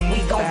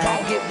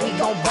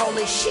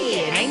ballin',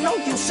 shit. Ain't no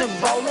use in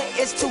rollin',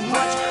 it's too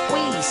much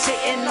weed.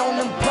 Sitting on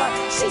them butt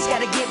seats,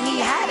 gotta get me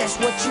high, that's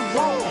what you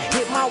want.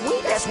 Hit my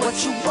weed, that's what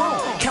you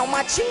want. Count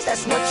my cheese,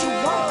 that's what you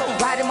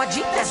want. Riding my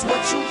Jeep, that's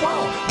what you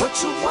want. What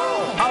you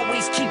want?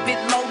 Always keep it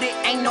loaded,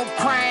 ain't no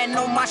crying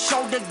on my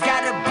shoulder.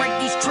 Gotta break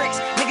these tricks.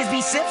 Niggas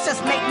be sips,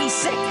 just make me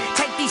sick.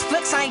 Take these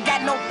flicks, I ain't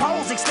got no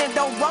pose. Extend,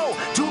 don't roll.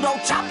 Judo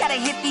chop, gotta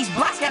hit these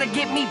blocks, gotta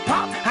get me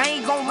pop. I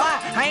ain't gon' lie,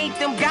 I ain't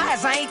them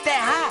guys, I ain't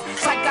that high.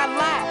 It's like I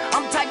lied.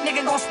 I'm type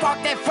nigga gon'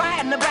 spark that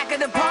fire in the back of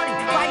the party.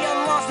 Fire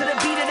alarms to the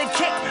beat of the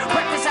kick.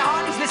 Breakfast at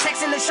Hardee's, been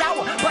sex in the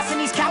shower. Busting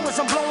these cowards,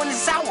 I'm blowing the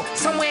sour.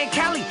 Somewhere in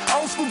Cali,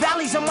 old school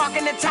valleys, I'm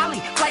marking the tally.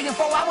 Flighting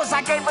 4 hours,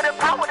 I gave her the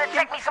power to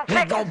take me some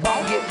chicken. We gon'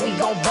 ball it, we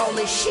gon' roll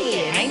it,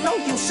 shit. Ain't no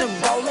use in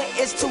rollin',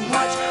 it's too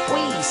much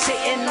weed.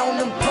 Sitting on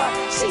them butt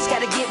seats,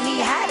 gotta get me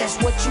high, that's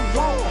what you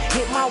want.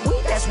 Hit my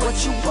weed, that's what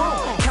you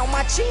want. Count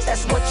my cheese,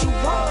 that's what you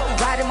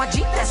want. Riding my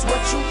Jeep, that's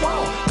what you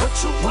want. What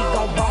you want? We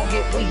gon' ball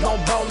it, we gon'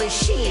 roll it,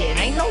 shit.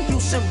 Ain't no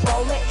use in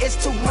rollin', it's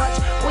too much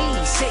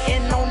weed.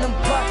 Sitting on them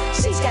butt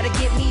seats, gotta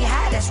get me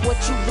high, that's what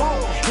you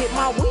want. Hit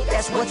my weed,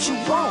 that's what you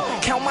want.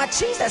 Count my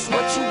cheese, that's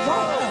what you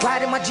want.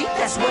 Riding my Jeep,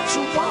 that's what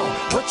you want.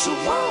 What you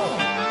want?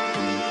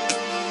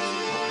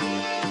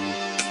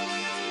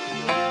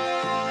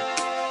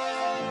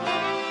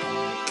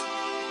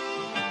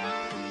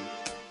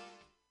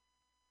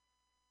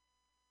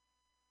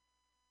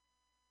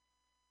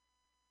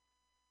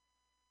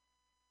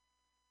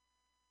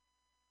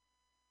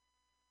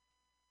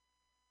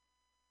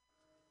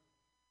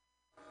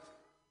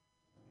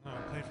 No,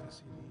 play for the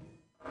CD.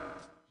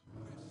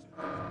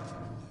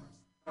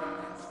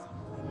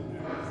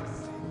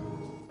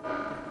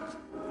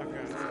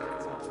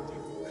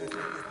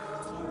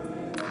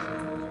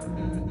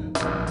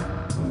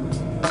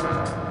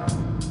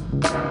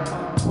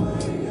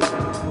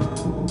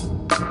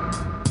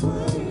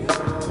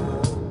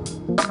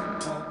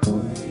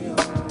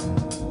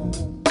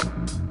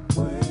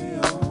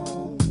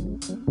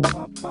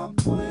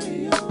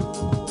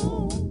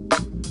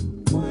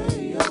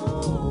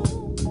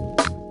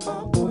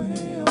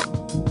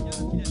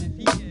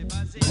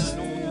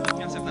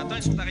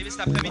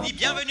 Après-midi,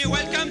 bienvenue,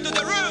 welcome to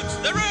the roots,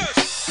 the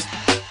roots.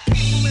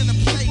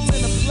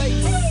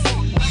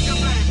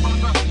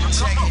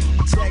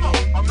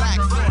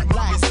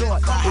 Black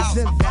thought is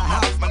in the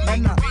house,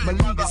 and my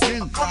league is in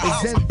the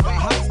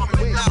house. We're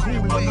cooling out,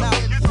 we're in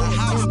the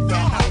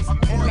house,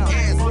 and our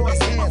hands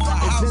is in the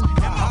house,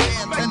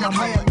 and our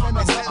man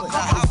is in the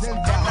house, and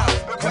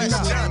our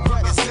question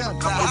is in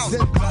the house.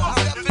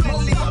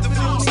 Definitely the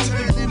blues,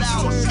 turn it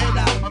out,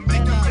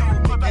 make it yo,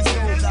 it's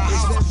in the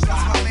house.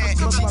 My man,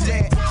 it's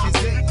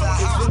in the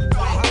house,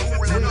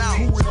 cooling out,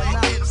 in the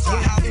house,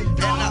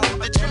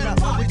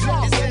 and the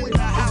truth is in the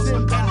house, and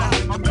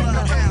the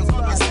bloodhounds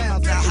is in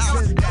the house.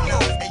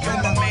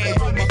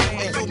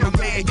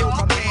 And yo,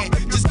 my man,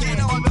 just get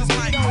on this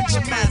mic with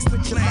your master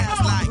class.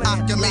 Like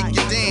I can make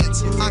you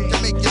dance, I can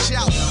make you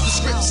shout. The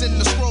scripts in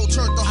the scroll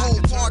turn the whole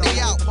party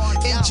out.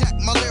 Inject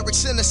my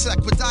lyrics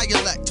intersect with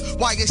dialect.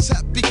 Why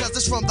accept? Because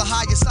it's from the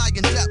highest I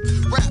in depth.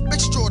 Rap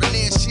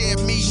extraordinaire, share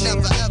me,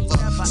 never ever.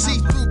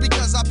 See through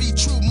because I be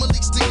true,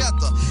 Malik's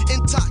together.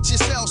 Intox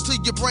yourselves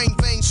till your brain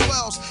vein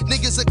swells.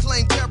 Niggas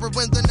acclaim terror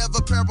when they're never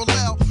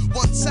parallel.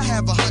 Once I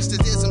have a hunch that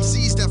there's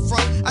MCs that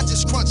front, I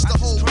just crunch the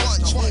whole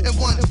bunch in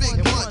one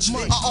big bunch.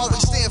 I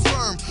always stand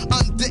firm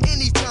under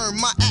any term.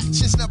 My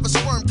actions never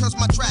squirm cause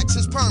my tracks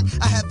is perm.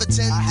 I have a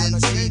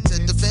tendency to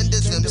defend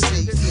as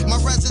MC.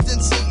 My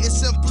residency is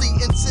simply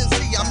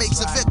insincy. I make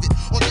it vivid.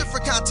 On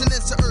different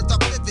continents of earth I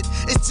pivot.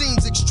 It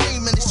seems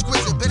extreme and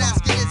exquisite, but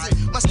ask it, is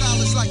it? My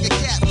style is like a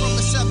cat from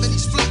a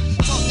 70s flip.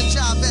 Talking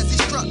jive as he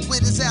struck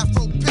with his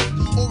afro pick.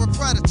 Or a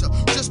predator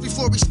just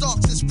before he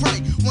stalks his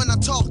prey. When I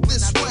talk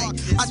this way,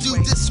 I do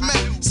dismay.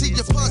 See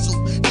you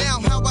puzzle. Now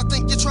how I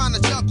think you're trying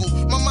to juggle.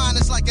 My mind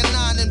is like a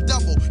 9 and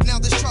double. Now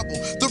there's trouble.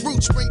 The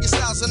roots bring your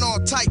styles in all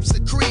types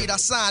of creed. I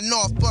sign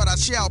off, but I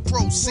shall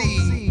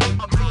proceed.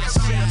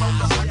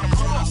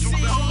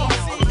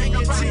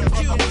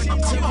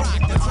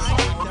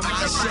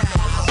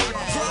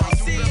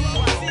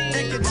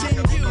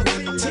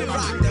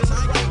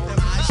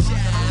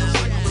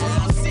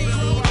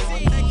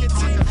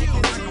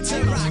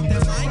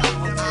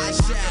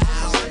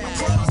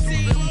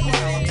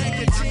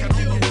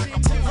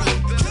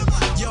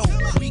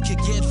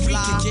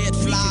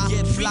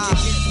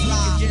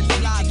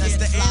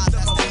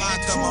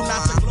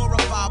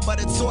 But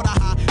it's sorta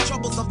high.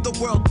 Troubles of the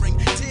world bring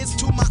tears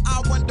to my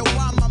eye. Wonder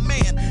why my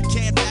man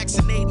can't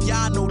vaccinate.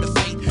 Y'all know the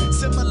fate.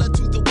 Similar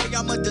to the way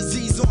I'm a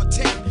disease on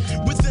tape.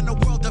 Within a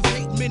world of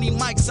hate, many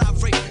mics I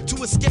rape.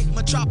 To escape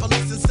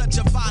metropolis in such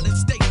a violent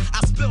state,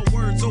 I spill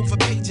words over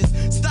pages,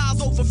 styles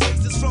over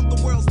phrases from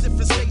the world's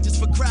different stages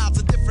for crowds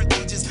of different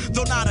ages.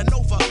 Though not a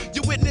nova,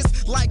 you witness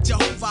like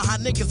Jehovah how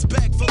niggas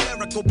beg for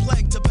lyrical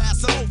plague to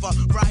pass it over.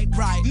 Right.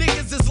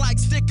 Niggas is like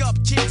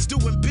stick-up kids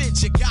doing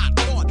bitch. You got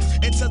caught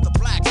into the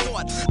black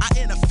thought. I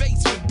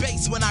interface with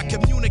bass when I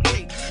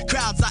communicate.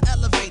 Crowds I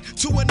elevate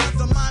to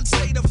another mind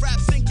state of rap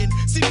thinking.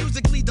 See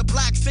musically the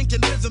black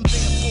thinking rhythm.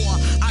 Therefore,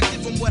 I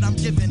give them what I'm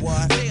giving.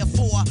 Therefore,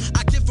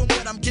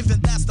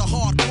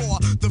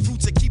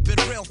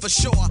 for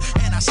sure,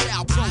 and I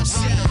shall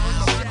proceed.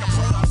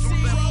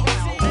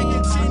 And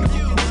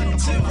continue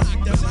to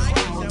rock the mic.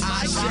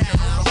 I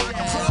shall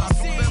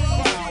proceed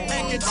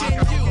and continue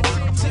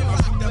to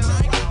rock the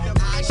mic.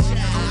 I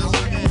shall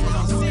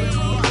proceed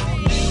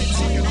and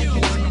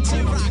continue to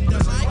rock the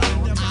mic.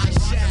 I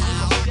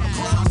shall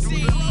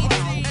proceed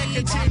and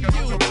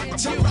continue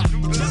to rock the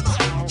mic.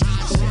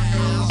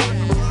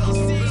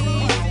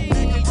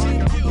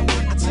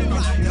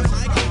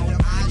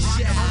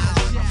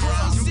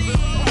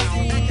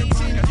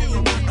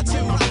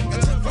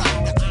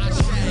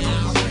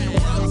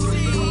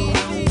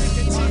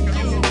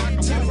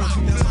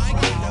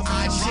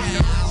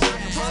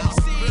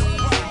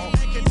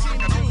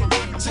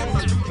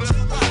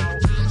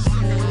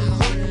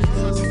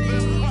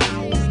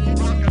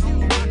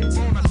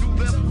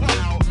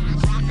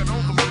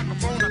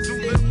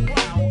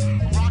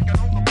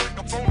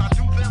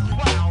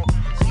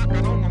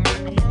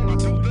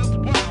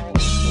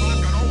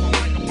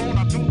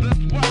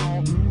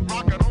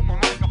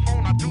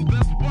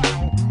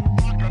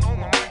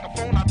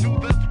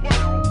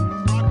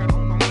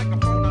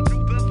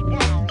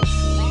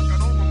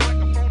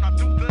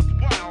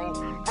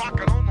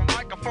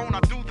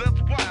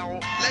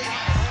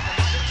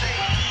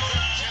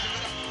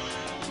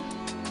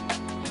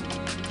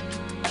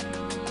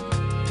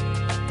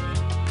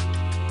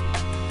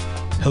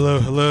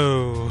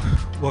 Hello.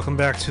 Welcome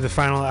back to the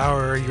final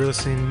hour. You're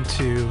listening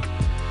to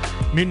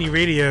Mutiny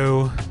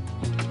Radio.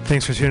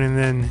 Thanks for tuning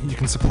in. You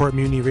can support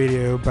Mutiny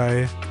Radio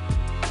by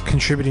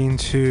contributing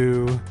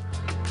to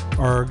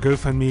our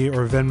GoFundMe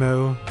or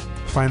Venmo.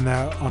 Find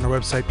that on our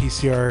website,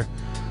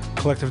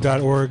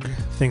 pcrcollective.org.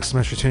 Thanks so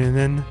much for tuning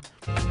in.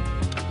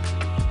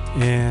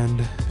 And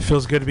it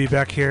feels good to be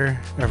back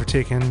here after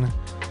taking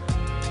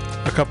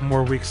a couple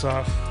more weeks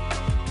off.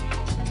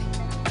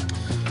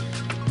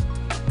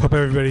 Hope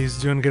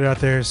everybody's doing good out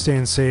there,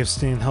 staying safe,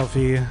 staying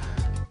healthy.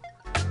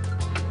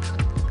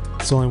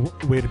 It's the only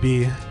way to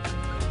be.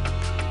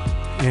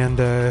 And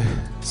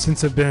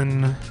since I've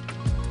been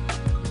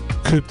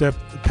cooped up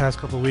the past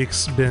couple of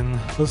weeks, been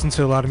listening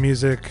to a lot of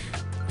music,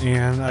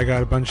 and I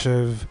got a bunch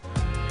of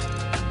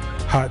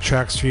hot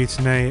tracks for you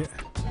tonight.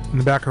 In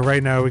the background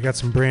right now, we got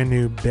some brand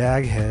new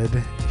Baghead.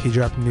 He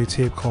dropped a new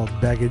tape called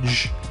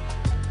Baggage.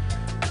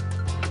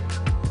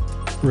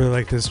 Really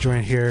like this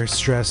joint here,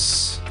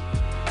 Stress.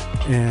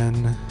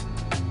 And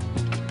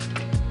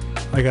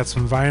I got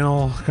some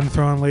vinyl gonna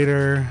throw on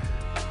later,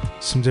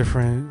 some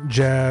different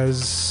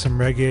jazz, some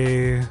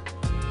reggae,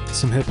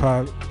 some hip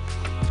hop,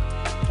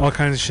 all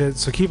kinds of shit.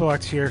 So keep it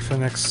locked here for the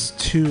next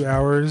 2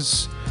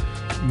 hours,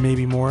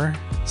 maybe more,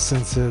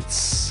 since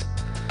it's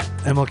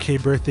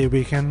MLK birthday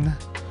weekend.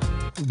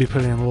 We'll be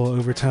putting in a little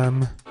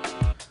overtime.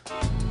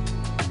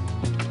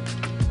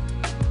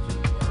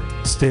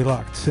 Stay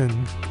locked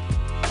in.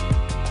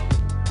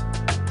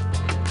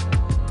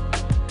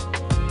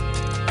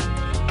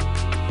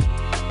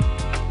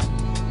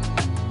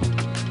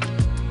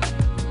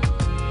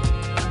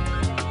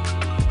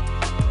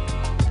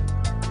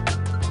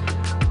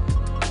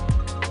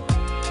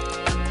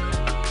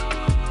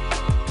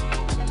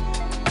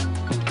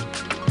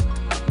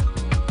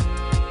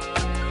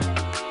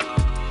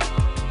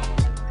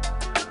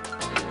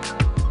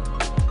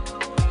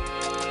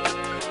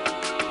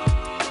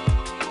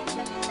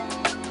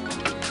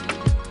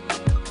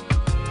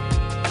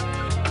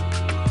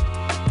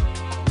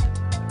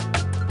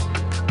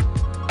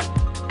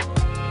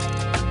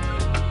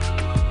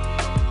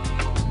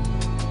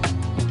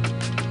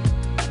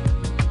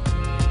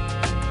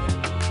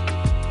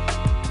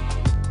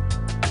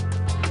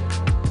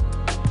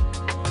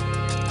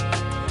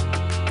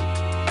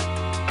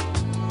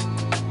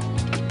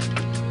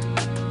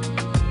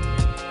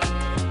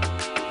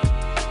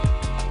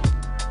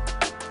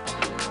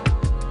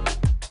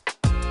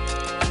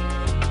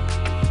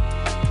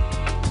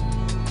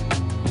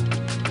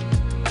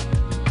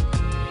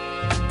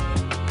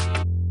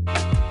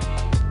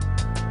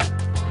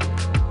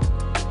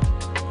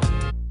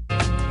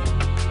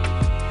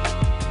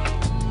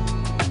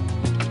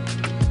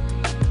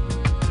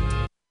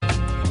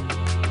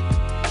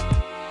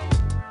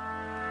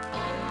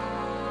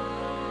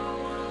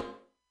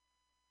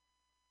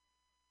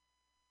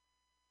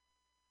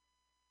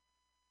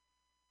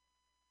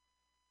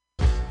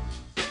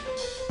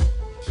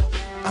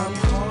 I'm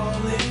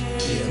calling.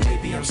 Yeah,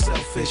 maybe I'm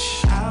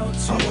selfish. I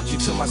want you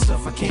to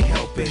myself, I can't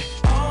help it.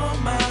 All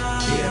mine.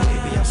 Yeah,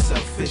 maybe I'm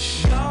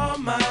selfish. You're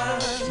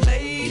mine,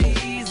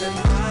 ladies, and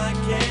I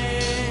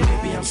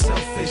can't. Maybe I'm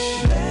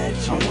selfish.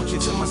 I want you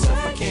to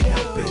myself, I can't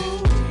help it.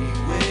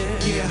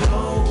 Yeah,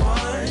 no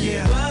one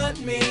but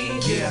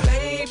me. Yeah,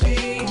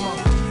 baby. Come on.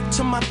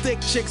 To my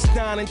thick chicks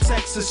down in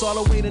Texas,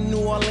 all the way to New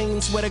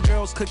Orleans where the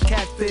girls cook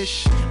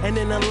catfish. And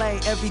in LA,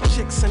 every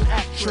chick's an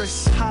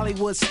actress.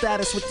 Hollywood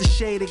status with the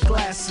shaded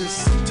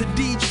glasses. To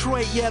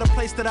Detroit, yeah, the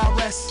place that I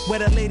rest, where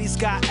the ladies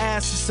got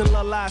asses and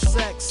la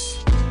sex.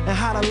 And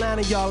Hot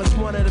Atlanta, y'all, is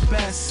one of the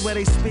best. Where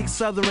they speak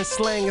southern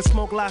slang and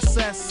smoke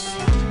license.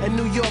 And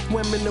New York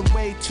women are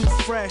way too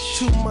fresh.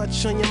 Too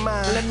much on your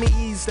mind, let me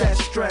ease that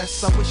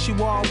stress. I wish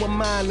you all were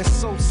mine, it's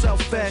so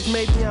selfish.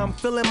 Maybe I'm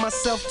feeling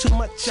myself too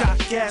much, I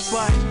guess.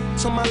 But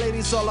to my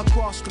ladies all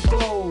across the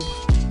globe,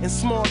 in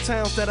small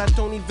towns that I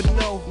don't even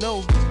know,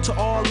 no. To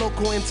all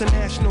local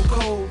international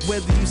code.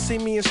 Whether you see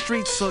me in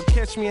streets or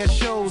catch me at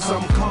shows,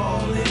 I'm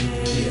calling.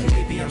 Yeah,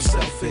 maybe I'm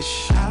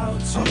selfish. I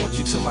want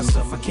you to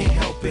myself, I can't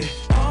help it.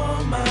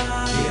 All mine.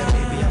 Yeah,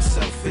 maybe I'm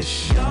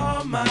selfish.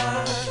 You're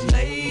my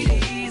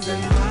ladies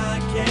and I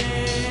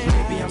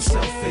can't. Maybe I'm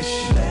selfish.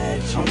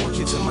 I want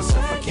you to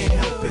myself, I can't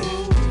help it.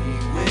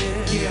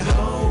 Yeah,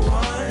 no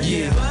one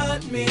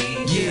but me.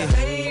 Yeah,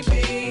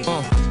 baby.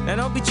 And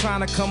don't be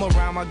trying to come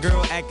around my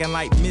girl acting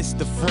like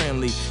Mr.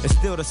 Friendly and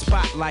steal the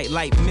spotlight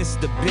like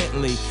Mr.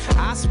 Bentley.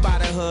 I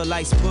spotted her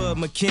like Spud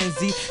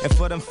McKenzie, and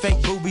for them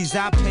fake boobies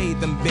I paid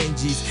them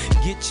Benjis.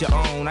 Get your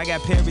own. I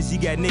got Paris, he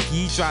got Nikki,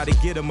 he tried to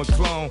get him a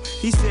clone.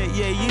 He said,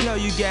 yeah, you know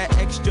you got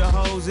extra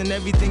hoes and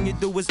everything you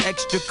do is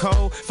extra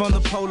cold. From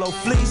the polo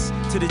fleece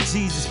to the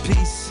Jesus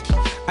piece.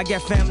 I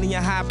got family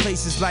in high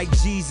places like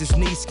Jesus,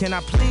 niece. Can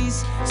I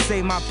please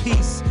say my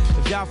piece?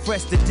 If y'all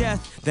fresh to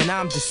death, then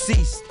I'm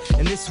deceased.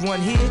 And this one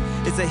here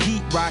is a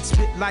heat rock,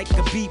 spit like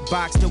a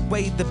beatbox, the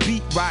way the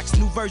beat rocks,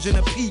 new version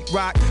of Pete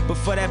Rock. But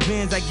for that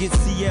Benz, I get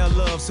CL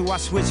love, so I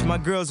switch my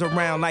girls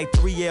around like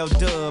 3L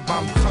Dub.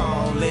 I'm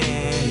calling.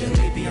 Yeah,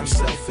 maybe I'm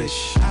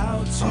selfish. I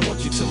want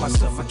you to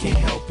myself, I can't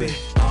help it.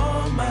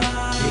 All mine.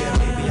 Yeah,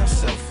 maybe I'm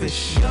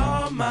selfish.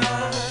 You're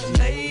my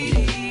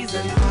ladies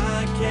and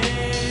I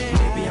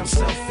can't. Maybe I'm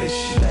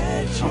selfish.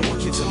 I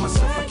want you to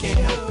myself, I can't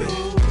help it.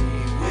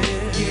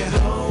 Yeah,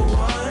 no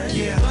one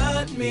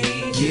but me.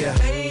 Yeah,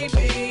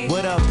 baby.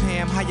 What up,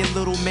 Pam? How your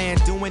little man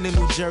doing in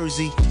New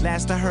Jersey?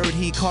 Last I heard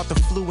he caught the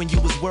flu and you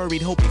was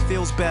worried. Hope he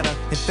feels better.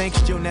 And thanks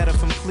Jonetta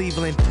from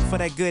Cleveland for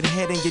that good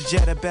head in your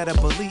Jetta. Better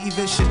believe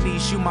it,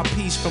 Shanice, you my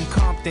piece from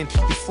Compton.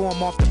 Before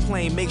I'm off the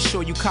plane, make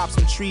sure you cop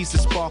some trees to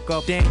spark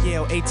up.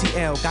 Danielle,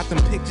 ATL, got them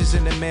pictures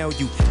in the mail.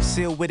 You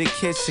sealed with a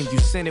kiss and you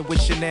sent it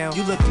with Chanel.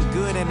 You looking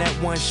good in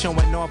that one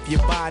showing off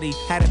your body.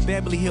 Had a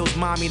Beverly Hills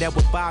mommy that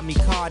would buy me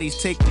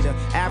Cardis, take me to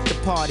after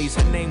parties.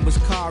 Her name was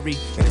Kari,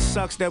 and it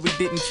sucks that we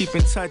didn't keep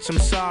in touch. I'm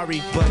sorry.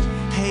 But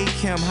hey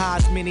Kim,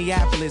 how's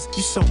Minneapolis?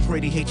 You so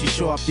pretty, hate you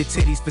show off your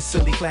titties for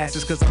silly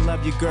classes. Cause I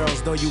love you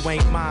girls, though you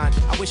ain't mine.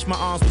 I wish my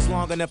arms was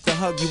long enough to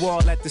hug you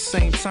all at the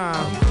same time.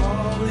 I'm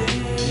calling.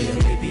 Yeah,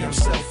 maybe I'm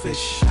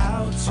selfish.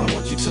 I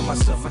want you to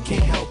myself, I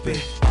can't help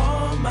it.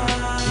 All mine.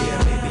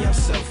 Yeah, maybe I'm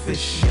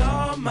selfish.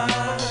 You're my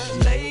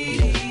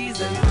ladies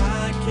and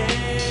I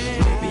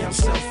can't. Maybe I'm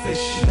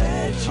selfish.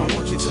 I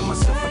want you to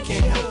myself, I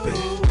can't help it.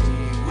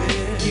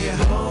 Yeah,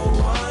 no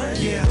one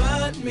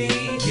but me.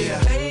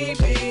 Yeah,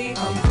 baby,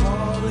 I'm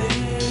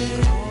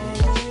calling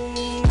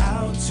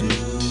out to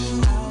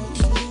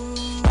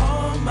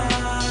all my,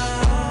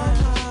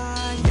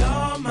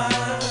 you're my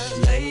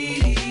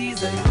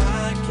ladies, and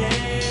I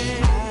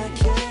can't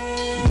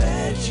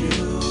let you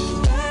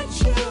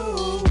be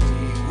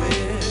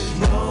with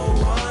no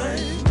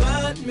one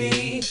but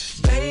me,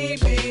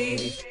 baby.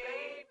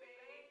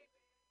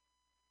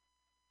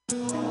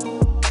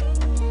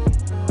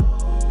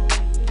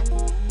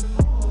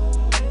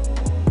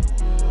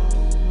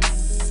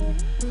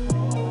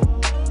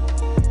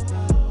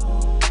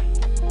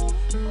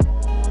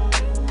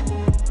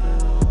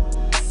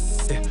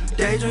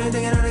 Daydream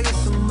thinking how to get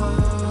some more,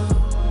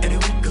 and it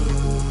will good,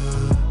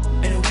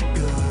 and it will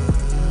good,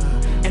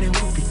 and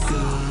it will be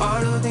good.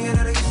 All those thinking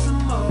how to get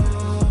some more,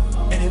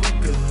 and it will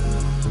good,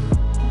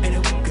 and it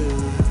will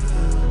good,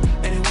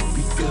 and it will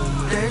be good.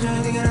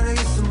 Daydream thinking how to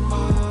get some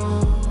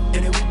more,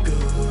 and it will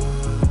good,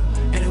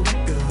 and it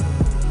will good,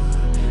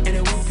 and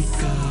it will be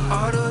good.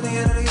 All those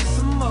thinking how to get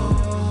some more,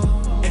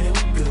 and it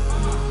will good,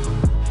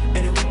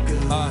 and it will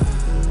good.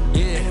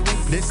 Yeah,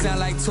 this sound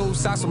like two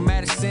socks from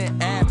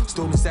Madison Ave.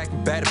 Students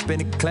acting bad up in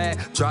the class.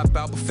 Drop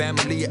out, but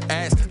family your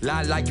ass.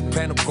 Lie like you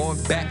plan on going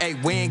back. Hey,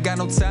 we ain't got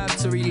no time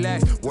to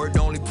relax. Word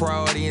only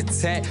priority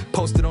intact.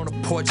 Posted on the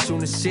porch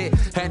shooting shit.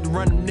 Had to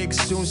run them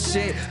niggas shooting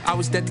shit. I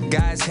was that the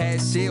guys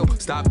had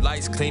shield. Stop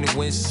lights, cleaning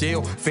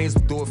windshield. Fiends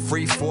would do it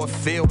free for a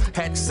feel.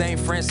 Had the same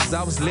friends since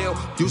I was lil.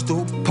 Used to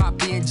hoop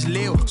Poppy and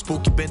Jaleel.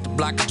 Spooky bent the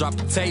block and dropped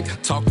the tape.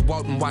 Talk to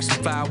Walton, watch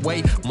them fly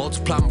away.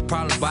 Multiply my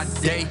problems by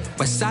the day.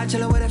 Westside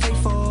chillin' with a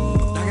faithful.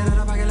 Knocking on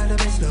the pocket like the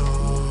bass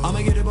low.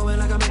 I'ma get it moving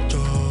like a metro.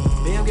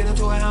 Me, I'm getting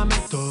to it how I'm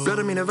meant to.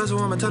 Blood me the vessel,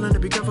 I'm telling to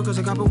be careful. Cause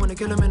a copper wanna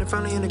kill him and the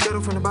family in the ghetto.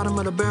 From the bottom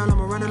of the barrel,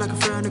 I'ma run it like a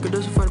fair nigga.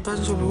 This is for the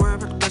peasants who be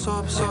worried about the best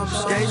off.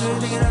 Daydream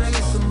thinking how to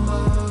get some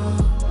more,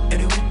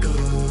 and it will good,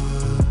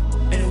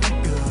 and it will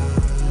good,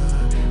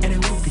 and it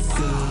will be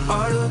good.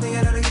 All those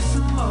thinking how to get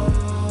some more,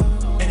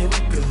 and it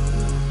will good,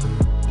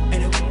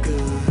 and it will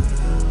good,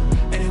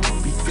 and it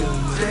will be good.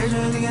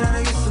 Daydream thinking how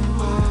to get some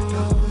more,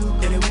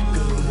 and it will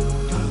good,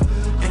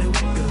 and it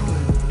will good,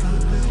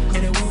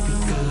 and it will be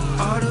good.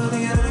 All those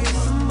thinking how to get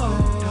some more,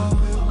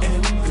 and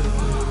it will good,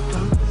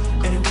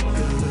 and it will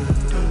good,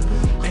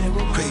 and it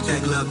will. Break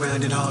that glove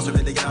around in halls, so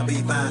really I'll be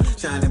fine.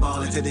 Shining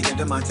ball until the end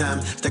of my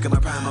time. Stuck in my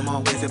prime, I'm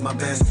always at my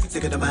best.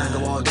 Sick of the mind,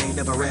 go all day,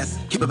 never rest.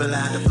 Keep it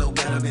alive, the flow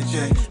got up in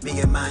check. Me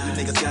and mine,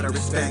 you niggas gotta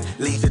respect.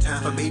 Leisure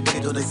time for me, but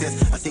it don't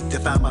exist. I seek to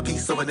find my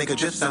peace, so a nigga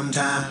drift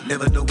sometime.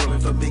 Never no worry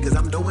for me, cause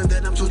I'm knowing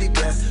that I'm truly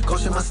blessed.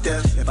 Caution my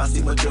steps. If I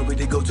see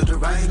majority go to the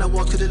right, I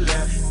walk to the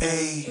left.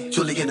 Ayy,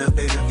 truly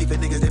innovative. Even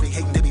niggas, they be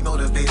hating, they be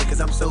motivated.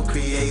 Cause I'm so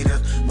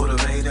creative,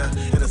 motivator.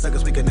 And the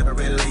suckers we can never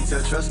relate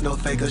to. Trust no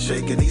faker,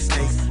 shaking these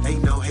snakes.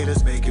 Ain't no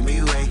haters making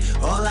me wait.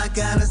 All I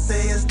gotta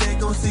say is they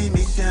gon' see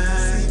me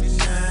shine.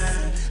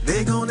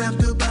 They gon' have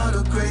to bow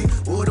the crate.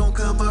 Or don't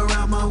come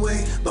around my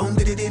way. Bone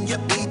did it in, yep,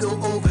 we go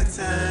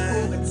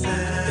overtime.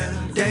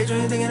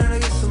 Daydream thinking that I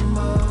get some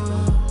more.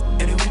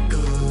 And it will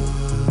good.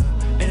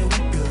 And it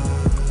will good.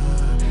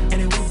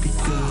 And it will be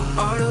good.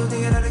 All those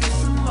thinking that I get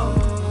some more.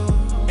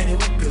 And it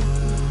will good.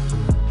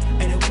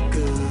 And it will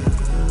good.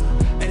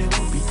 And it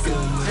will be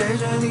good.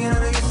 Daydream thinking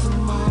that I get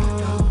some more.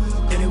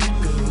 And it will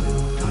good.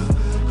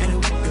 And it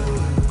will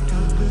good.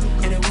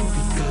 And it will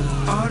be good.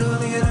 All those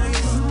thinking that I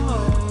get some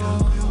more.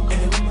 And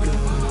it will good.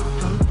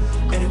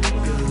 And it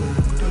will good.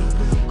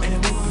 And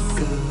it will be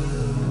good.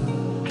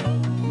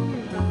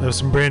 There was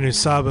some brand new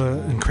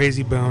Saba and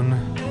Crazy Bone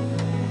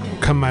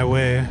come my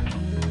way.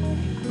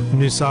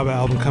 New Saba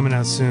album coming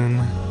out soon.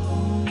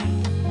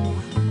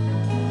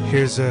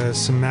 Here's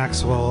some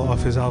Maxwell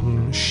off his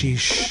album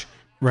Sheesh.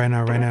 Right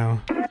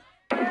now.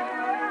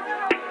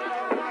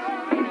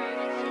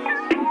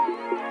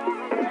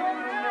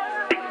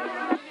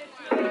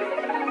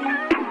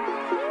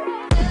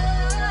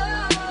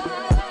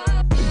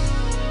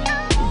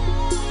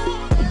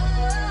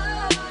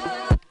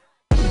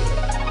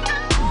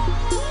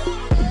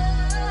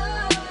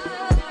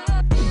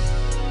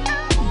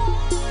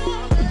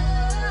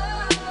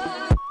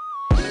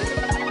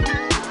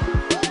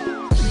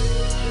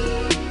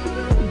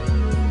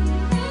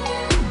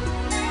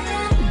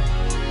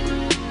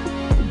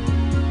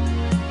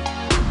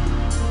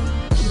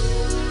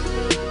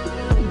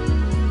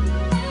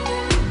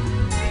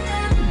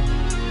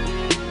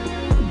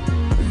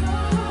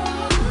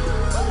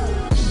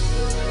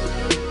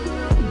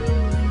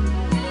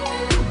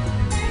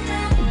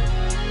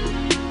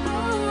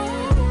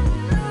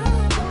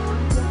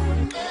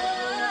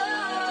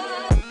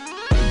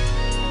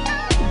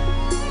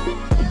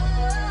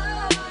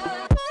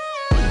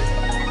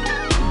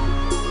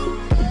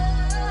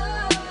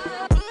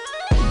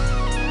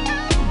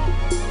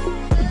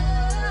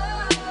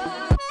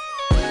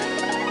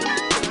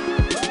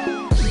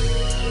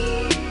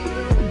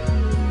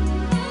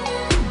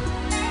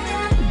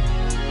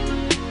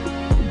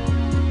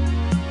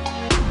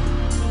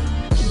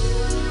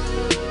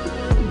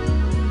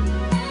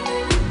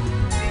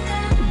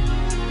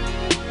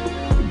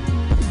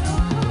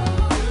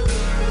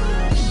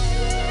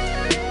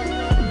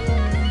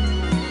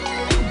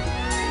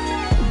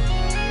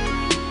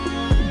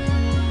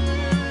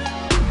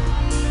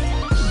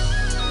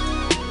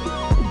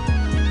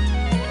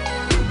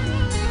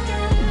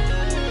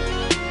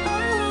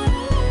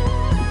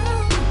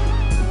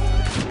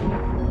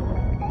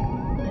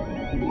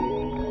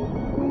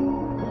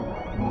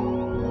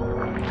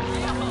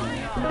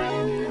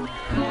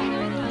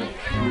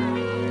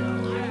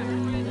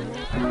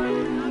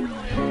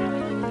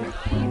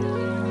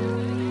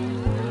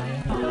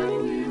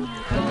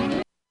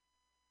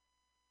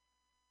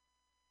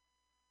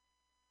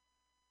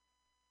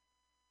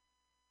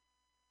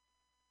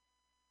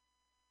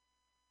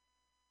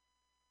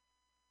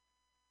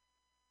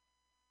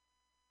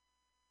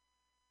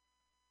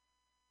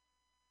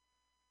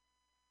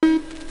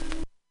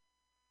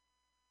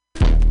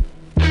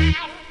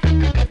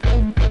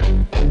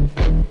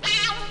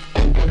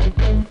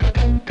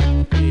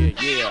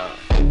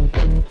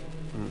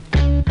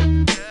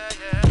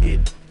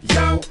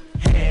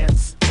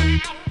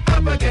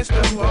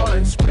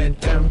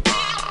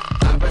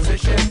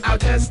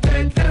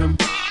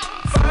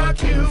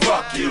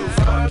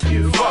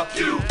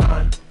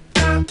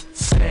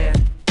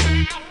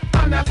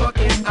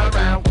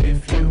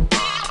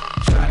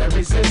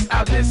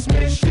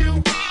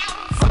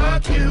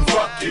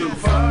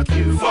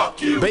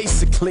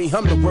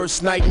 I'm the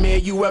worst nightmare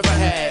you ever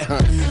had.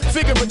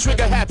 Figure a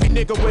trigger happy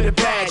nigga with a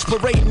badge,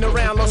 parading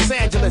around Los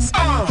Angeles.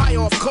 High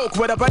off coke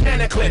with a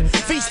banana clip,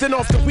 feasting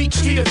off the weak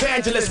street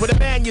evangelist with a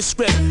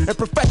manuscript and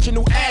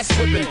professional ass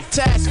whipping.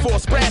 Task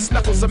force, brass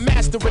knuckles, a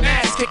master in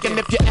ass kicking.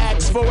 If you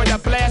ask for it, I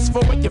blast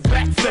for it, you're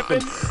back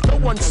flipping. No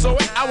one saw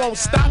it, I won't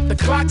stop, the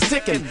clock's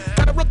ticking.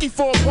 Got a rookie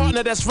for a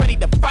partner that's ready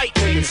to fight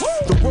niggas.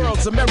 The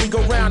world's a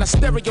merry-go-round, I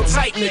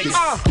stereotype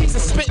niggas. He's a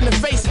spit in the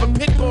face of a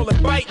pit bull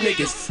and bite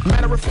niggas.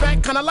 Matter of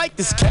fact, kinda like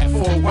this cat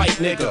for a white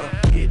nigga.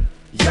 Get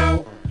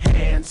your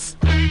hands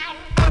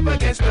up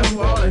against the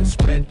wall and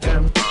spread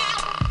them.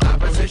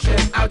 Opposition,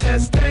 I'll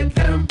just take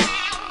them.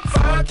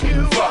 Fuck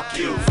you, fuck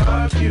you,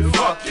 fuck you,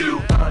 fuck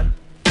you.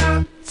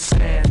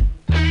 Understand,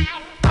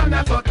 I'm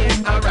not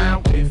fucking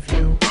around with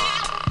you.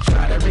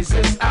 Try to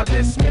resist, I'll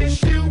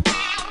dismiss you.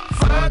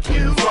 Fuck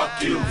you,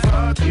 fuck you,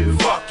 fuck you,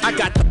 fuck you. I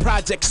got the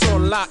projects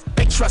on lock,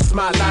 they trust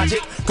my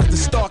logic. Cause the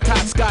star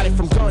cops got it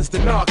from guns to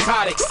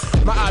narcotics.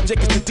 My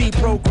object is to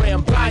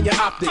deprogram, blind your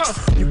optics.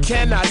 You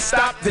cannot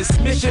stop this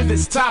mission,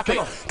 this topic.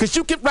 Cause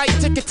you get right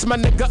tickets, my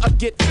nigga, or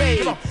get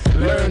paid.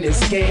 Learn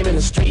this game in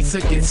the streets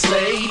or get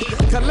slayed.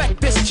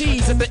 Collect this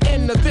cheese at the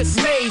end of this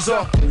maze,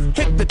 or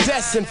hit the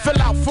desk and fill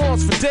out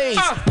forms for days.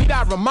 Need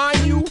I remind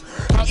you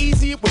how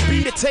easy it would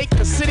be to take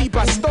the city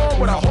by storm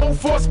with a whole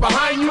force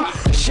behind you?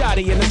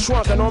 Shotty in the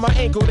trunk and on my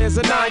ankle there's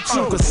a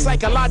 9-2. Cause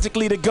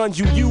psychologically the guns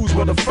you use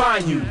will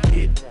define you.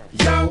 Get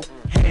your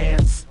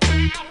hands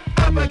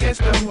up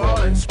against the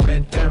wall and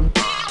spread them.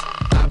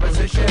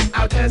 Opposition,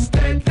 I'll just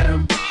take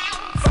them.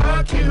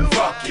 Fuck you,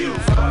 fuck you,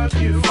 fuck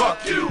you,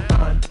 fuck you.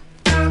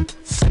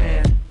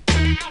 Understand,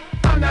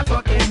 I'm not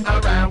fucking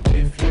around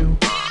with you.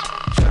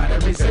 Try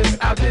to resist,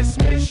 I'll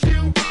dismiss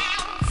you.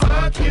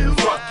 Fuck you,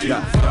 fuck you,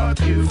 fuck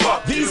you,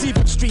 fuck you. These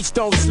evil streets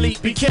don't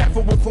sleep, be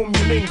careful with whom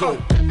you mingle.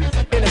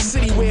 In a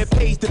city where it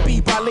pays to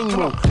be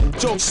bilingual.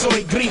 Yo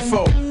soy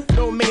grifo,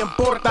 no me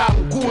importa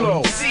un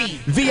culo.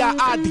 Via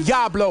a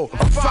Diablo,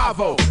 a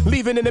favo.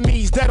 Leaving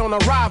enemies dead on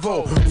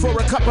arrival. For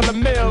a couple of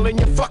mil and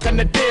you're fucking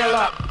the deal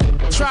up.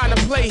 Trying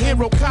to play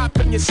hero cop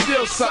and you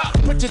still suck.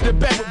 Put you to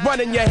bed with one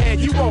in your head,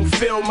 you won't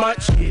feel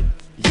much. Get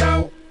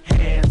your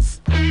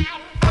hands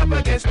up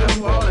against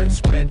the wall and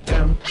spread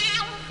them.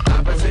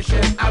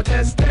 Opposition, I'll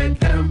just take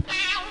them.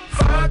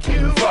 Fuck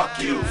you,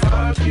 fuck you,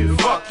 fuck you,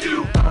 fuck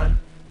you.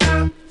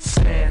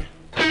 Understand,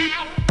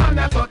 I'm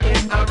not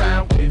fucking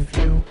around with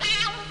you.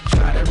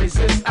 Try to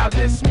resist, I'll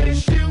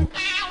dismiss you.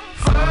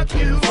 Fuck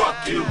you,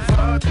 fuck you,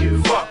 fuck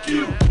you, fuck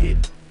you.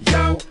 Get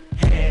your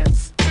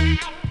hands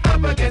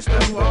up against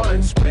the wall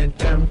and spread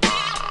them.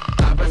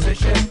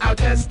 Opposition, I'll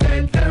just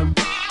take them.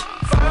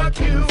 Fuck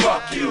you,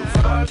 fuck you,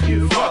 fuck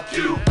you, fuck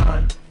you.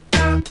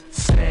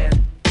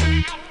 Understand,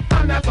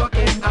 I'm not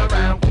fucking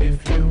around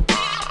with you.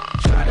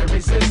 Try to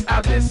resist,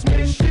 I'll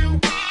dismiss you.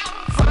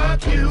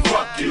 Fuck you,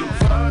 fuck you,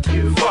 fuck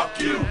you, fuck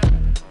you.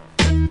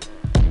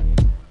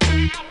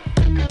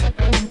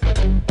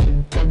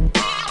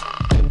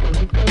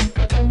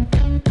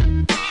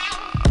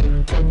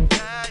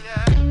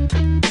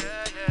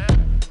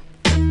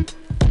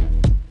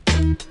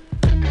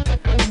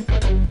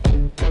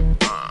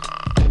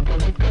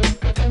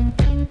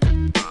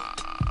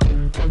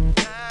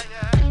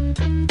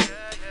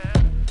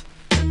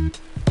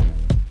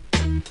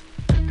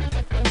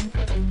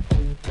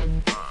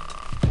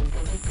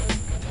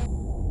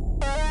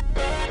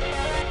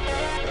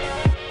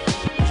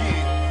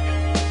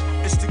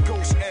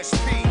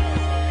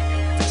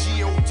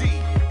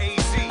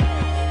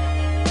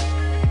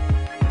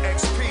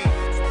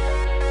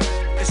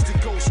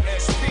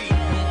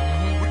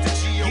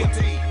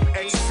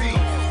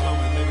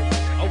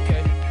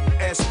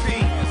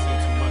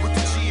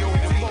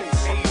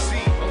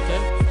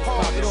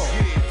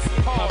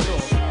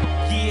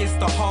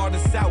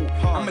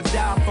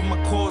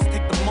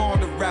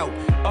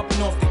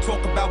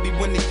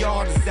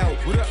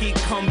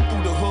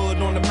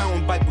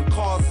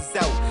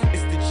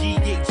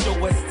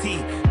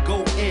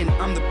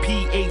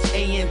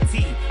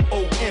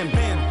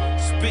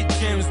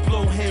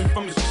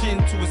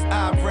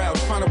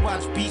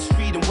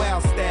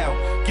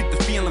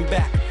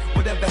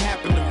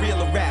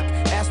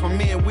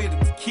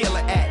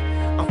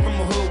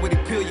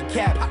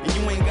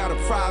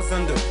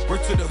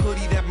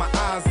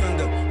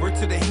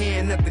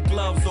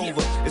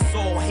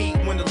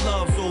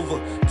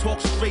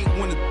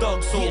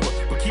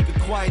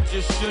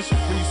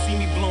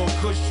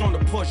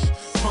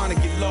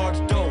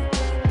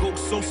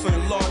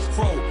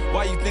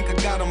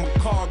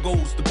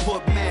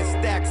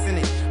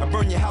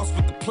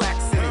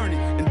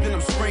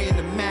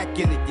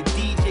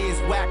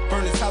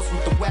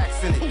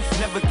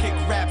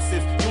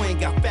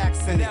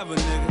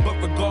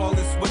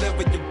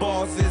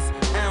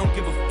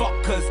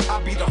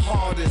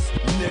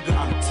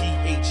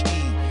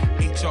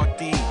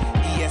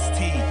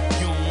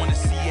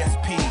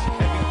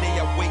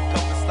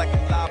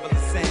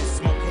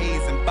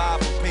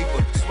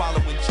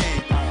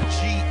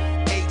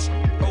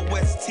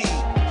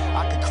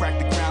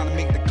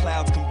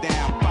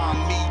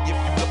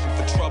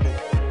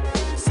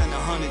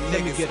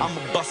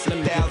 I'ma bust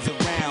 1,000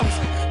 rounds.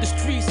 The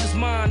streets is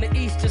mine, the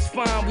east is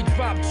fine. We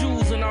drop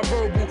jewels in our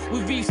verbal.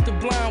 We reach the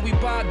blind, we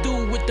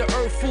Badu with the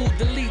earth food,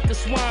 delete the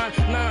swine.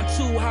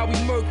 9-2, how we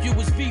murk you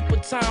is Viper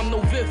time, no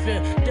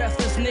viffin'. Death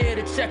is near,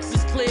 the checks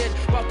is cleared.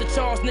 About the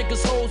charge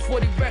niggas hoes for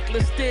the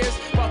reckless stairs.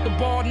 About the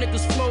bar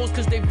niggas flows,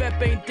 cause they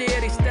vep ain't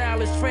there. They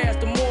style is trash,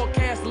 the more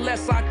cash, the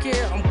less I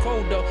care. I'm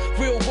colder,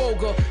 real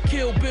vulgar.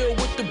 Kill Bill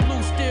with the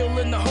blue steel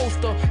in the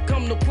holster.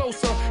 Come no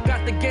closer,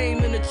 got the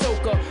game in the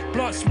choker.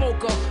 Blunt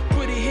smoker,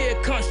 pretty hair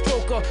cunt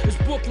stroker. It's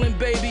Brooklyn,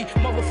 baby.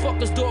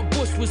 Motherfuckers thought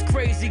Bush was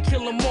crazy,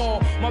 kill them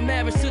all. My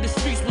marriage to the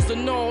streets was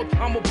annulled.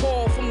 I'm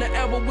appalled from the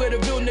era where the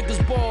real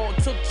niggas ball.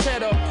 Took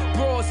cheddar,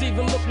 bras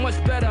even look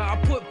much better. I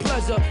put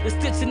pleasure in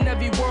stitching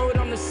every word.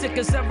 I'm the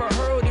sickest ever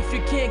heard. If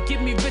you can't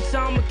get me rich,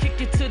 I'ma kick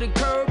you to the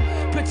curb.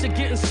 Picture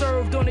getting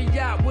served on a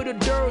yacht with a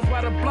dirge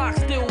while the block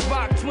still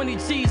rock. 20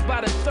 G's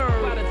by the third.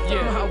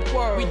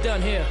 Yeah, we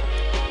done here.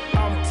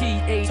 I'm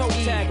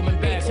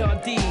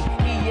THEHRD-EST.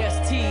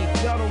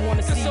 Y'all don't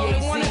wanna see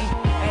AZ.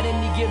 At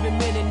any given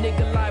minute,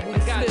 nigga liable to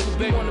flip.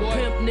 You want a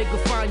pimp, nigga,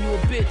 find you a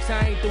bitch.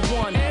 I ain't the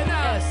one.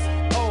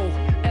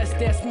 S-O-S,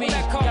 that's me.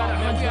 Got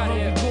 100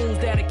 hungry goons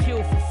that'll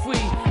kill for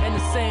free. And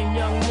the same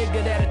young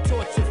nigga that'll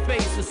torch your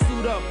face. So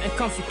suit up and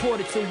come support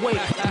it to wait,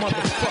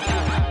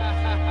 motherfucker.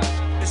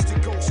 It's the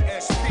Ghost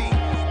SP,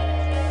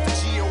 the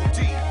G.O.D.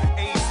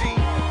 AZ,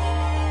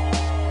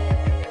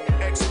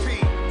 XP.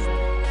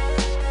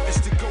 It's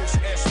the Ghost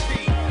SP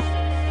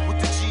with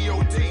the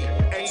G.O.D.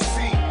 AZ,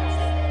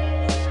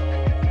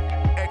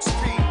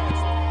 XP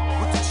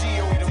with the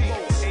G.O.D.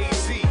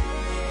 AZ.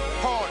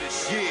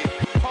 Hardest, yeah,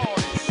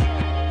 hardest.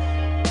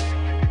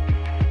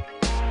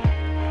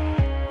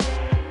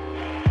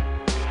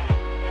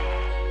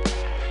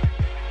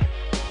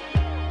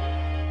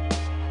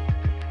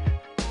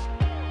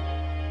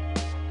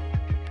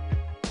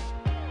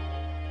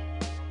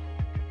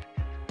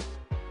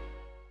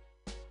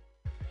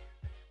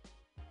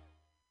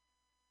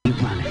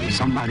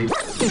 Somebody,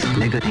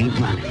 nigga ain't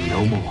running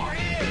no more.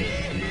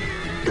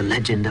 The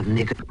Legend of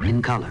Nigga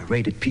in Color,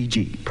 rated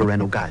PG,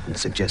 parental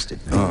guidance suggested.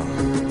 Yeah,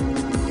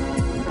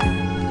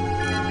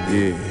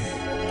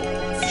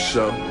 for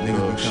sure.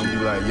 Niggas be come be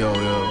like, yo,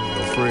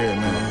 Fred,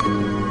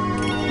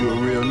 man. You a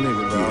real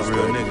nigga, bro.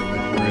 Real nigga,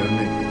 man. Real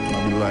nigga. I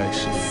be like,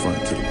 shit, front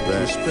to the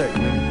back. Respect,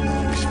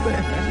 nigga.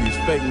 Respect, man.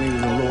 Respect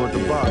niggas and lower the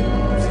bar, you know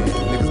what I'm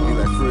saying? Niggas be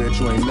like, Fred,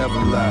 you ain't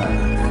never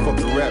lied. Fuck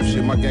the rap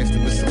shit, my gangster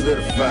been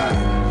solidified.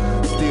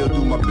 Still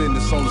do my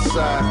business on the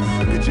side.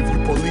 Bitch, if you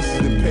police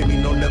didn't pay me,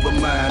 no, never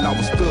mind. I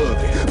was thug.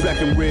 Black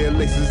and red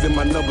laces in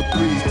my number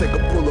 3s. Take a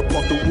pull up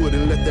off the wood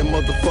and let that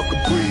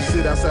motherfucker breathe.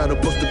 Sit outside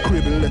of bust the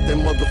crib and let that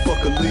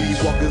motherfucker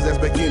leave. Walk his ass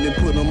back in and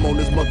put him on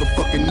his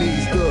motherfucking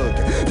knees. Thug.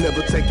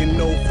 Never taking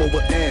no for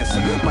an answer.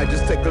 Might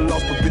just take a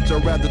loss, but bitch,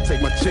 I'd rather take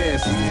my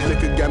chances.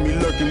 Liquor got me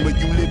lurking where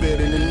you live at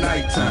in the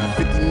nighttime.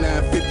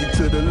 5950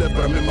 to the left,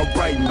 but I'm in my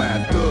right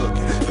mind. Thug.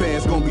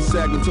 Pants gonna be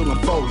sagging till I'm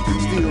 40.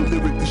 Still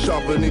lyrically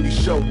sharper than any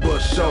show, but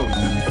show.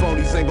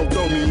 Phonies ain't gon'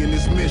 throw me in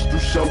this minstrel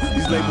show.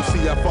 These labels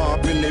see how far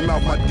up in their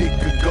mouth my dick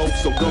could go.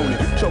 So go on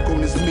it, choke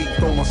on this meat,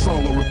 throw my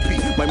song on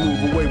repeat. Might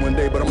move away one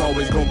day, but I'm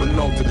always gon'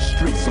 belong to the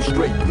streets. I'm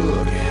straight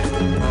thug.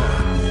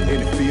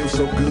 And it feels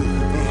so good.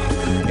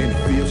 And it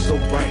feels so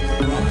right.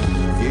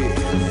 Yeah,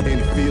 and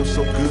it feels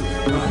so good.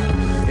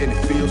 And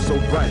it feels so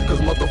right, cause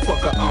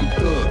motherfucker, I'm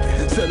thug.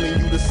 Telling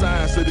you the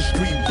science of the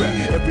street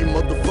rap. Every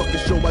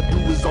motherfucking show I do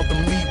is off the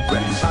meat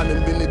rap. I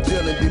done been in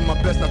jail and did my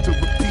best not to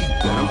repeat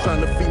that. I'm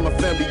trying to feed my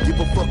family, give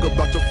a fuck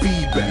about your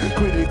feedback.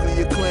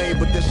 Critically acclaimed,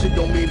 but that shit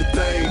don't mean a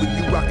thing. When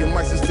you rockin'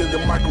 mics and still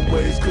in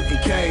microwaves, cooking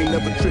cane,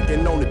 never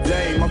tricking on the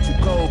dame. I'm too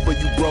cold for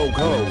you broke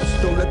hoes.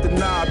 Don't let the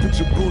knob hit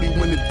your booty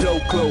when the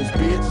door close,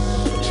 bitch.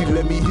 She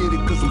let me hit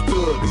it cause I'm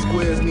thug. The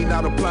squares need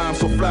not apply, I'm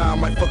so fly, I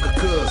might fuck a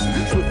cousin.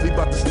 Swiftly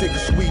about to stick a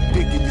sweet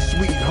dick in your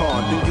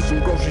sweetheart. Then get some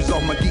groceries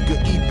off my Giga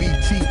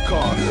EBT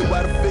card.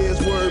 Why the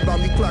feds worried about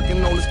me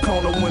clocking on this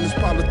corner when there's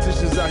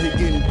politicians out here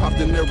getting popped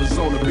in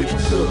Arizona, bitch,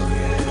 thug.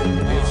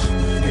 Bitch,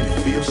 and it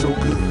feels so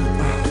good.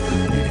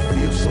 And it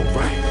feels so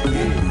right.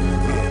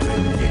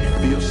 Yeah, and it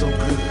feels so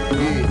good.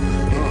 Yeah.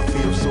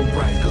 So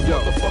right, cause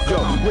motherfucker,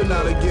 we're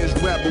not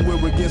against rap, but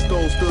we're against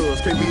those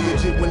thugs. Can't be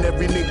legit when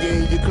every nigga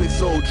in your clique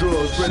sold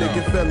drugs.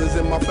 Predicate fellas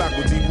in my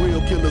faculty,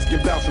 real killers can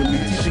vouch for me.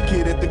 Teach your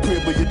kid at the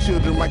crib, but your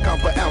children might come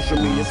for ounce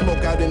from me. And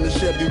smoke out in the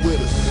Chevy with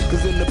us.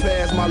 Cause in the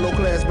past, my low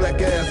class black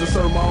ass to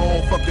serve my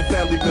own fucking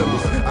family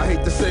members. I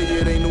hate to say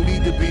it, ain't no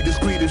need to be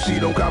discreet. If she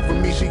don't cop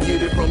from me, she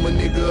get it from a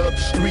nigga up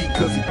the street,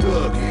 cause he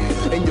thug.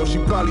 And yo, she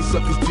probably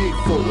suck his dick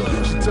for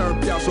her. She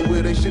turned out, so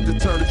it ain't shit to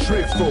turn the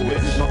trick for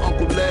it. My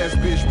uncle last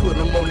bitch put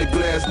him on the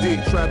glass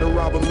dick. Tried to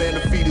rob a man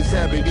to feed his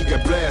habit, he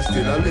got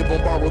blasted. I live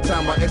on borrowed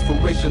time, my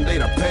expiration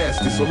date I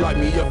passed it. So lock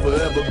me up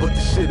forever, but the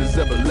shit is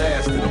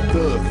everlasting. I'm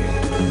thugging,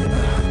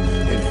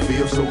 and it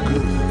feels so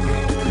good,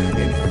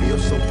 and it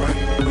feels so right.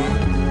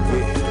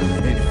 Yeah,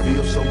 and it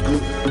feels so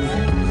good,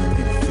 and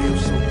it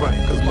feels so right.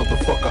 Cause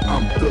motherfucker,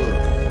 I'm thug,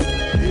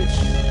 bitch.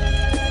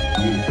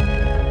 Yeah.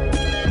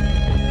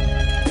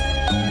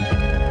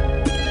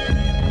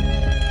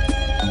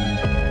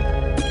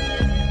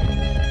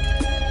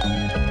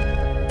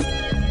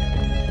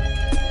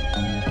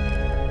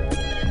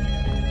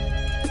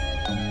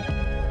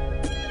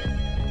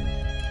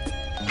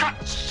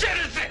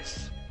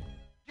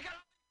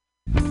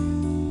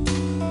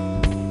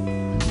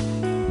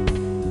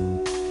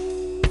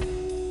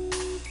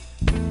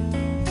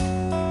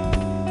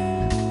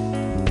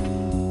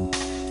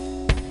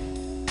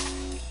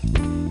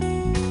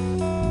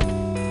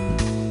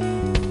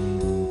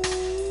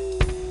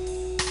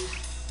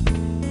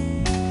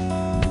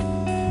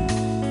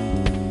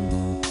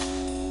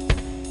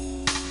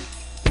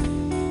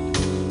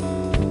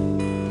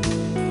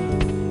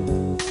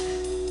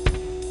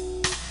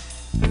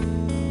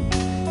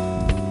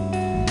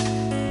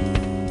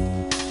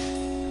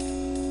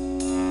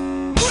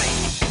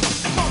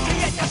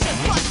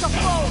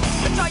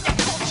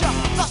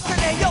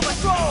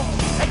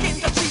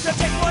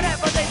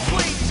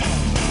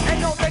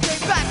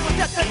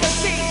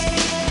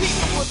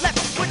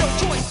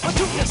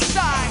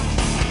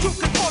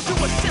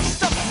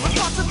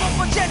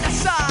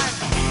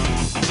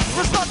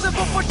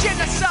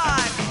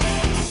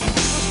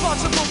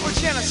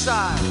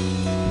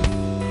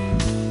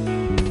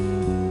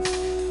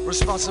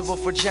 responsible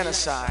for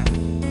genocide.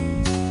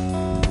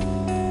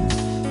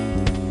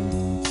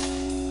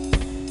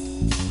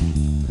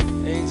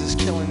 AIDS is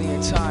killing the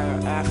entire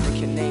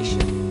African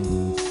nation.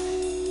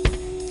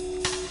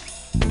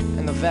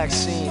 And the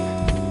vaccine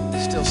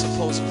is still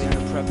supposedly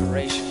under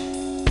preparation.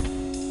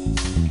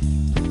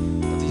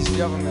 But these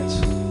governments,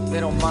 they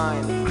don't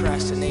mind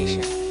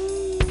procrastination.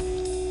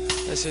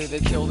 They say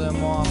they kill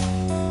them off,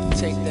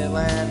 take their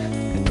land,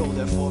 and go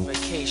there for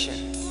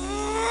vacation.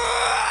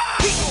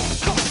 People,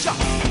 culture,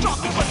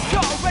 struggle was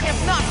pure, and if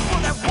not for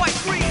that white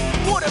greed,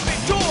 would have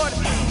endured.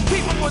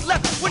 People were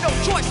left with no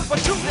choice but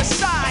to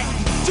decide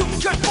to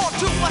conform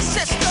to a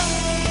system.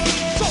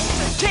 Souls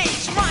in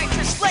cage, minds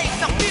enslaved,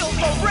 now feel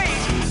the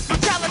rage.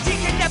 Brutality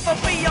can never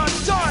be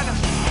undone,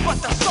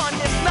 but the sun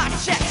is not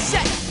yet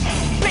set.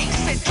 Bass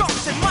and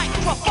drums and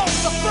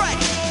microphones are threat.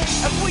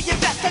 If we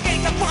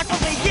investigate the crime from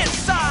the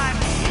inside,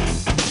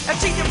 and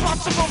see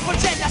responsible for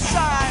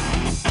genocide.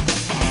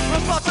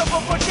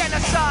 Responsible for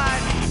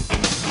genocide.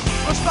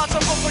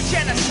 Responsible for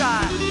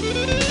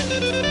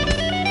genocide.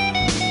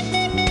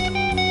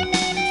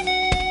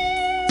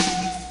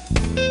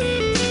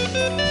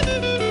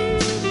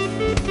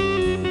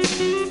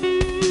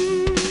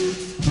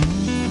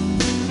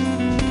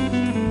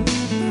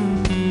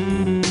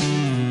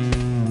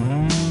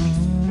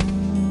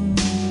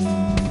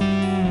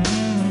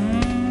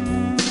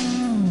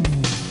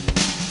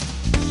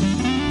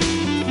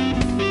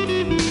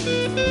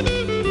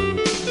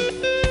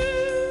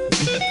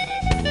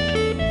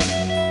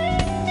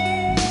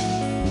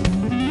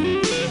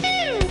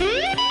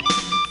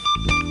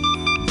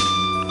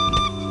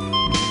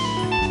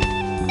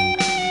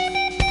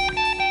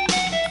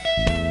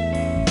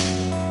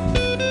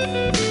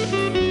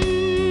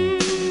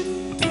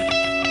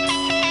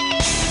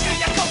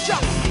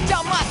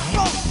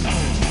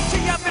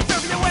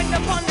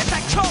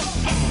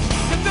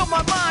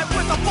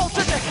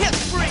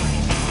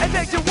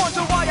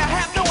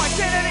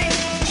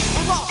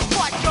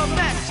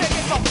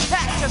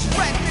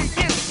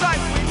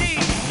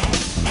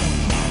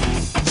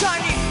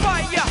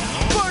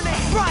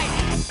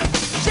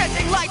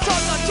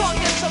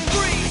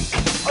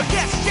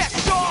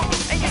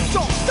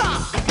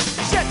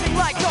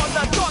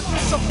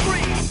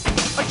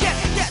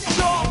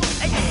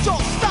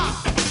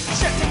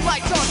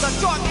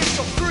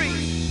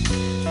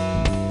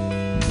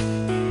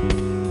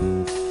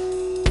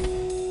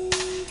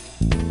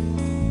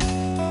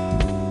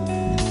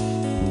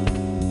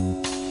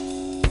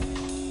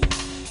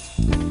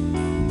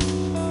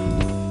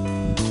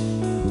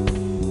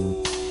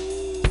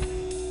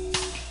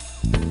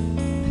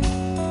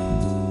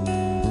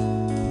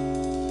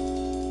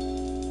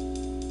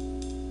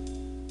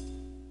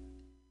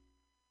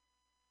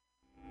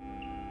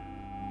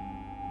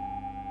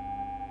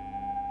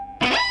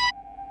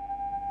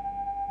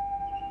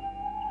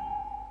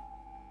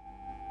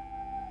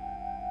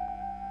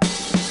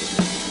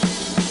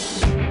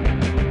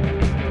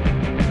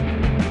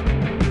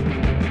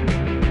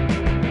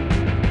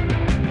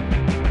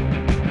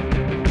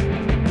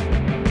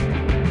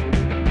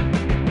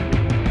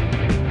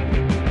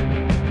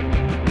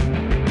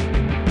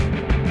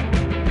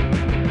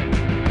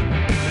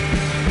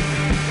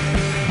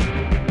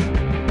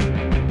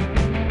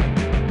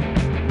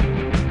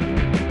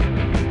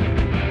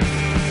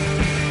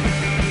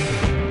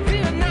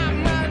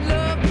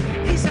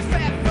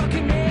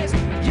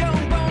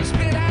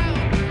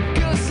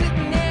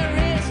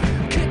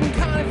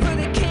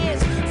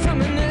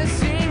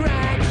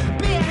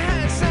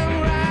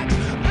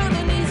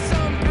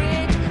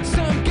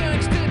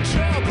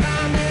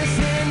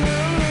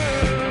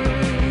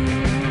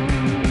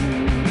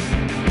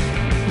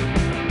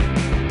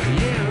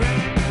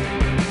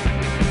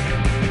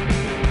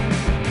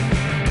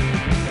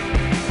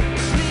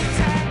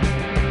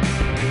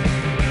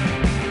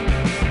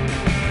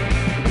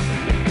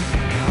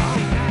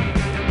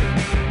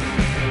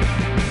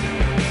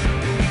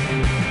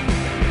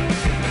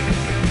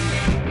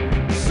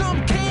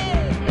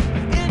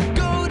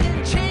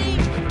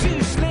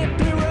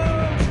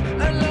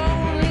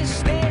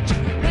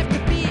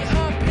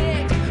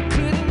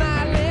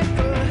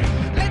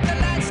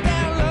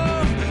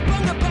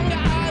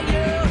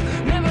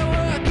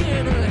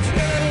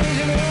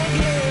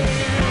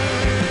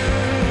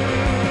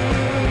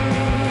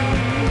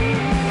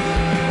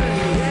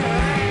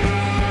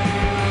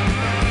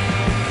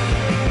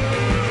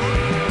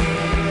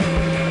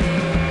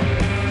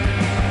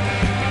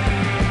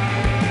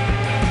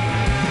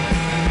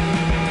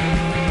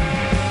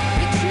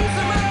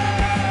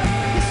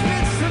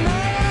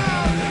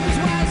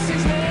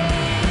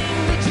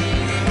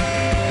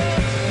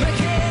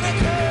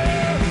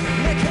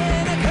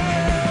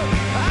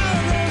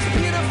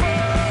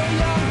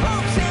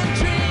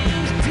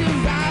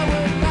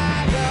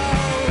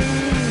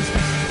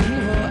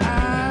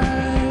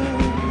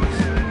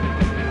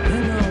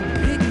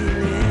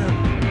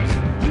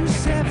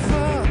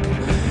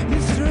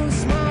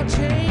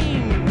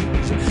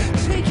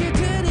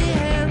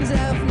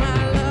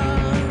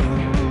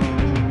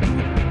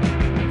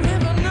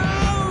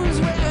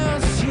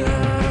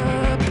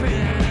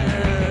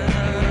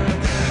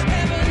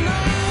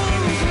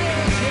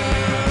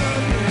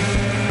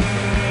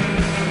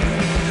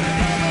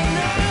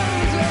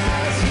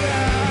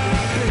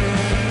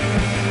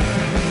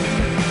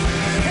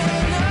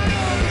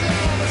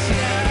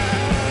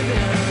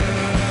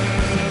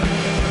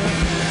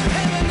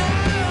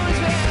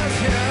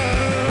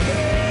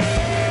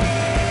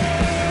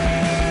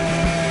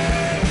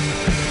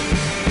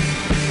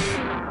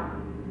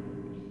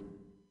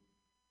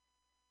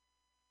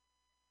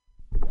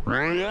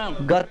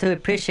 Got to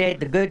appreciate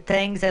the good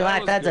things in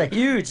life. That's a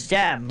huge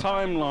jam.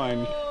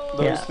 Timeline.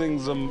 Those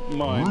things are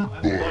mine.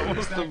 That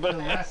was the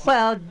best.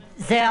 Well,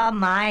 they are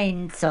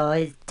mine, so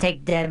I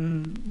take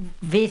them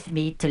with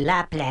me to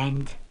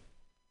Lapland.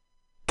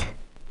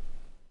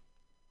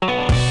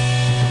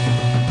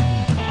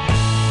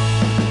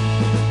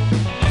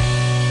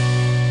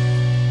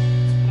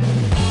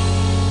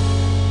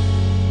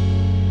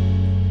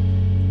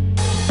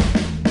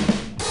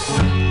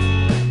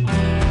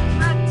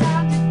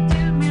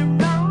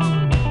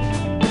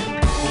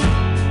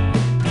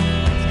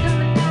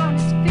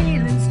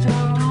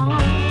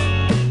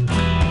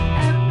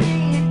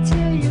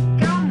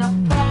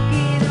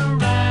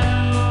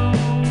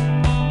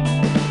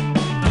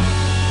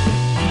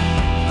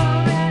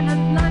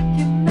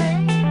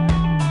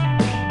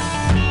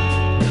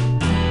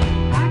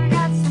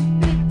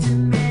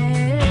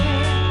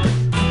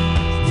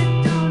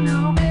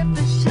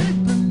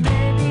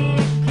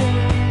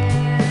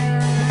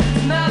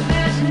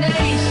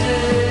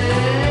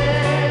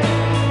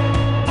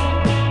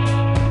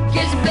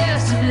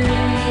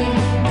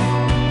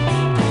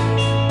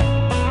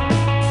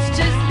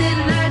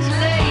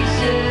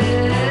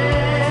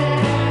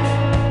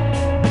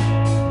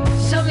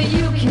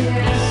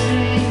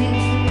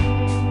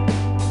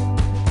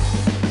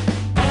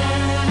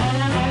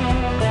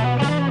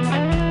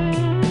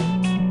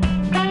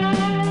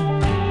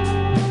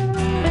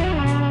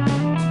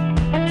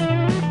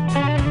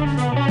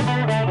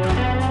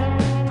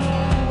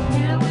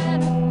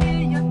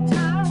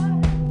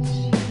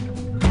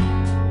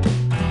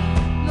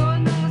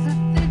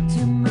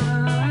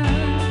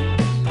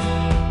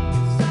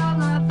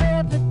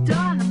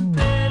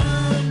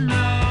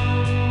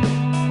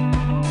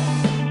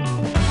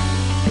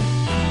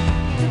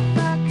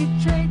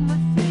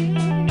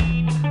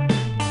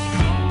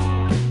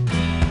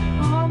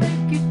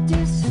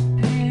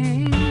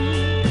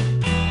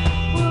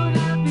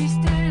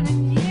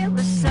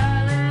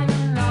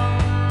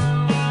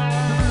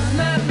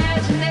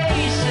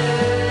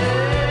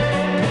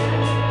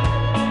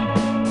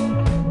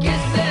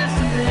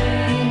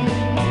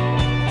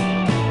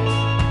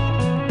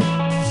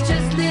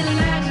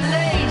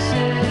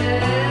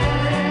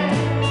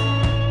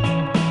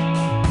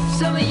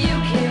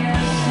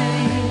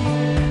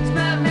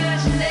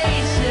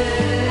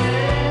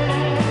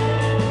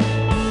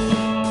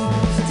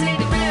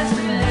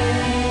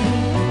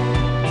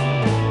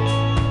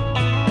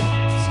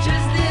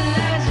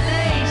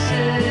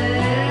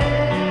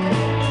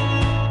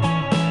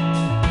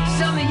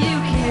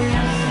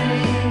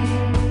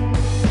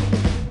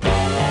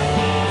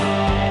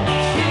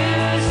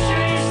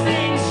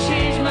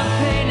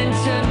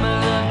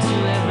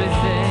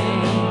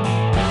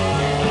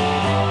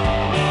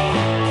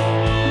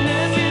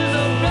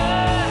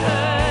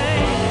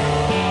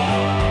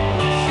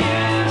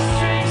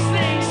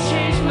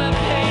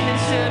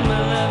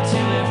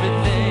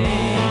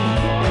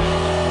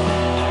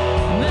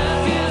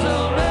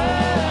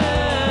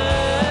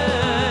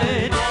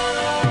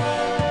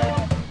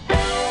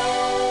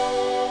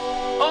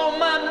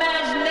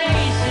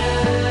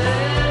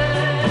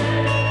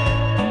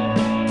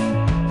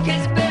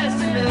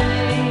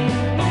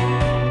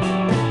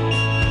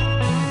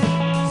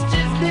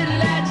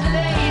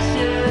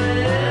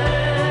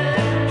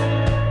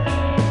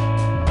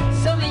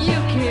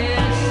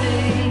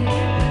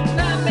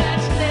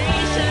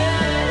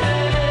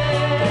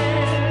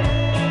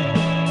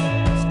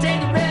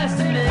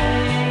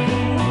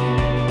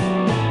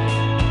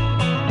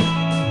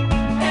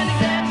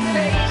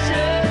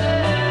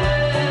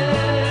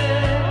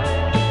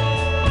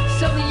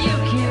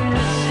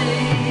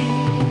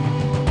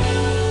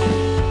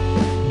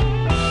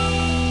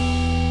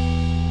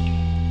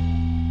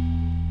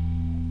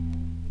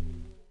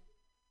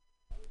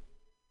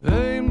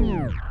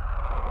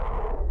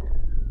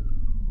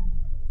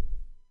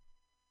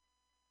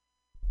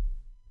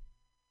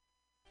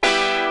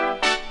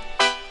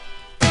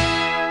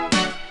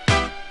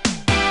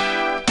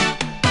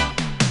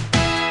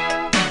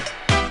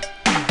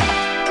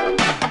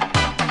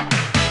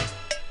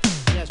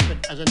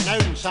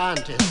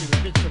 Scientist, it was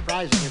a bit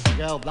surprising if the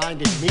girl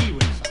blinded me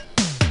with something.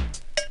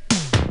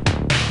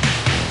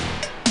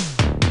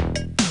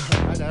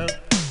 I know.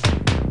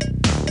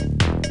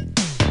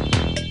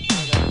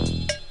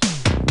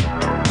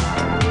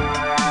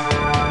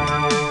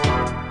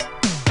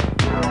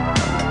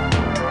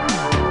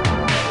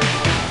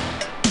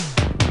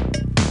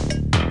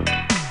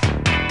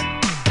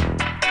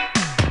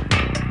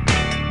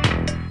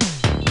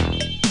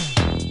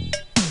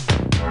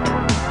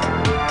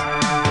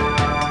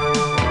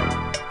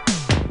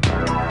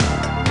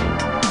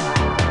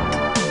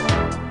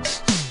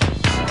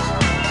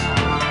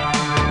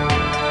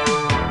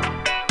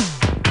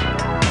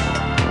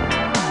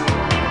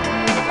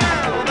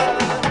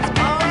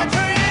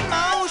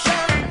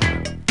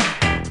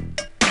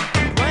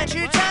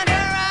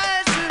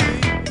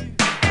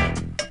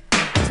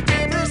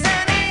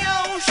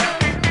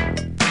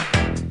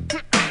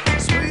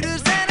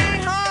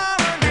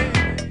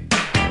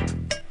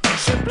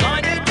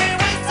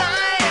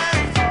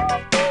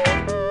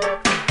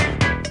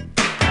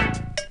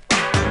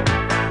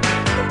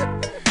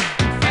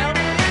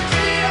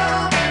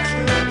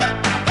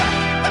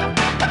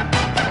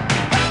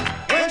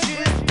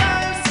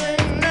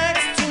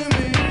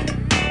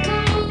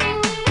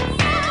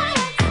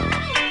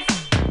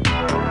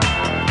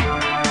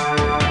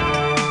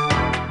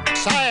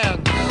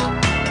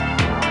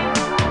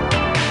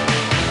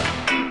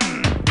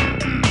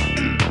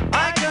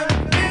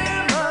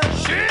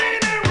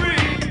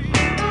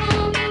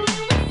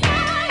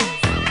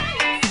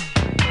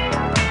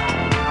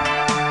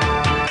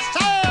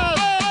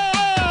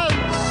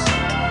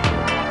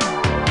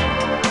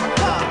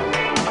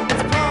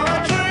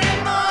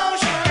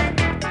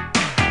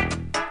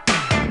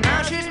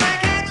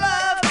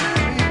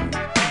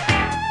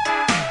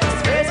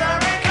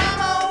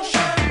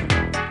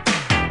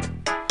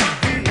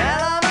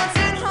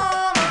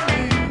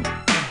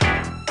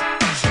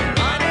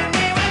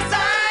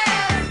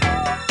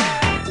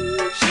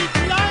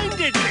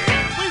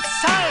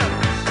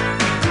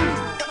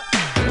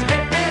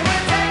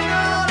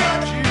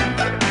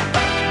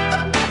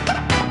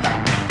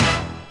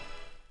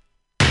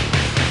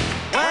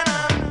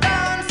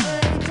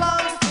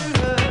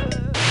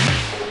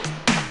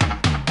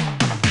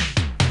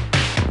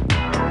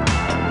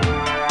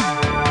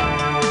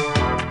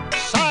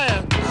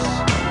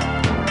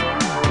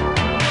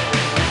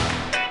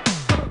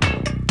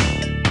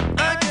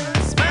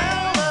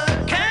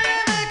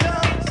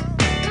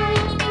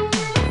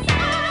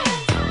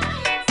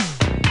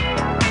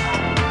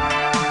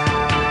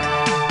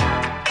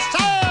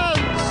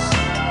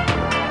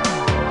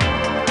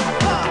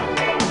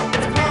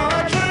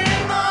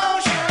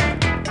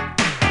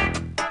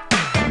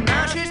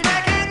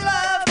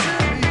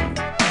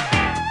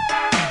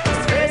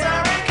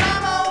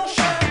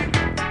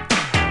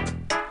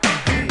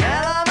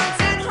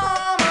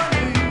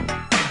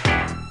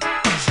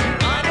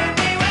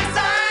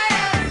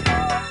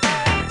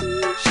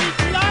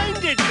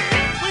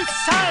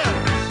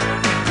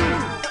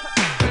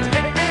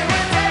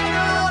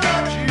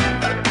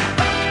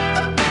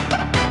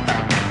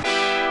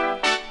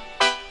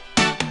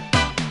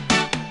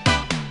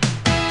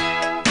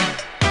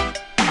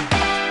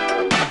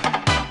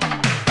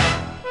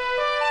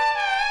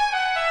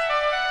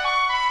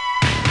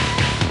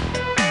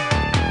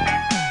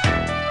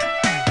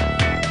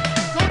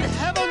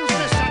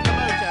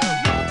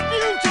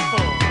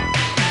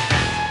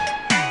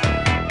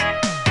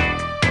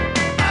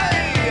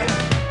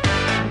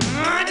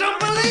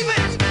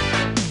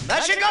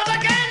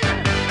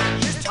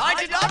 I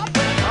did not,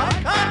 I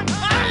can't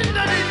find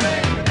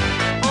anything.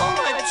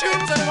 Only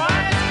tubes and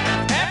wires,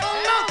 pebble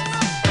nuts,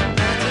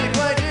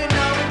 antiquated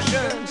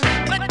notions,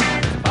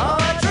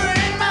 poetry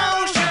in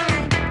motion.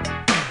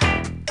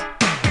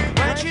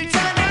 When she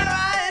turned her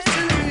eyes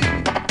to me,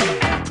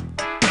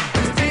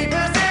 as deep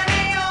as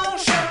any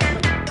ocean,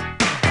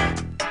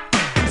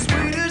 as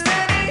sweet as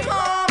any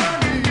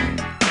harmony.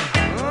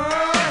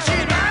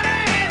 She's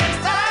blinded me with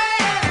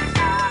science.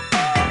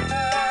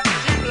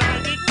 She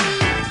blinded me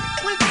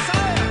with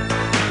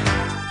science.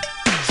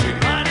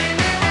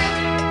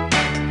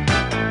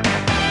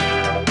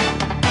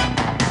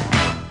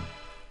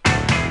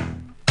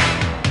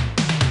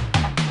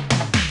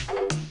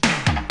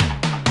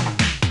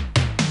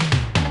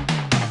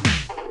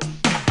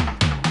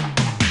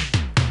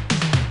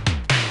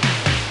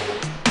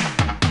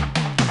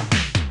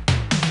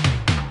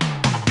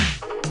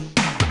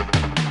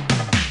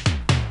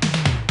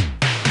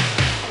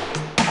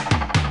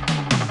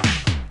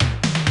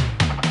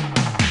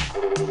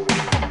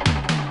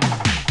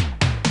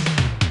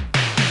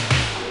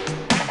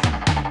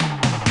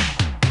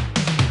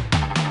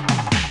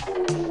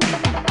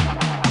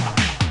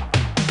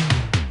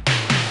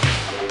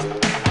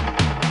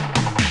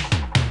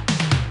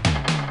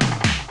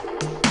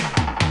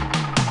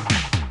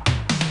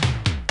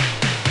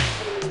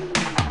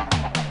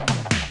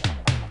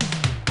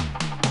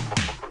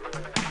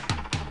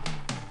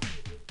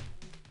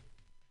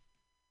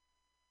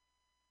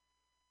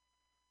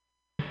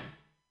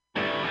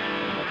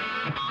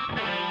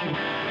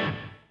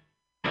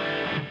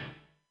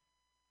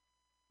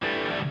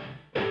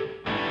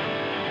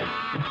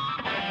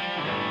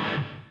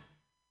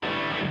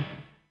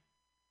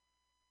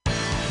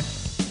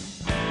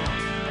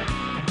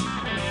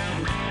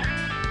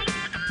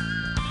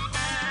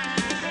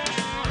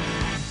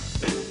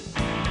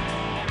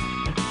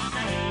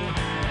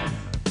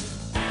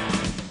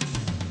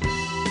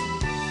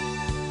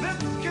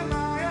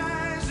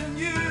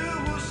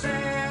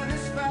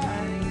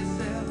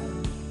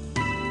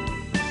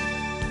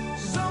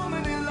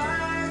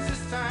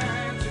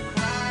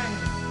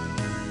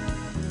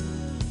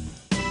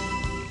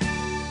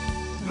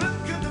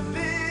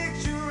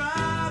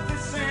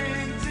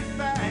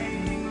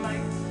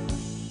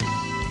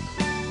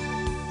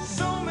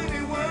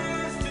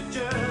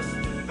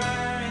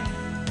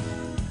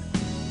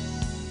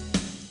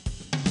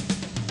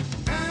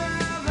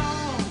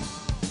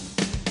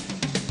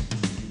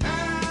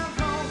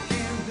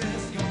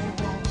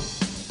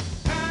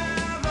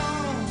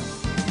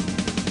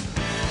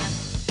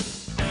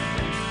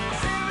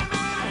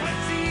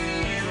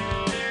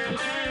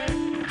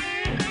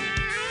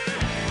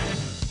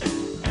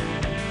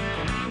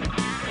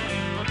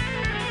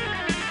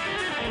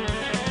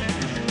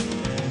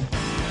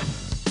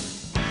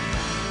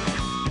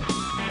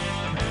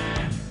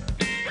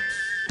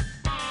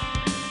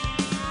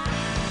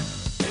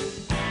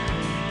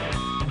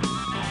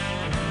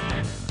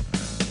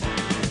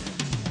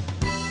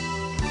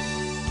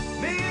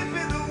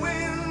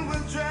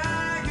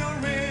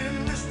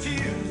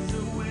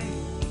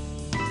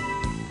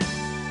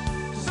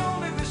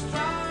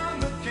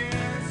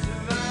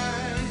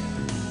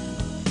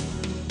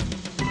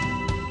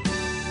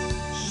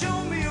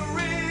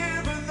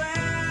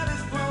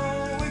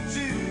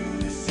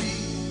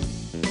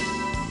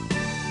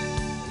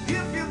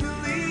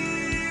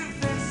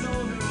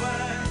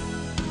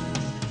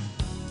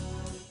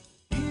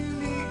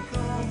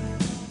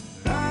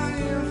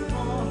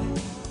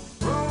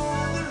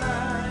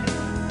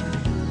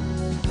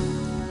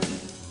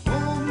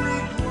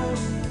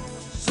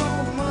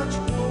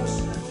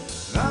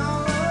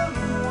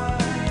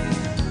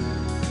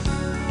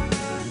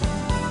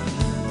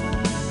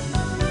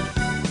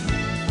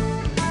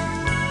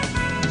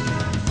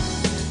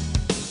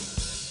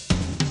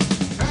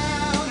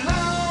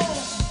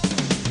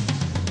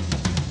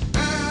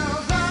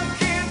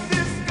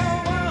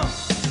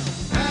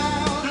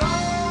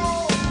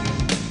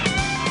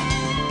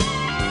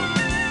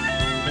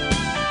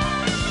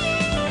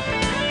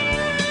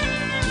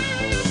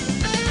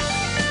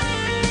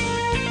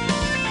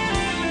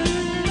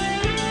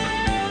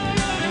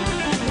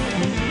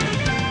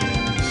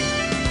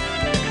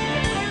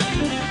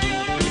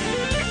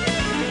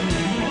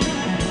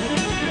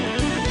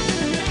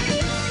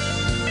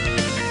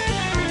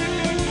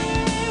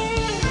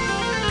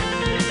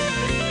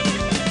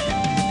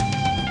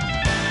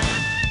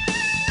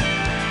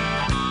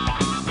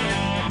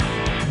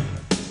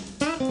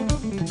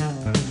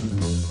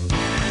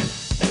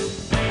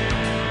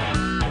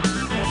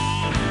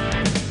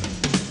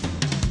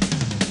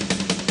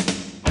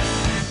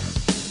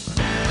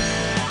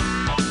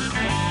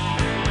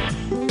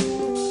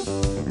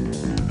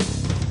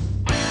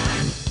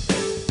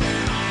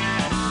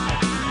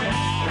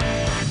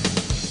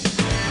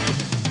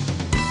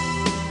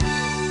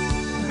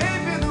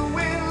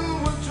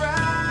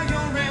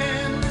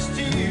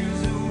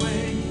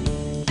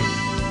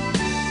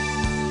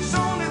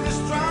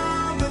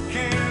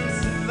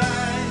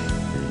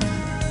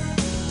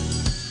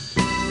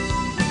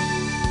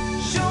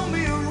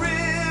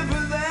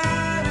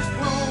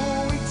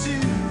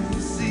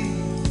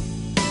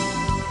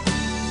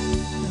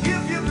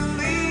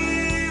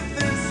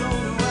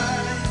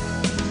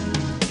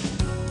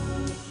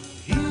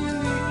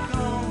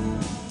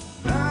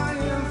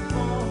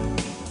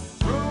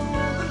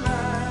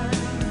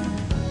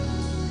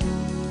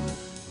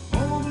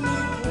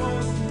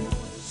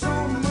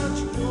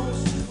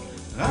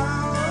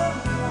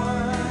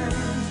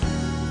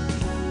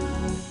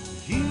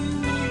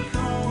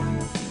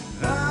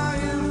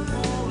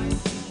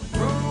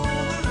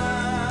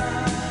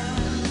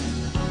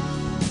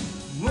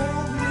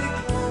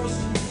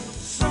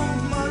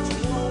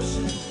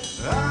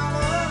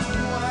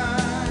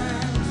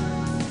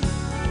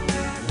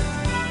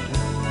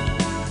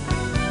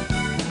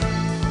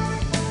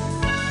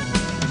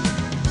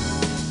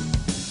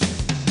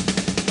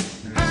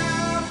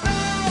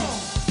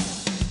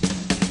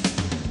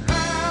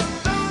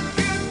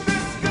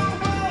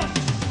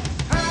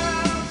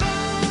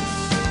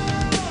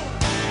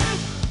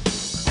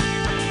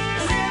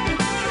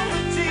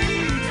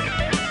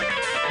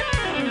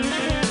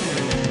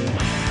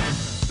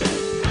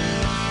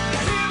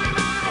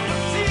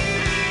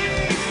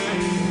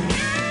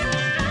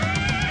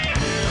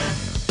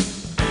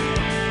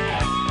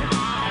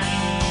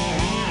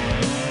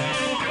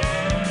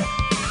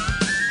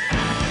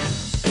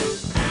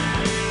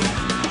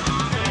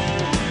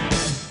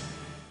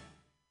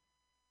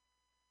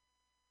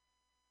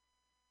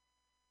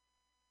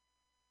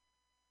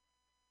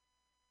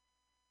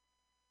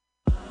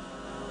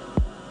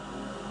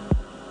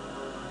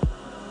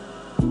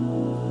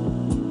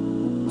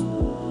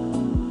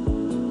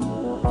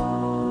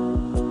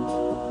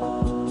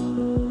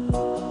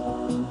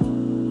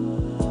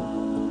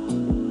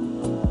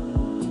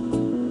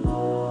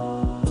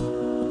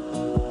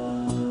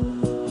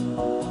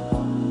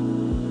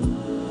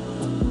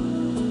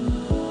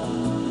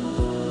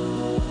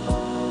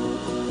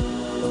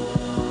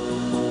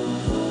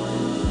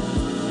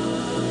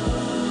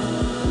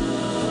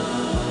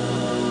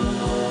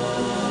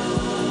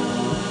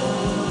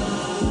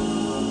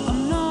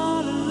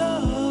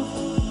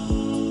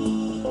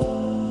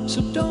 So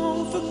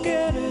don't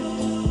forget it.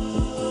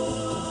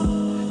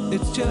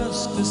 It's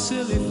just a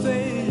silly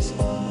phase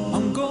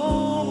I'm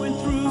going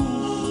through.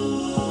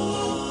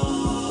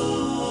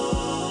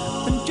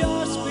 And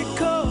just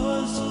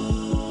because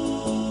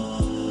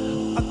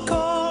I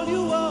call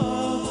you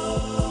up,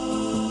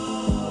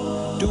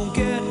 don't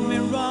get me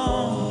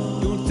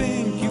wrong, don't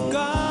think you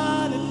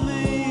got it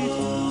made.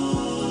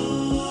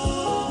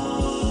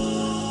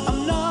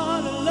 I'm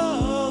not in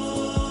love,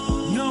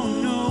 no,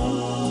 no.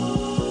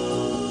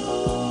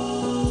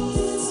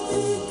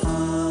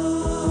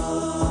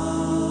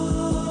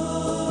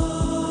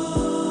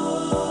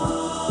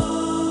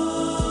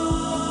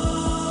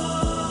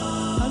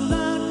 I'd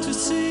like to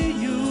see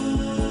you,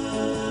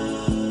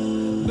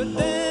 but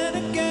then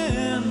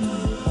again,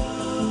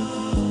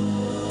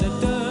 that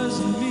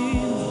doesn't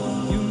mean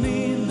you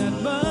mean that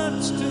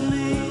much to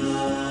me.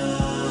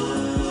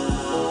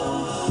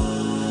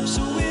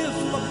 So if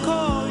I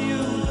call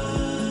you,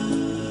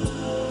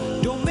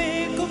 don't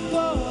make a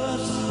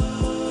fuss.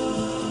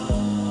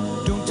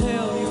 Don't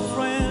tell your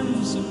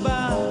friends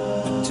about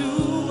the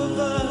two of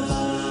us.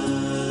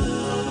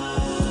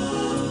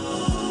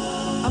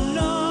 I'm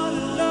not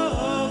in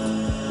love,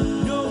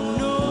 no,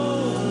 no.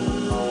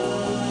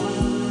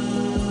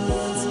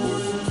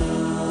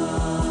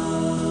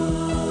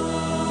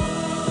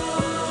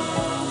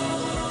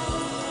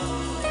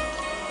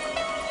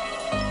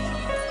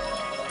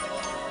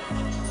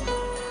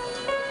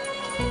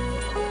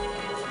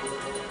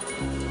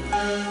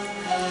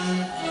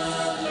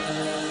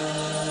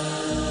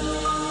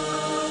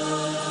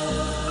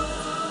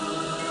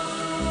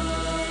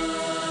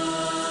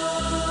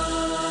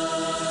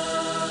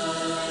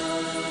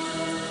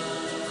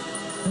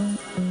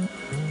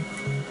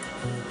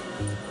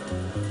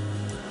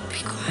 Be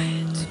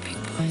quiet, big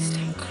boys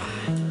don't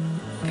cry.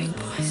 Big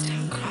boys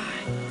don't cry.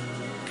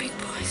 Big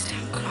boys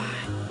don't cry.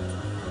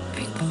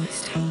 Big boys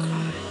don't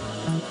cry.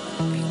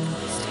 Big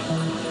boys don't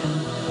cry.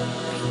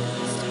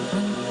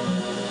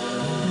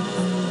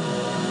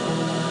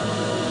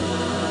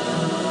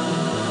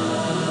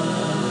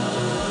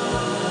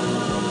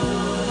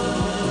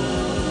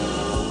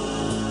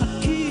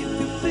 Keep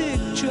your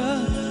picture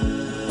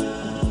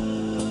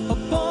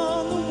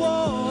upon the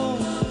wall.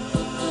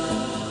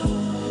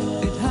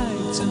 It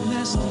hides a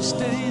nasty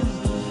stain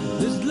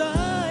that's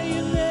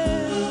lying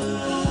there.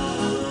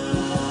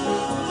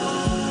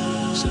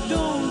 So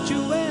don't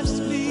you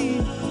ask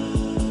me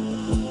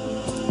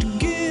to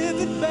give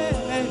it back.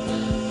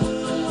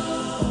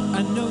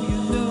 I know you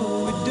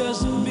know it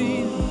doesn't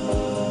mean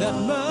that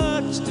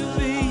much to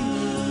me.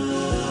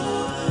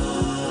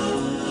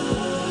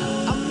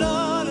 I'm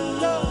not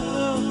in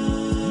love,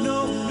 no,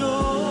 no.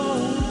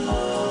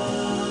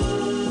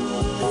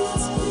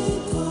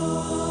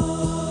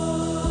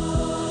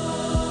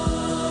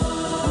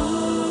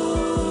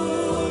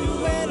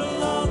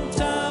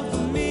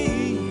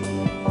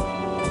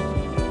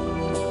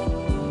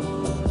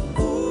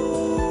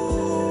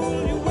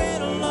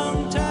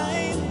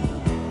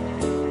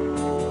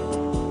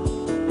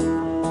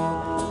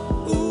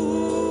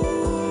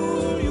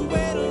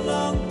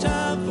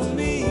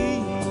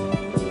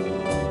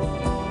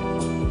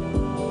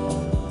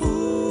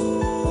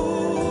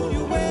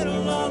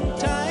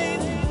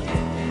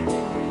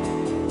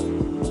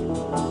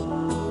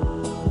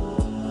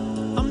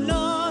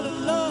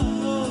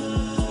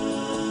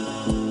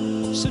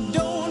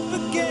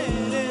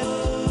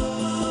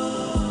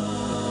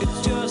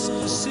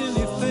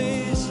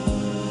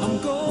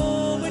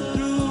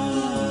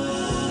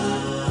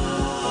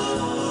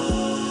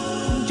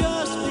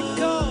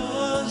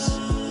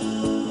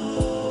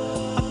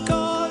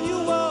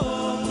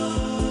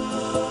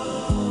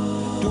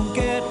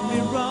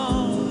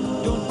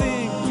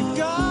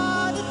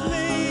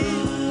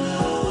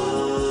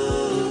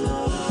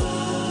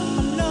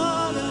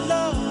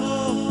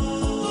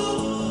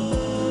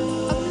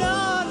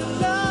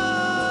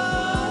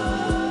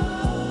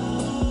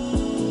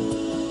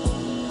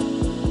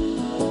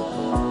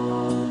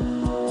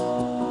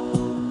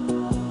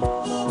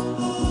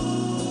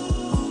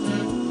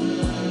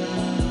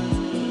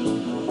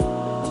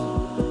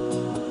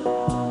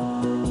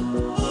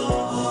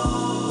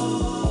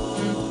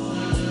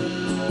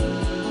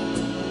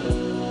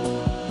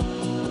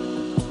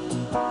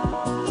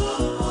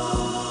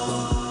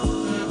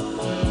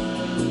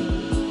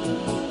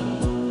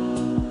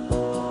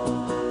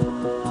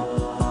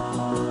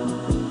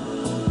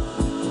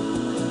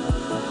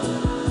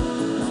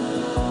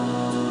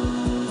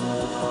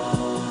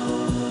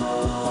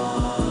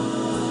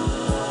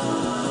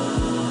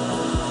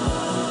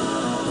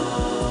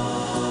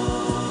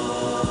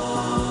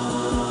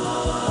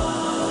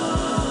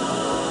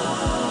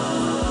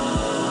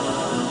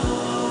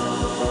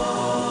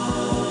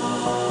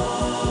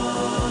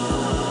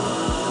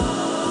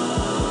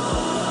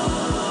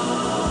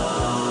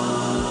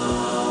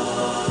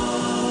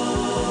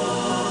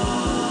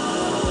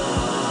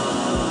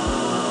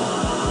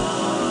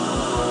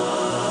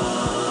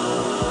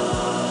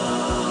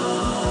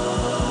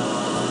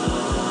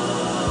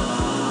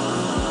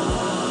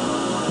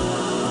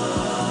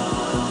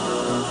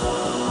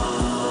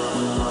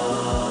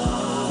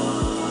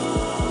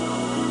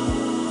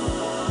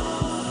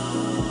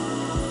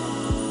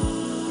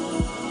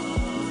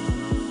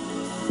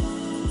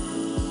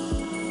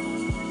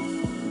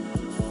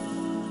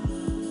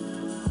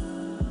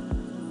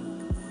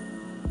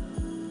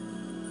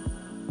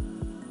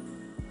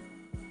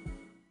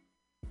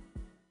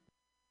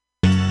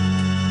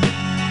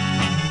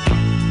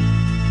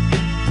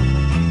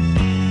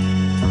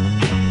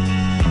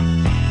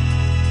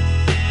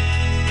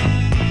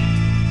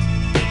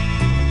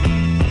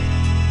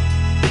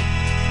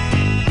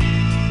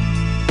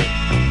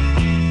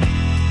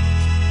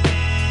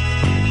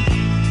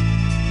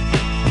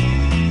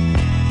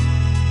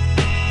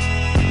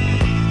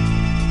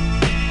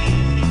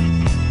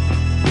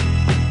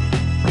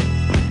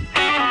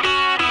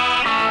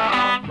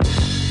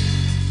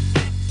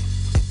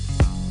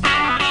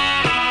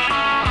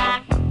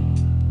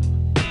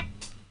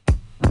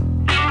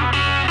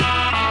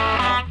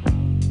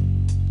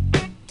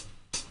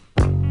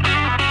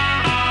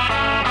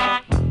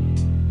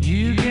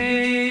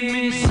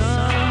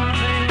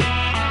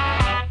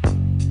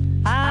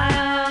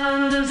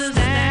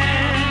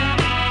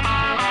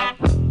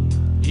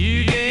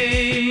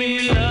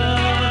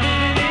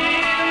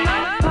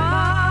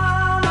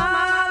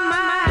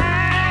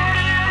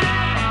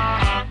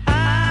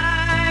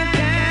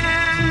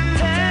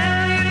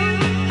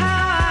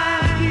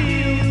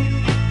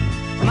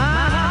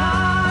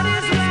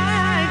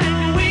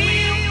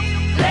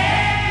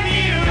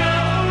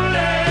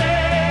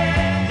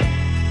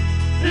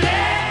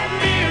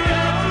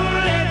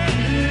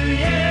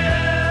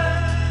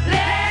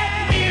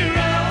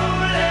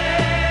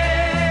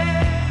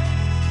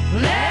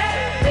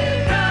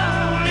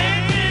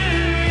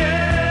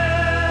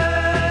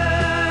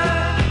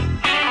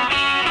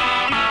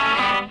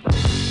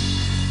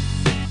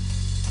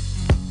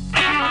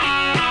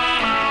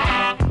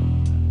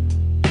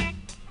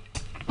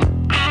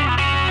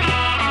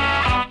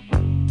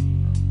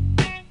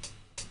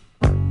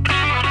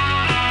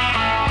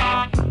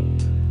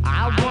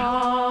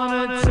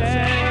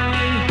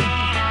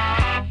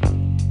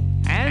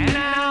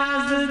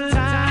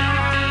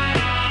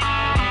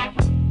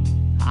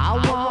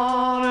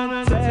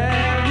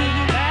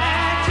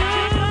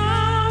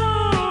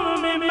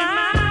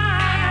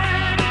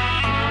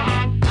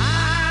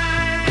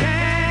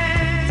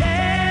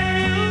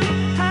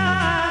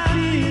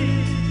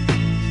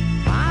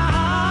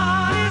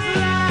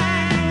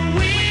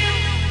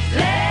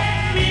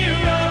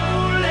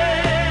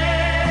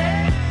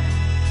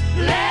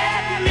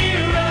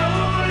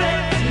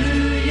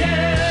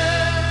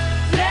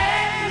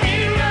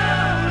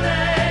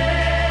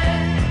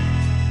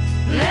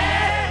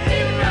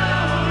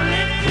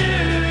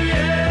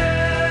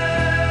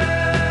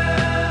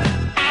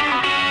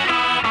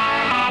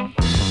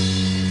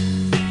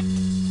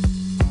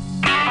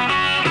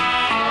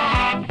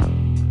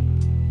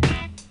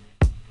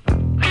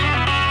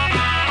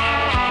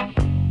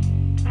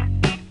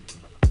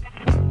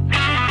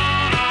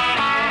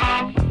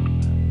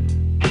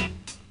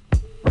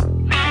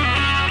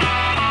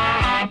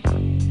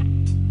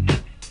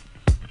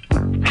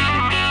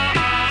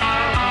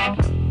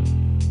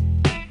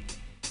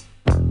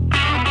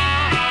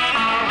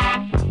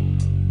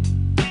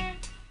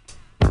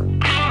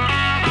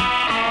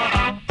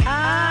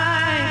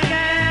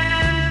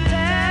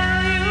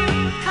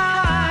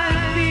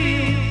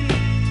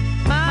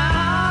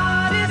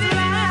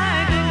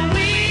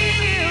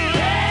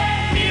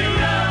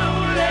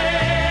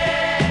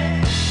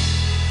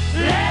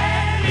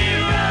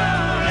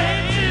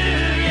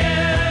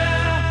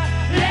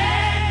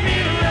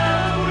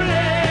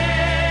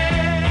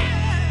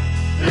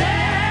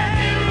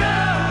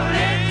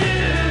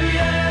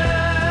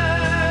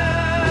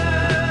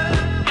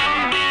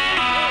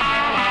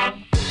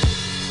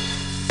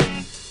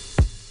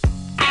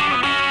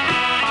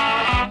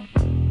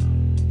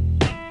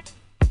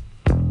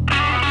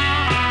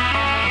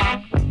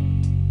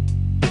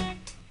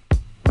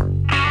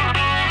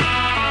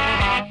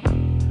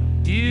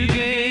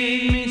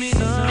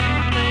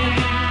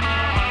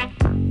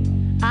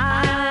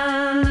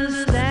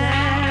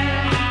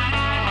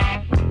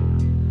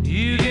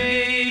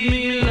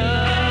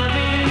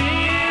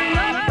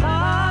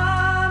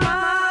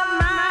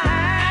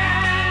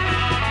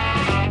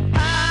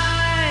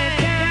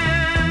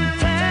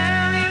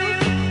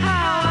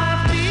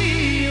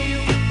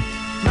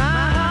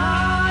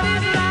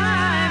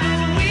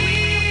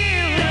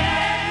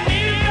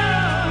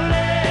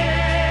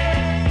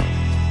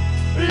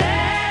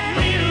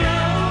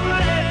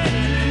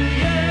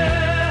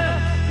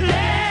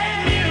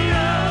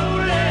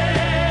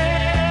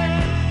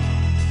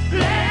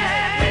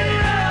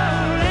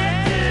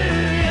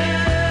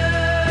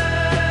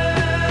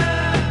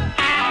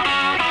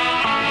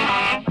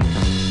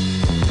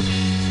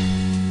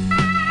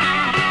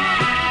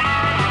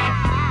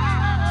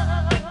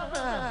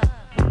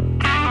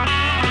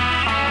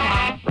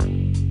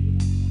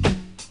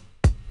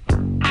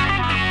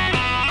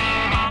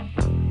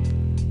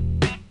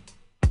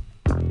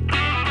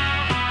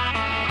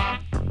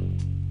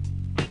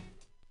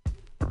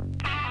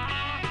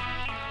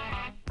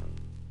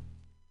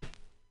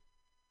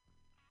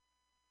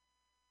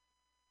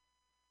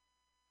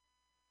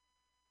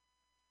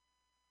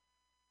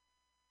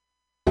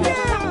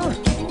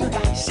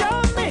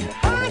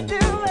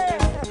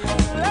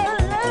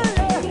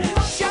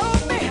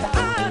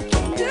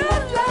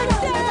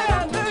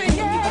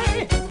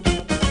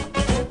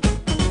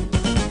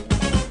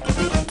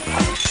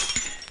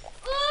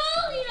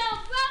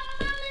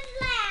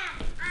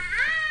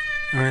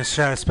 I'm going to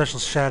shout a special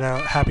shout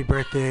out, happy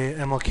birthday,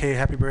 MLK,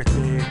 happy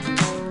birthday,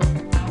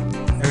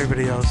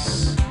 everybody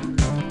else.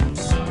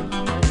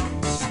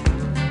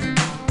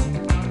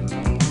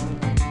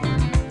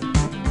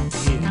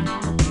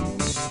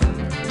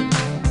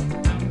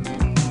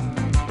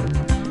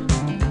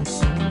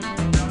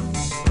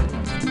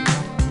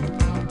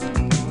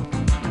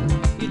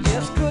 You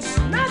just could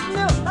not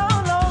know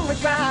how long we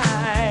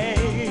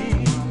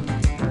tried.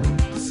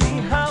 See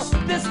how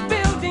this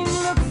building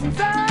looks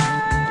inside.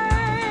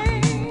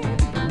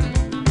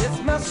 This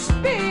must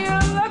be a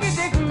lucky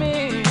day for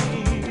me,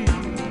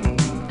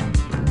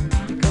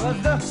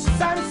 because the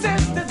sun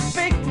says that's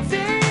vacancy.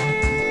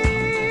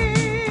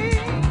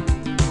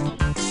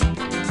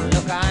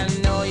 Look, I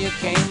know you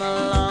came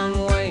a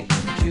long way,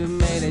 but you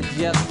made it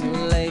just too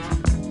late.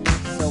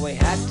 So we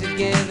had to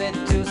give it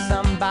to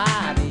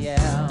somebody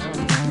else.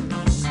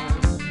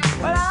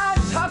 Well, I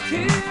talked to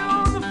you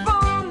on the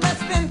phone less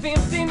than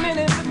 15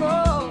 minutes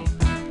ago,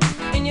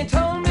 and you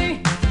told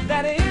me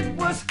that it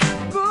was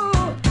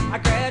cool. I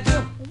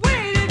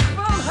graduated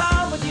from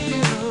Harvard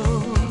U.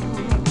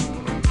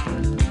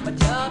 My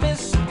job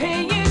is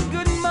paying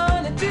good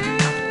money too.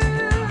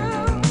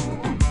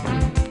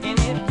 And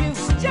if you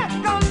check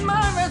on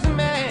my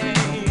resume,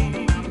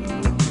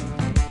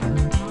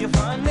 you'll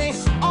find they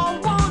all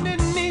wanted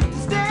me to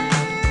stay.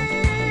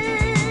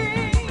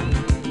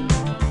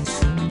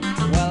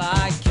 Well,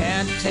 I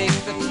can't take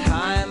the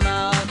time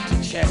out to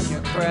check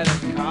your credit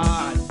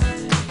card,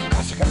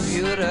 'cause your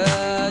computer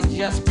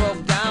just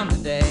broke down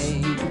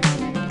today.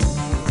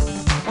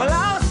 Well,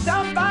 I'll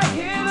stop by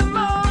here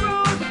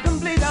tomorrow to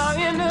complete our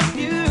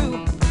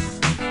interview,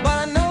 but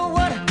I know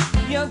what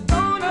you're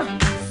gonna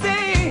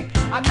say.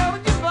 I know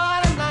what your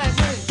bottom line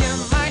is. You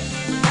might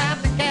have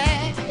the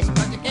cash,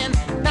 but you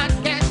cannot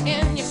cash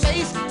in your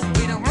face.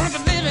 We don't want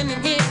you living in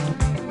here.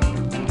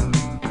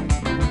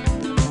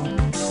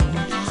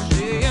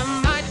 You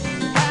might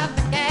have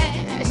the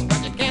cash,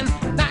 but you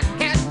cannot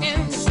cash in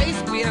your face.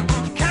 We don't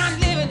want you kind of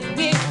living in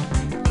here.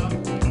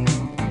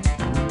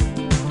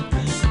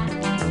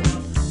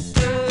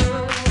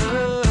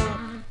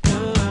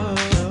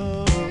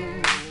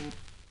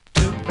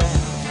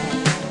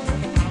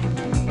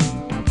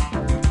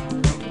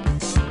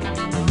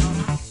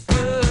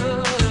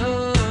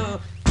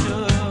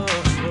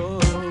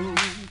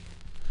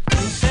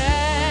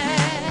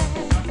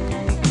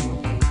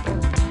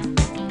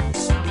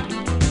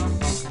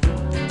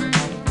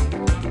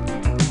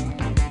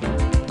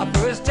 Our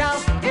first job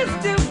is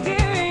still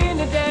here in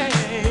the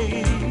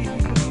day.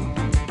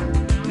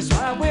 That's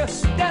why we're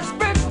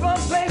desperate for a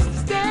place to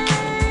stay.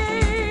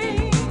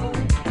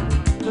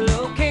 The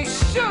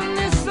location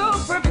is so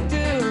perfect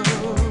too.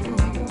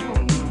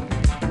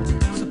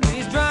 So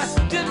please try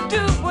to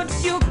do what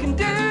you can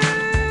do.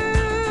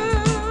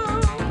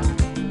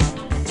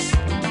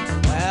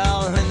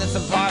 Well, in this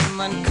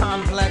apartment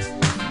complex,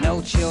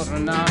 no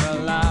children are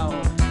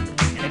allowed.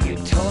 And if you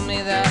told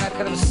me that, I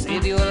could have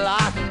saved you a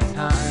lot of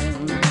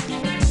time.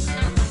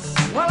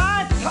 Well,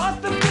 I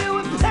thought the bill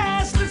was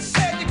passed that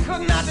said you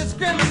could not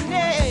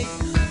discriminate,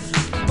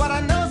 but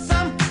I know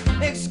some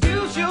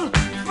excuse you'll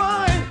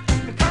find,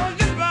 because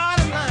your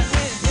bottom line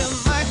is you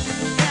might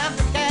have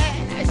the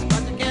cash,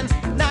 but you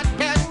cannot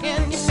cash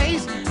in your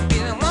face. You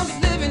don't want you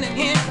living in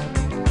here.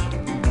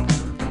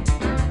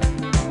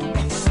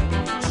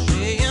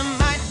 You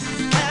might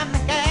have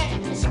the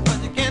cash, but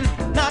you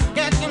cannot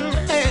cash in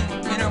your face.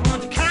 You don't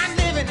want you kind of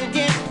living in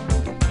here.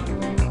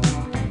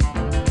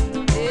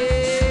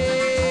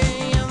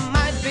 You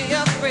might be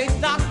a great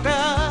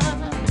doctor.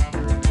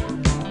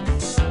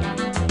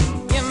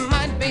 You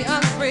might be a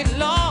great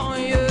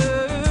lawyer.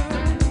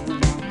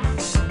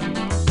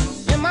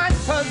 You might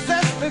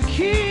possess the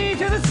key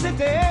to the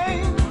city.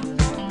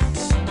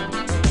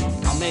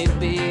 Or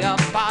maybe a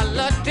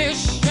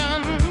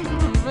politician.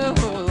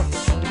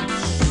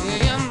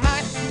 You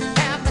might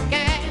have the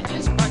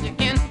cash, but you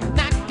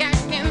cannot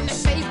cash in the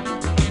safe.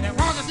 You don't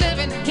want us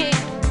living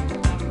here.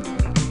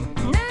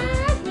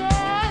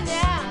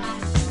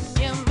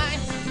 You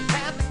might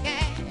have the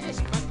cash,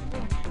 but you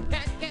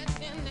can't cash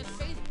in the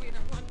safe. We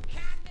don't want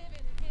kind of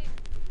living here.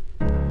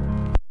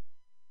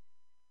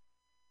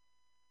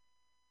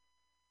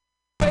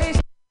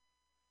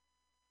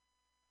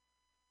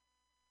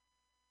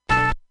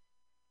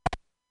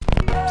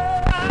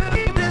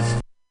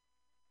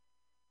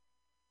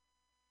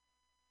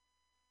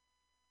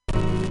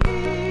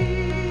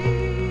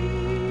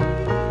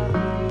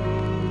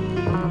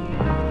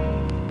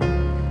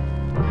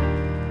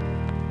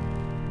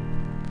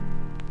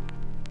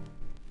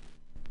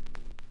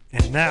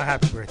 And now,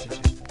 happy birthday.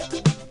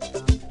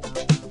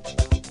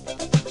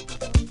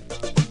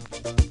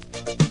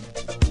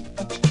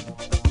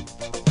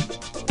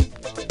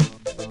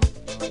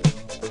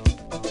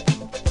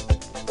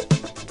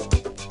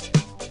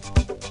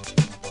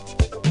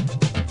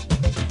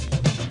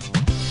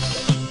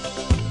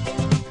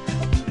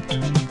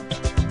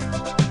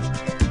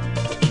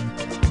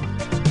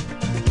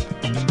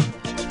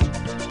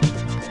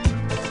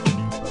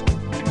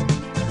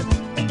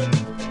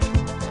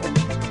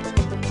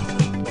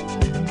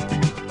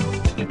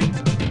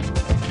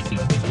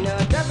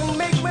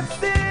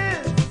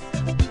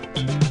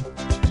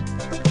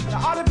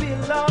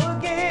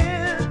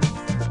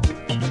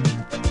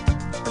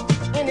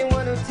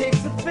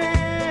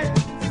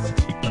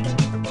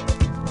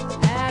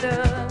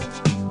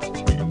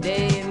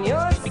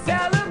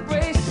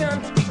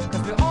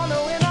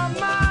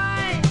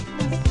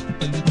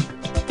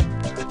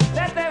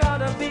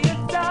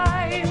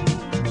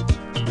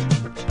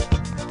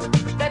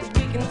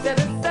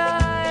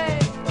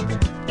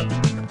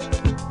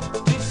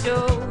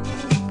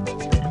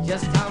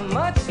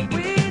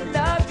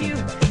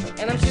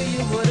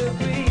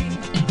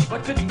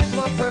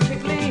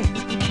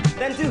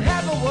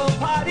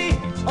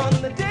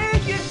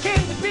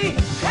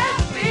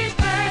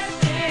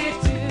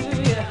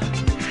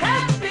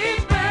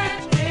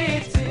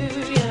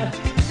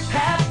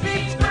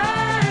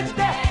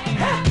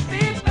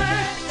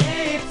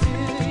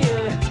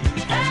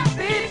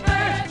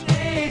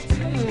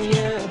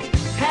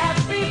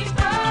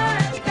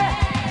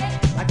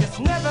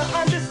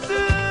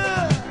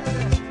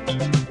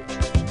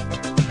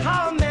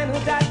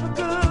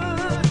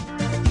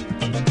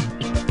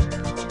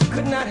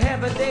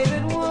 never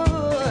David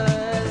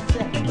Woods.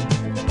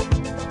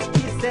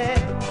 He said,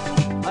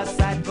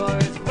 aside for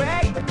his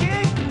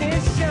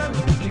recognition,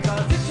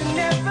 because it should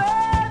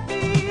never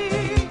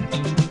be,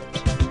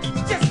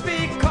 just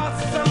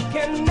because some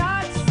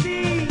cannot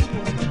see,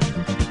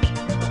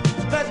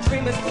 the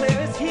dream is clear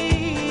as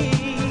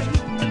he,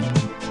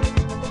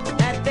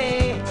 that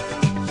they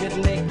should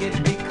make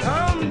it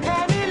become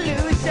an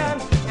illusion,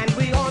 and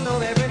we all know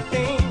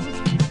everything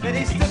that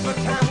each different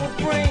time will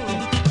bring,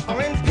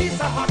 or in peace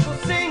our hearts will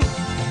sing,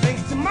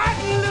 thanks to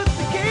Martin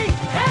Luther King.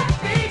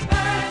 Happy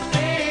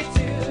birthday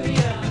to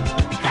you.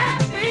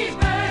 Happy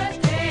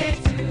birthday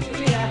to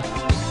you.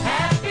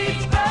 Happy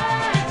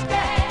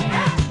birthday.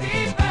 Happy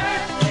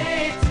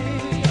birthday to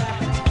you.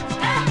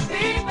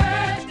 Happy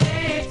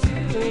birthday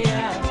to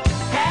you.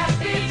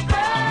 Happy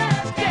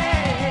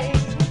birthday.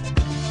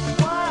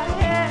 Why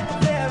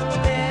has there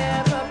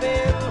never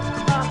been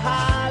a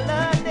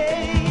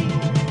holiday?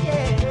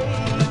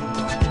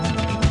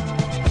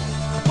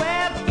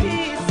 Where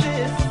peace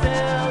is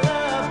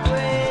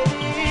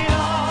celebrated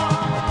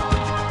all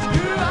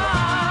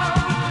throughout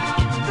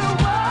the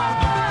world.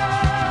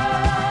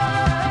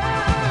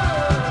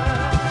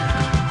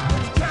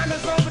 Time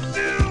is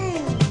overdue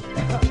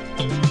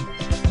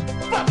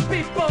for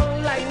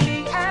people like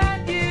me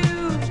and you,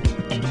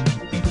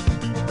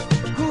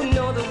 who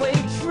know the way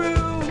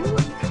true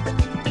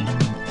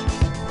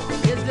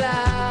is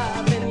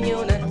love and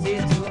unity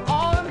to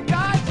all of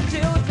God's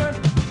children.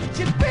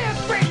 Should be a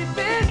great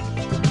event,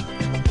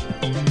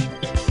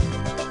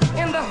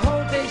 and the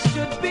whole day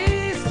should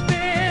be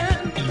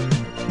spent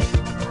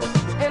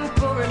in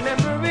full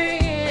remembrance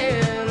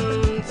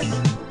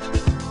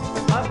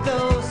of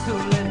those who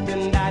lived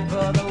and died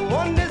for the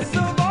oneness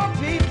of all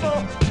people.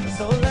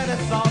 So let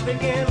us all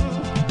begin.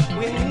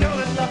 We know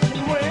that love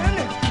can win.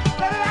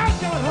 Let it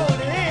out, don't hold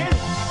it in.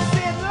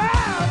 Say it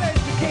loud as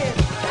you can.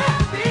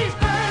 Happy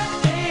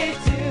birthday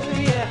to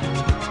you.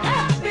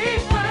 Happy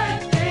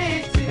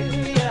birthday to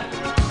you.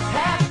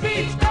 Happy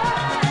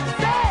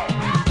birthday.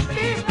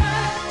 Happy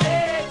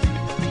birthday to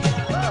you.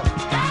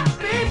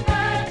 Happy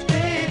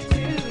birthday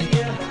to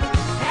you.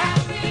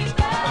 Happy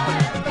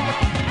birthday.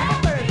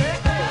 Happy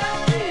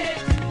birthday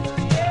to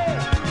you.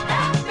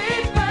 Happy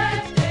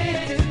birthday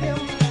to you.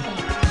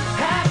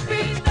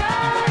 Happy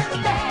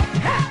birthday.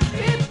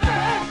 Happy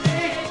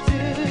birthday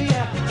to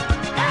you.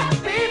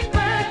 Happy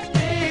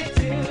birthday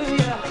to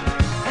you.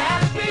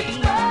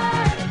 Happy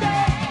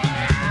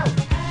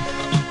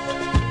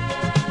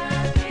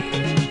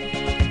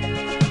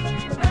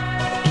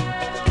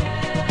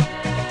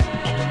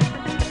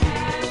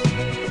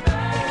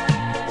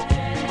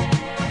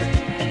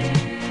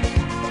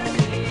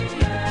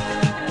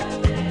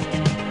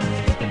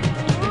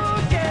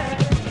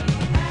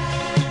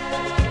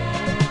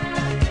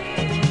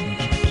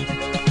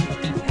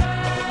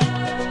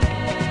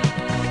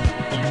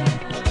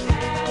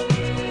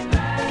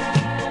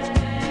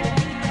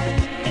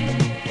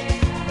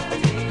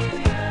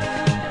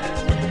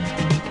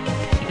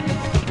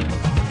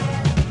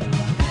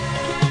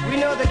We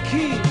know the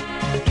key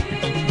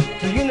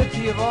to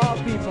unity of all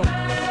people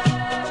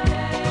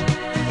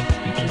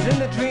is in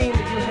the dream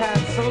that you had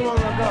so long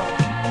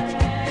ago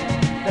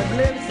that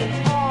lives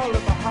in all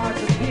of the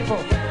hearts of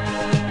people.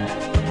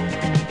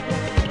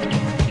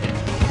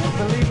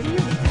 Believe in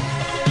you.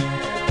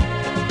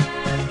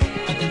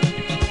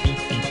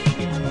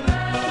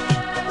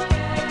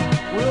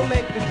 We'll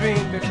make the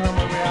dream become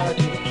a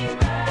reality.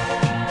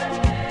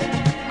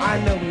 I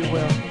know we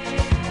will.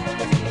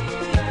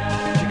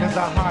 Because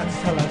our hearts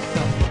tell us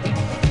so.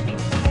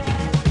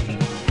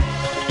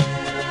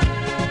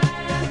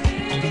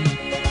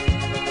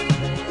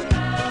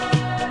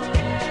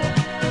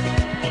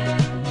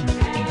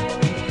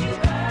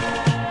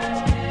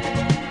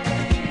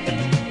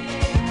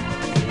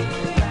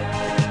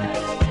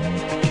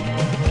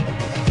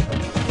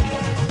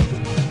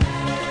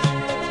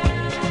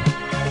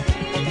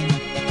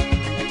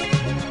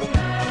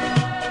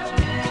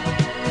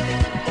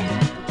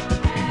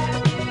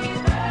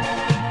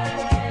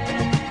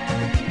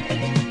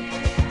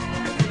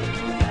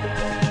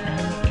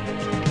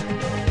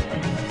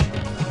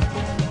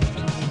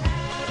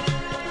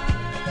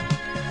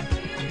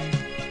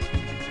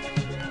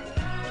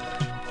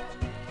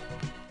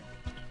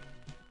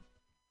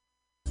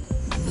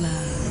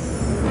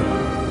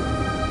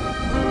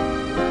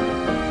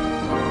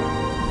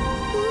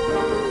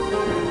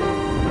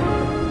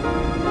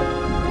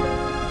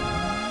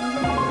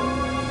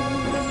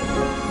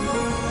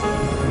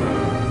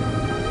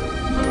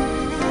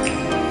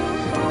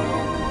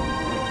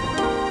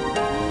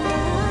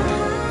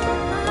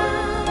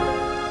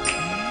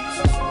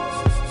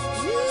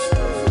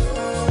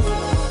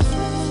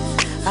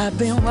 I've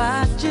been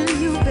watching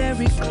you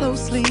very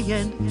closely,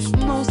 and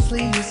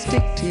mostly you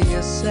stick to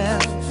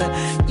yourself.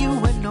 You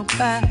and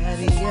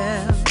nobody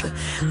else.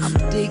 I'm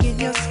digging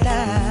your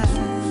style.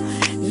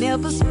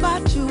 Never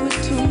spot you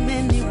with too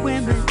many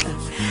women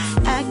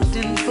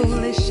acting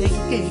foolish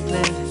and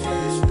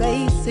giggling.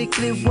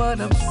 Basically what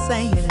I'm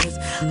saying is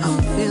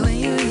I'm feeling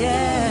you,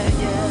 yeah,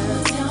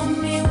 yeah. Tell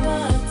me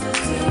what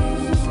to do.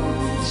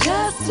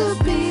 just to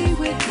be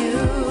with you.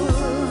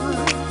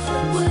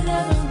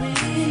 Whatever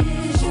it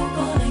is you're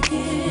gonna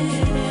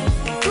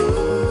get.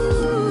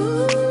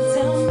 Ooh,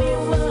 tell me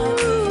what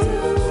to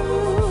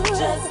do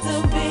just to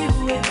be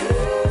with you.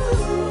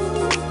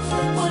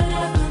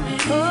 Whatever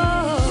it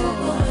is you're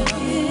gonna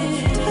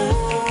get.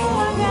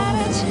 Oh, I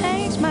gotta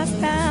change my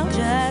style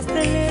just a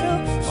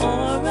little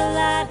or a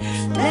lot.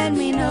 Let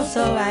me know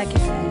so I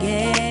can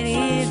get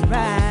it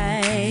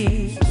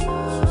right.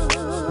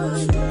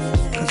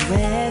 'Cause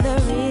whether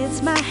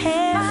it's my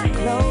hair,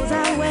 clothes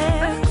I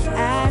wear,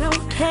 I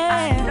don't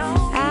care.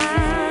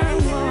 I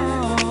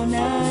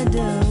wanna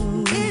do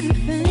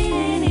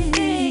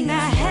anything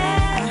I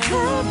have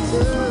to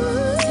do.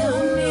 Tell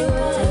me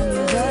what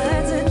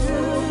to do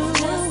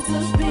just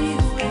to be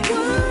with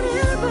you.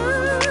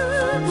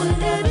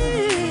 Whatever it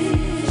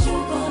is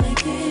you're gonna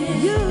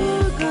get.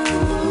 You're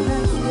gonna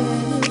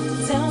get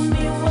it. Tell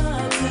me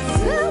what to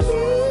do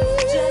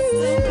just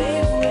to be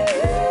with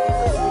you.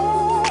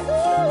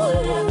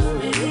 Whatever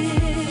it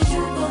is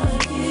you're gonna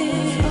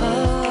get.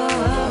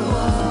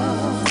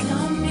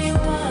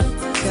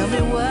 Tell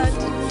me what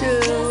to do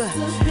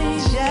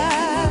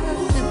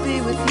just to be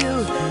with you.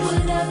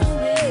 Whatever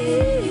it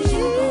is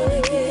you're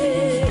gonna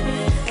get.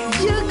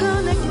 You're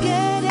gonna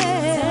get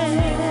it. Tell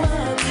me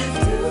what to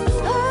do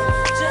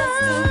just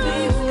to be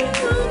with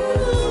you.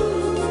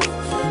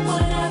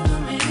 Whatever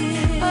it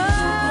is you're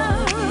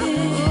gonna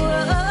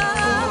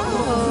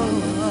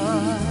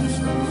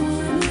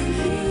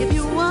get. If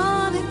you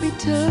wanted me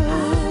to,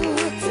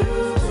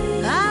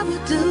 I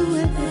would do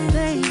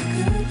anything.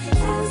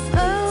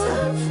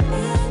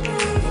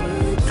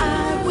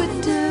 I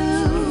would do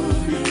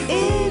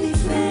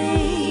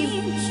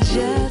anything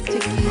just to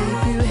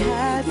keep you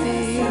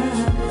happy.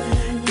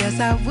 Yes,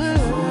 I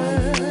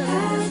would.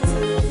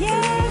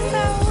 Yes, I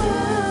would.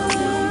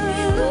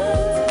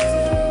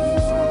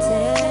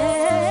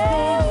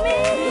 Tell me,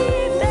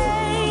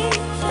 baby,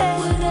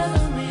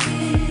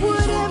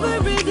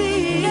 whatever it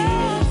is,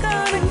 you're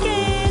gonna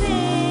get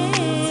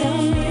it.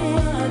 Tell me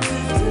what to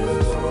do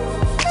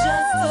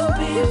just to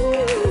be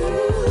with you.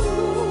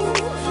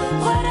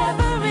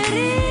 Whatever it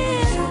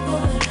is, you're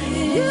gonna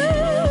get.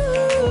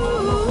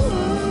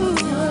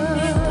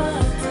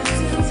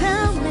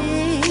 Tell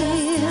me,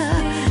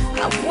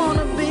 I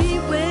wanna be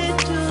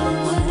with you.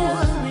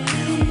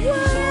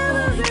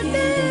 Whatever it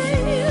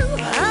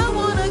is, I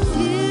wanna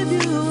give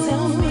you.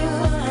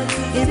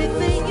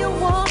 Anything you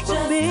want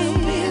from me,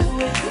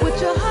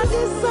 with your heart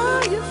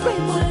desire, you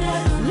bring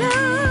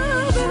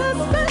love in a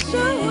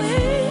special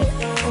way.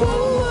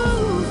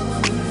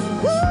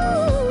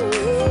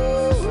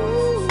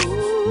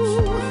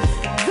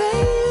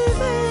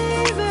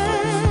 Baby,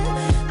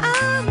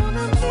 I'm on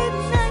a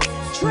midnight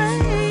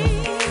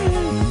train.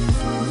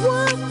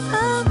 What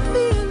I'm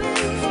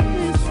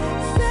feeling is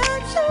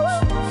sexual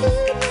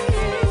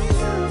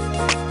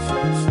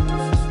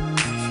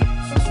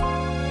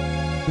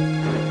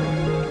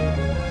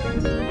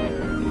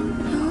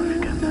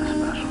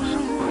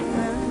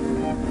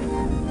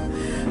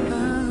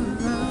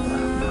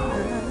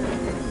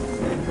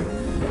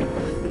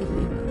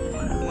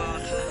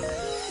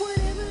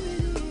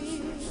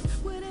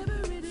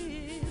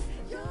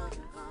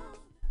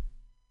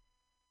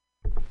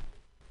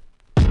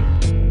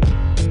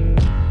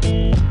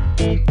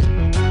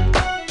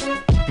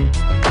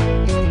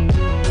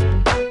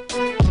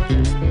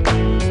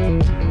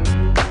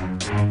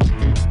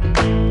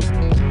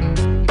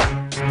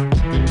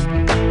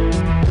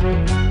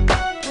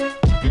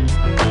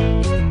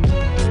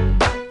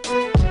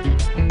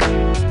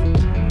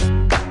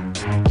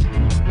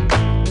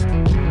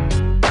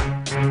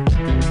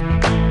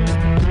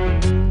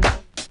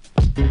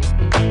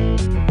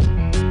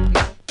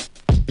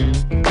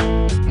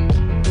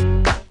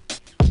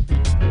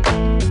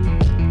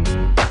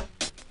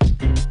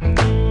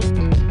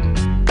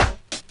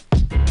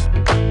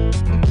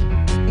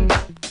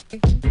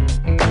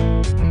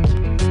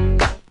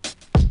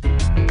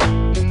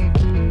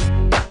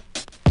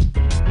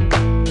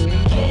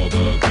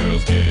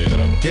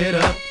Get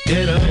up,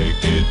 get up.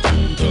 Take it to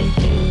the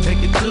floor.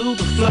 Take it to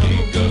the floor.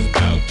 Speakers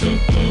about to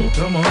blow.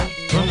 Come on,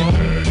 come on.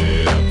 Turn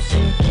it up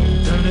some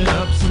more. Turn it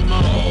up some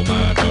more. All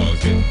my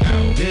dogs get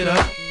down. Get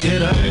up,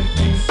 get up. Let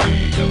me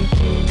see you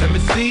move. Let me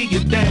see you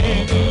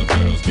dance. All the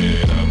girls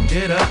get up.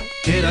 Get up,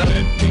 get up.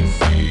 Let me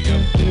see you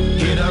move.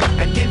 Get up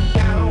and get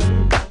down.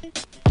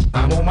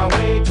 I'm on my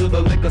way to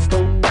the liquor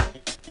store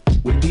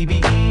with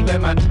DBE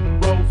and my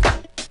bros.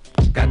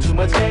 Got too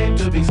much game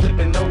to be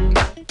slipping though.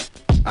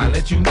 I'll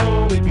let you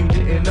know if you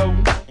didn't know.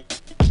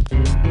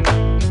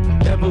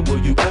 Never will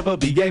you ever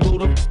be able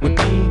to with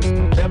me.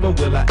 Never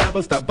will I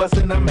ever stop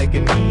busting, I'm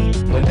making heat.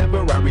 Whenever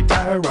I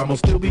retire, I'ma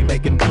still be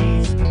making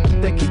beats.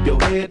 Then keep your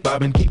head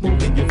bobbing, keep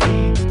moving your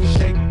feet.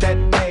 Shake that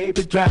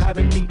baby,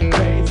 driving me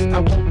crazy. I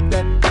want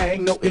that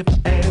thing, no ifs,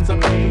 ands, or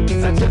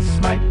maybes. I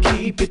just might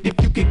keep it if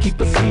you can keep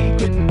a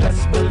secret.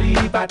 Best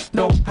believe I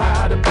know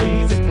how to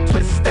please it.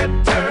 Twist that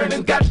turn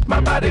and got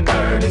my body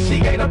burning. She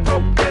ain't a pro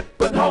yet,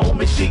 but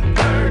homie, she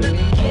learning.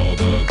 All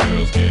the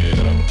girls get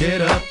up,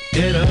 get up,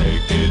 get up.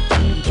 Take it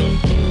to the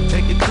floor.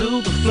 Take it to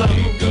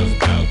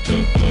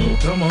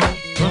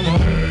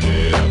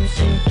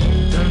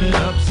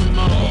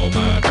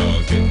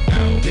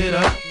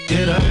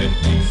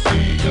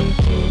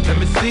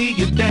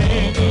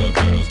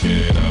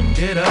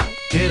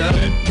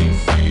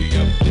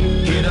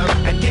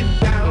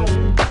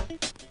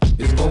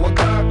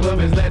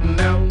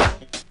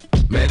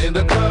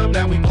in the club,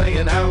 now we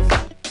playing house.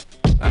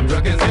 I'm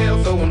drunk as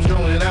hell, so I'm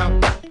showing out.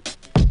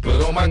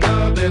 Put on my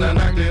glove, then I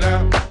knocked it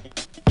out.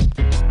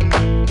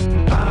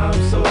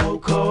 I'm so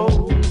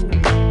cold,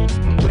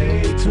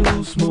 way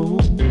too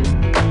smooth.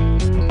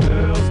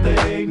 Girls,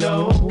 they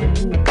know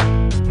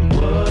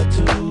what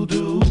to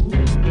do.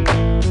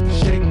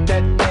 Shake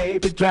that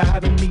baby,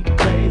 driving me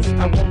crazy.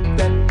 I want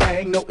that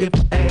thing, no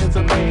ifs, ands,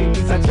 or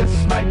maybes. I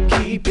just might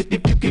keep it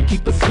if you can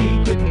keep a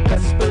secret.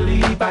 Best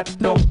believe I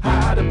know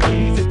how to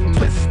please it.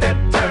 Twist that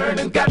turn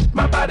and got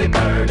my body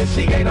burning.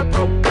 She ain't a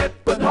broke yet,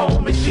 but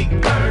homie, she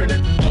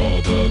learning.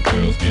 All the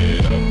girls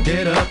get up,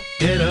 get up,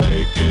 get up.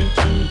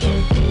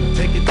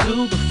 Take it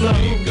to the floor.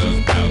 Take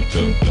us out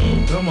the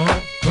floor. Come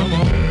on, come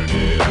on.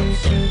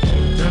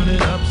 Turn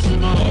it up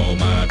some more. All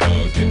my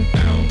dogs get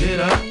down. Get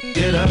up,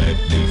 get up. Let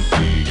me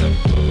see you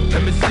move.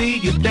 Let me see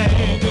you dance.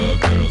 All the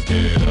girls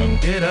get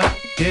up, get up,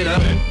 get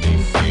up. Let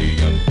me see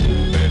you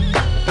move.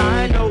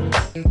 I know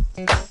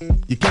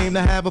you came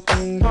to have a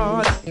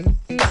party.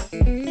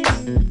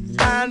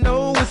 I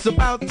know it's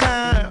about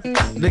time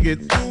to get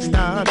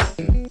started.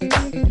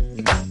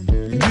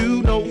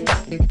 You know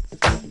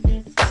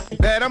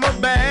that I'm a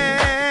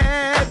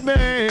bad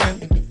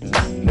man.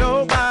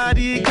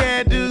 Nobody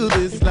can do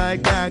this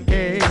like I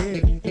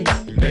can.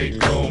 They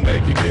gon'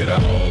 make you get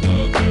up. All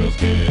the girls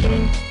get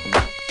up.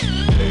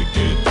 Take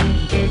it to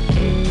the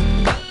floor.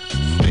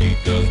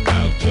 Speakers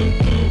out the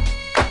floor.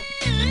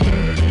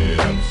 Turn it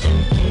up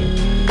some more.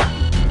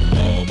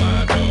 All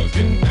my dogs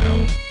get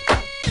down.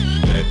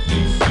 Let me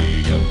see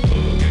you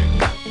boogie.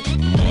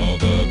 All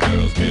the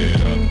girls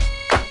get up.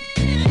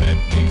 Let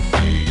me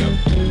see you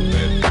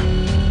moving.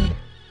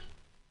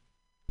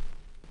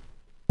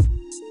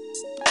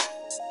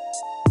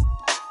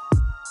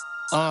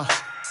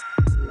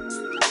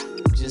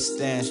 Just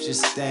dance,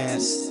 just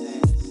dance.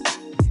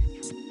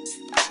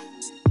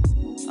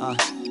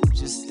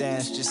 Just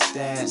dance, just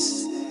dance.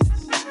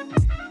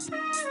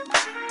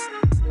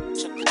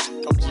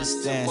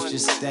 Just dance,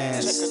 just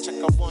dance. Check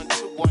a 1,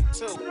 2, 1,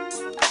 2.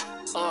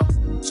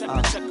 Check a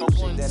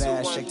Shake that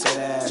ass, shake that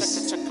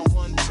ass. Check a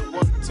 1, 2,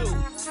 1,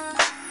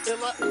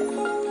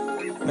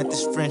 2. Met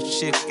this French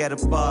chick at a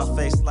bar,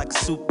 face like a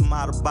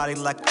supermodel, body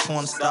like a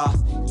porn star.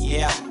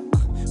 Yeah,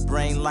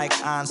 brain like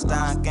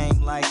Einstein,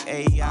 game like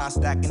AI,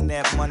 stacking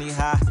that money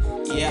high.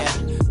 Yeah,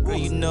 girl,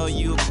 you know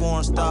you a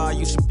porn star,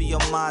 you should be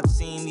on my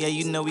team. Yeah,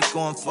 you know we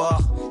going far.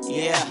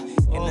 Yeah,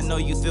 and I know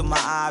you feel my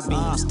eye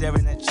beam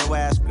staring at your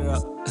ass,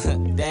 girl.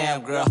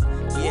 Damn, girl.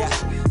 Yeah,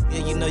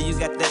 you know you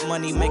got that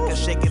money maker,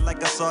 shake it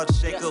like a salt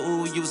shaker.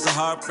 Ooh, you's a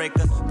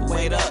heartbreaker. But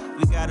wait up,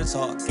 we gotta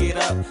talk. Get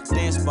up,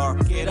 then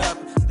spark, get up,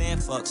 then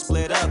fuck,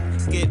 split up,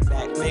 get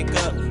back, make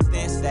up,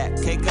 then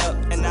stack, cake up,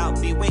 and I'll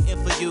be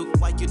waiting for you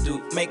while you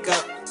do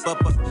makeup.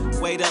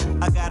 But wait up,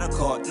 I gotta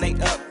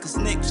coordinate up, cause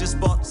Nick just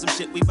bought some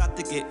shit, we about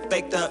to get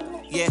baked up.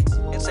 Yeah,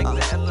 and take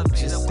the elevator.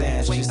 Just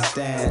dance, just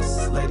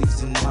dance.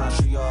 Ladies in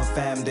Montreal,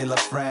 femme de la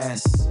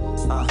France.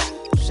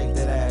 Shake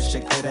that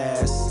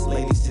ass.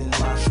 Ladies in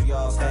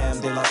Montreal, femme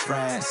de la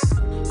France.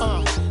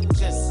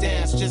 Just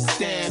dance, just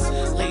dance.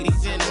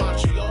 Ladies in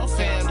Montreal,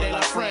 femme de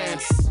la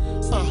France.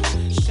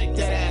 Shake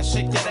that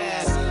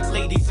ass.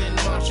 Ladies in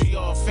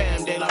Montreal,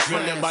 femme de la France.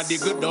 Girl, your body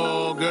good,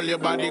 dog. Girl, your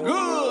body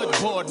good.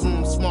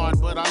 Boardroom smart,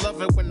 but I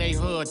love it when they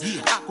hood.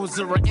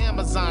 Aquazura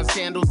Amazon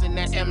sandals in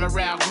that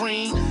emerald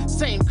green.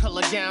 Same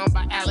color gown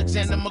by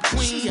Alexander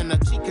McQueen. She and the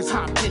chicas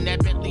hopped in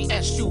that Bentley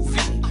SUV.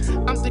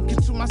 I'm thinking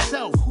to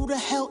myself, who the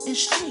hell is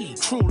she?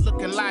 True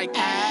looking like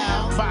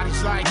Al,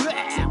 bodies like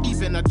blah.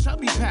 Even a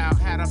chubby pal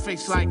had a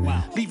face like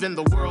leaving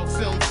the World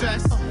Film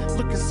Fest.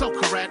 Looking so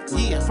correct,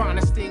 yeah.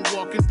 Finest thing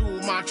walking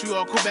through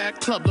Montreal, Quebec.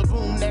 Club La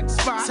Boom, next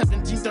spot.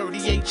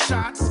 1738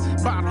 shots.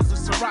 Bottles of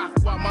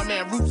Ciroc while my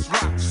man Roots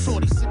rock.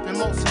 Shorty sipping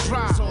Molson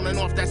Dry, zoning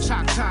off that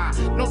Choctaw.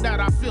 No doubt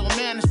I feel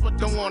managed, but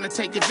don't wanna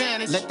take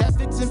advantage. Let that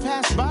vixen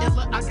pass by.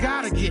 Illa, I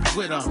gotta get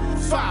with her.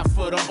 5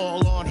 footer,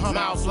 all on her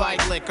mouth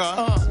like liquor.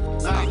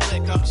 Like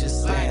liquor.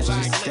 Just dance,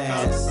 just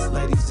dance.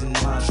 Ladies in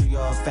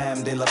Montreal,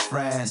 femme de la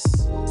France.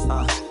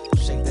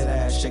 Shake that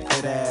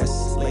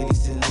ass.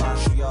 Ladies in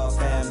Montreal,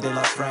 femme de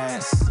la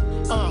France.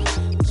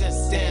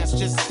 Just dance,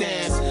 just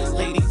dance.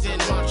 Ladies in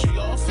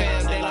Montreal,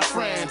 femme de la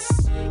France.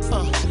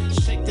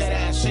 Shake that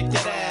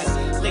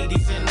ass.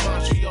 Ladies in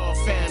Montreal,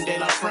 femme de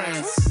la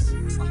France.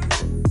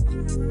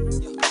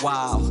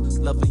 Wow,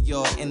 loving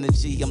your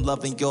energy, I'm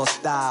loving your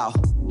style.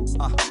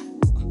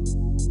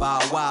 Bow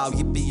wow,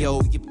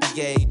 yippee-yo,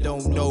 yippee-yay,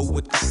 don't know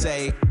what to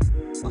say.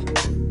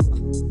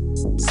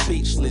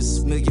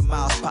 Speechless, million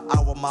miles per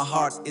hour, my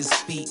heart is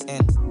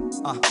beating.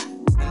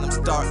 And I'm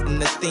starting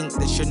to think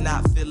that you're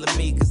not feeling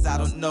me, cause I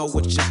don't know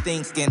what you're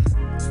thinking.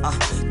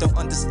 Don't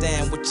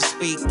understand what you're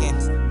speaking.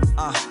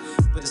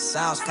 But it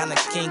sounds kinda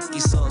kinky,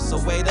 so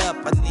wait up.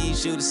 I need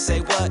you to say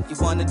what you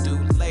wanna do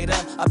later.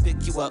 I'll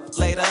pick you up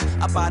later.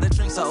 I buy the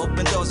drinks, I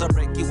open doors, I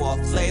break you off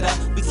later.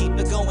 We keep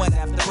it going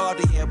after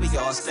party, yeah, we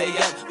all stay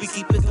up. We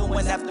keep it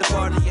going after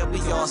party, yeah, we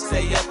all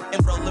stay up.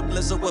 And roll a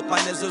blizzard with my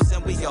nizzles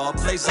and we all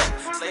blaze up.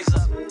 Blaze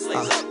up,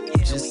 blaze up, yeah.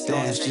 Just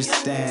dance,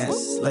 just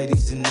dance.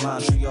 Ladies in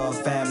Montreal,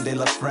 fam de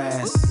la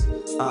France.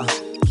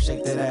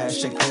 Shake that ass,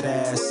 shake that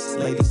ass.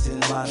 Ladies in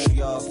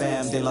Montreal,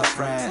 fam de la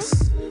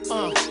France.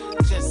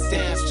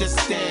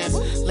 Just dance.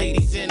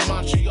 Ladies in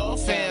Montreal,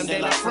 fam de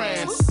la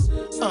France.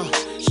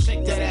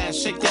 Shake that ass,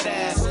 shake that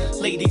ass.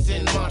 Ladies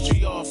in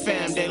Montreal,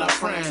 fam de la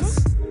France.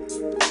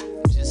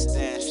 Just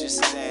dance,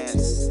 just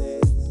dance.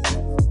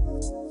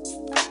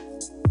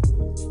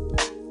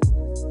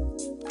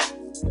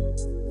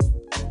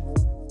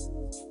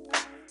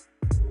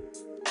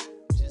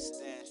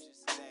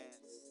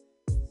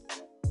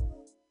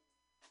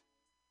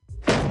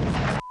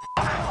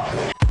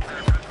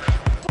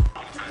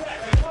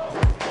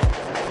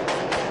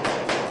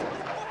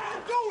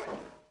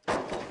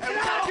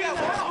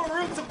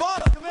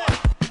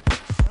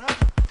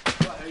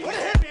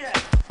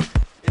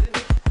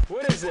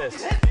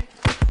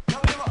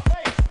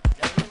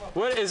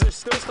 What is there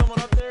still someone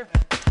up there?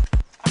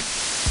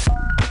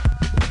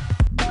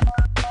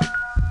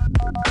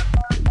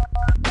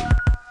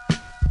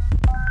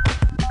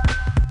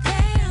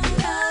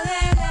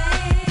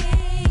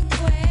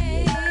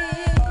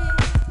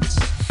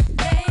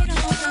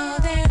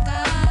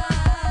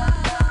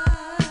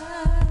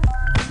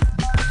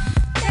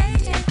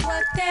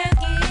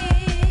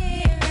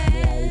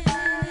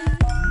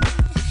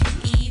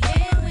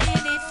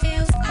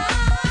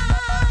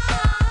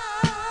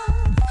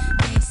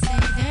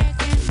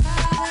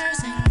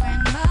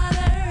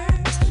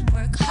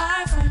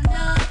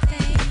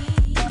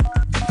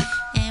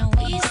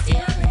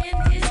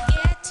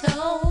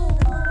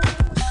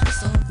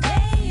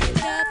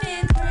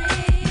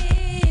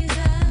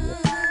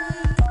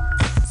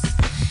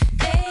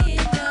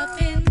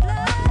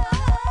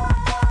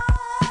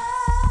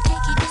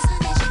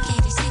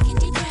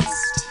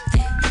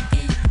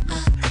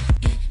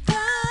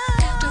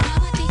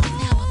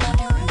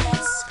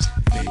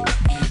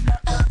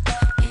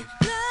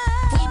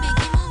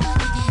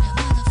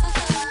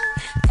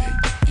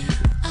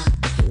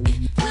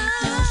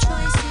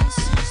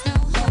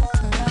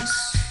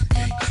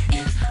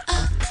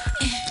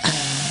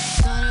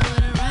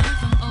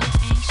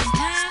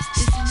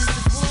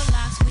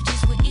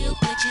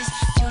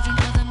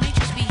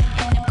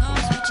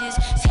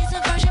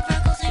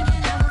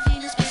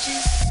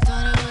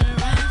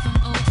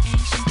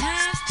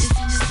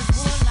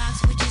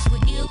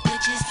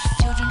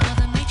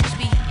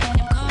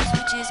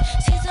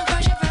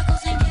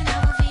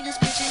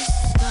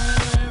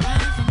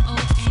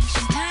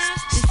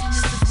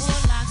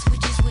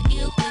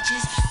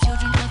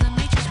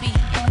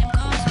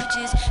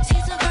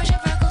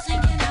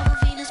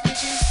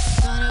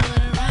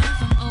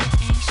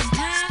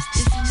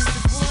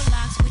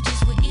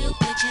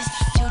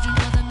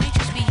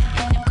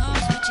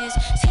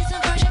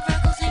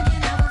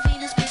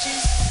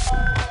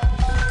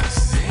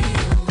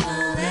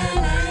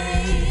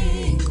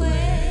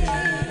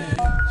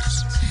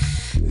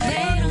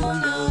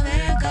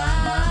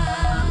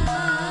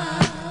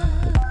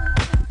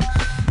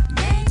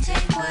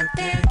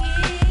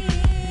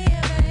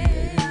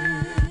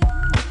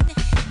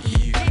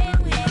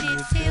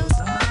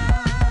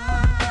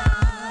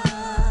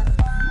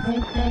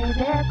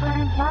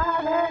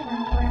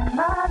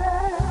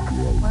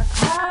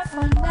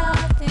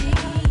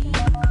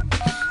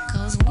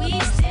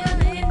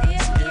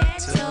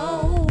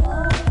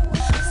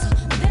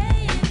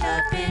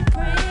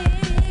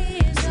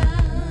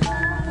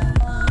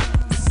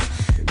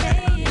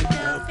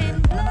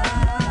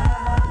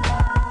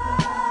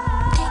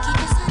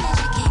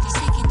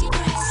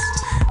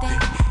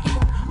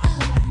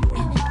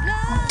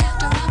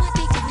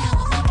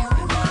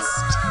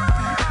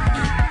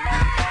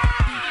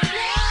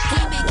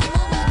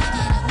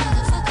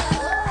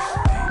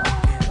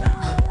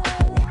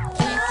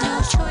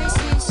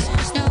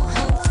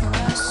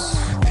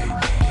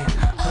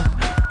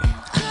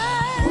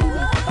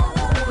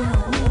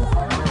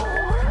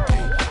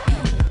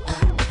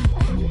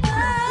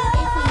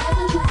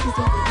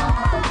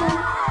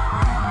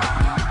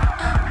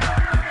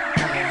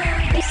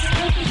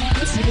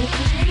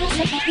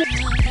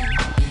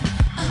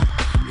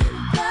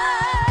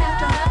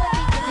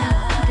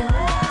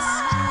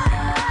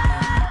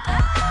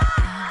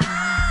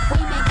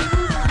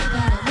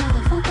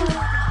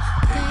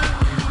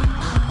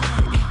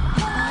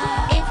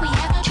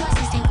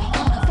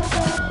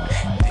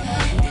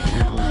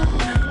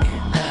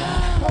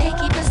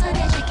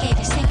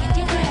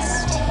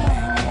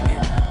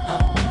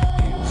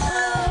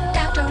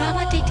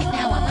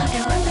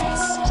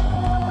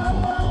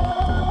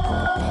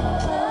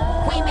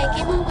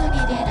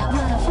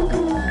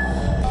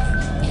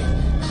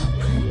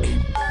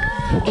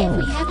 If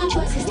we have no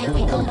choices, then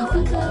we gonna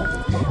fuck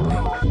up.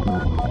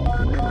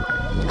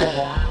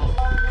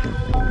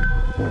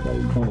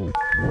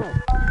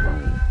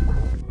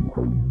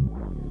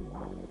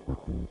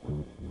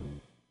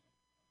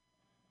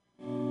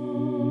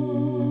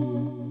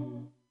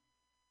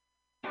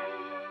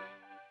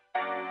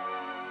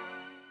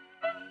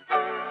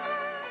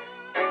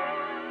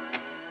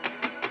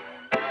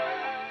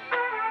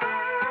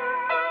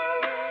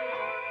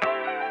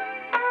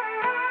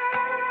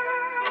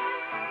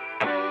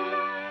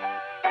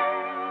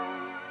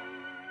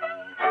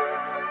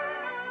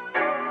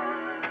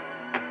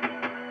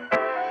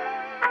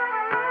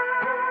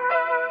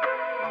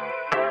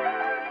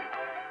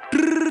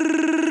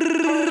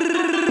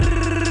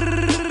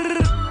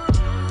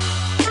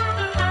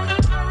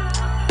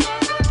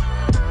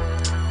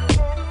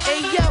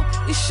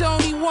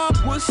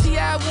 pussy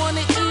I wanna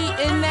eat,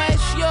 and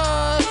that's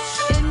yours.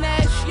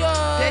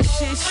 That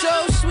shit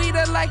so sweet,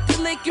 I like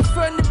to lick it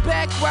from the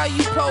back while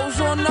you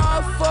pose on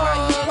all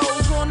fours.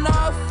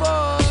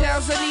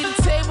 Childs, I need a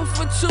table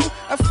for two.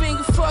 I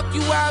finger fuck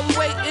you while we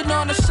waiting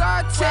on a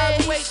saute.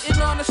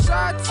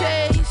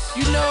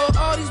 You know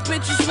all these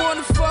bitches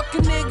wanna fuck a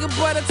nigga,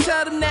 but I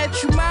tell them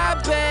that you my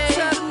babe.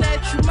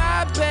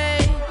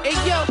 Hey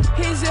yo,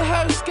 here's a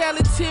her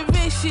skeleton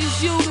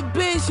vicious, you the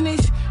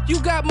business. You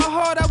got my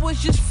heart, I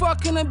was just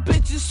fucking a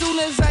bitch. As soon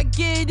as I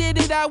get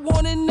it, I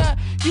want a nut.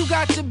 You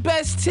got the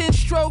best 10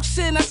 strokes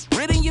in, I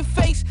spit in your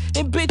face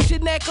and bitch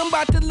your neck. I'm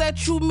about to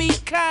let you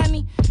meet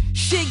Connie.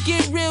 Shit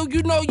get real,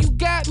 you know you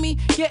got me.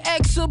 Your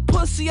ex a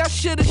pussy, I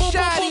should've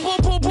shot him.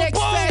 Next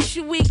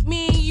fashion week,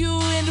 me and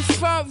you in the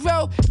front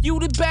row. You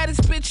the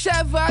baddest bitch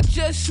ever, I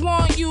just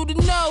want you to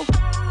know.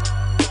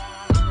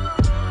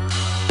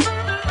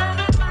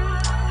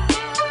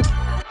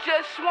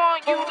 Just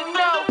want you to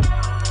know.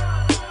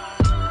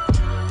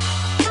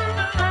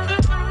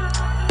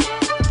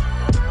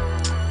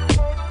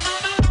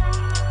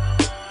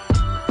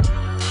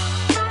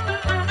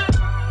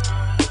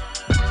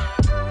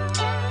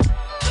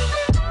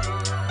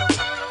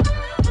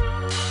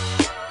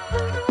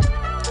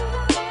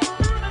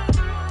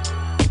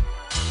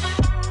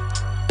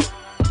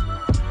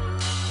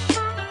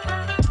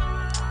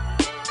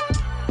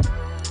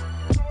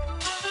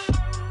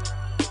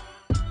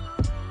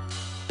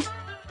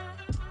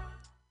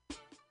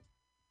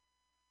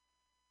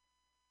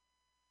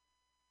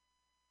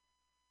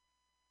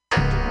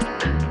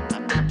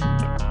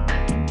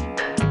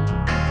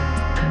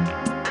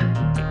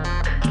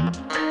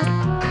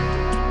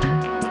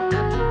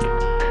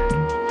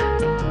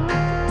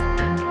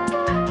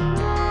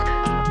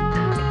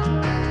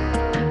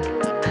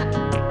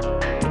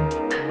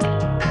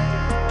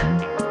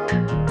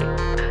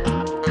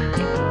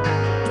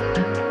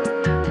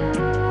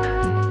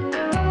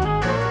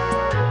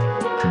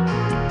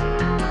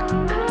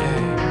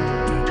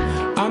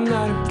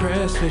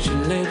 With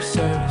your lip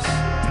service,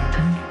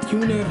 you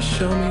never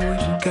show me what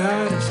you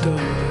got in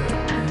store.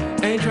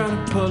 Ain't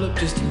tryna pull up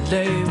just to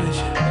lay with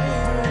you.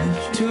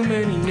 Too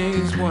many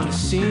niggas wanna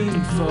see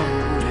me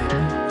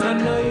folded. I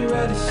know you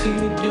rather see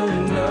me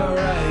doing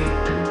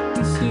alright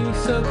than see me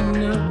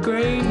sucking up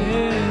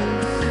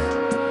greatness.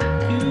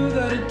 You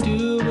gotta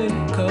do it,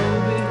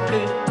 COVID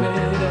hit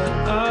better.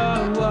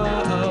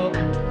 Oh,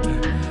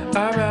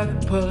 I'd rather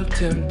pull up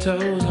 10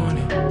 toes on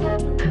it.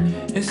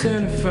 It's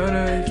in the front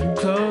of if you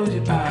close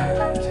your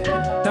eyes.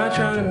 Not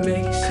trying to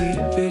make you see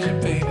the vision,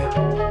 baby.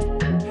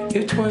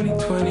 If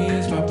 2020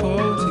 is my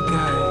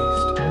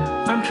poltergeist,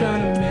 I'm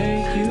trying to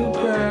make you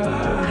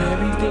proud.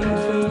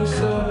 Everything's feeling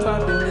so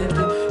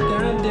uplifted.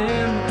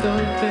 Goddamn,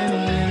 don't fit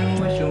in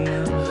with your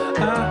mouth.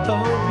 I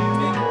hope you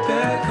make it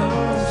back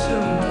home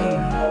soon.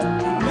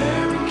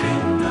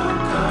 American, no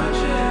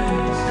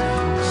conscience.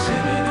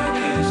 Sipping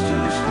against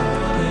you,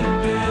 school in the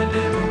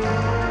pandemic.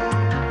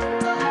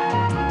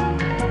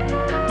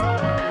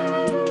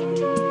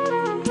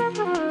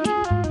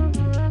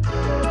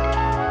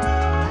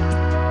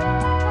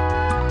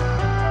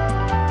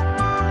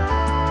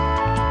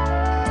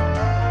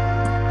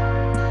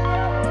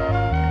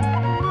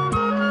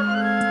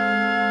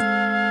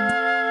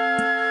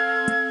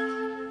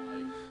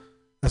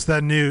 That's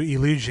that new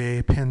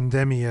Eluge,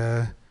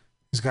 Pandemia.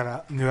 He's got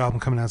a new album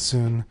coming out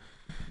soon.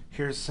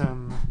 Here's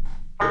some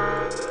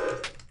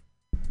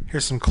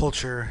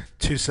Culture,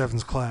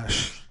 2/7's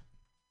Clash.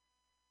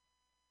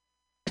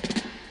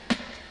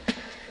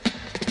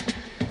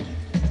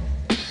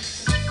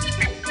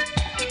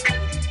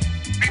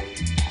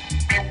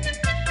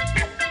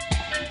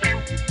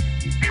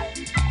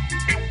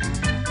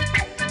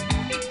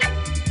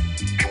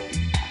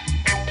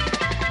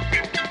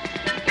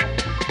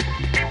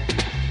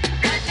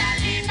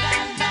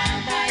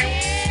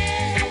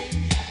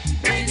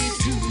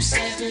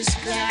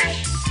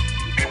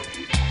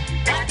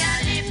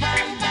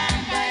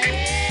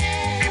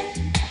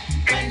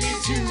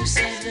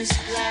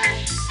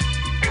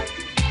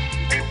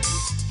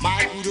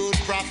 My good old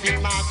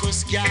prophet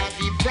Marcus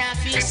Garvey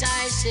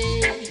prophesy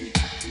say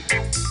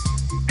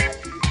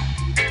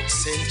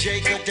St.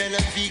 Jacob de la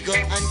Viga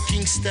and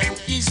Kingston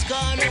is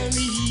gonna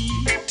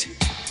meet.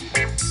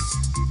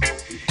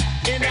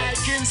 And I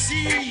can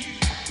see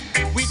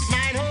with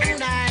my own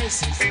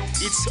eyes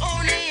it's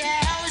only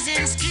a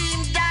housing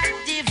scheme that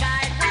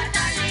divide. What a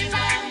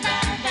bam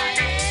bam bam,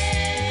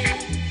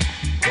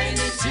 when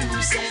the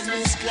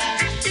 2/7's clash.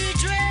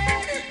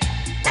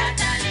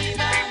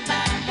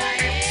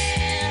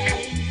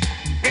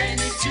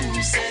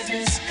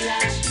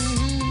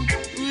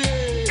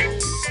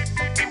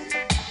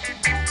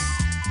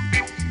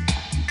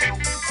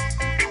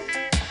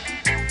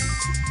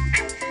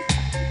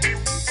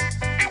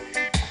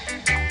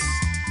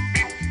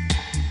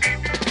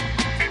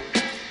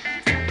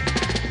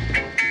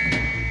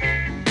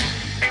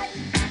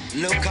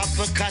 Look up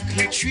a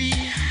cotton tree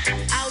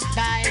out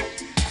by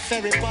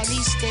Ferry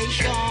Police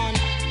Station.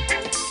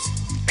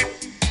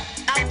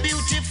 How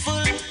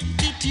beautiful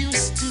it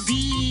used to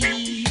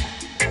be.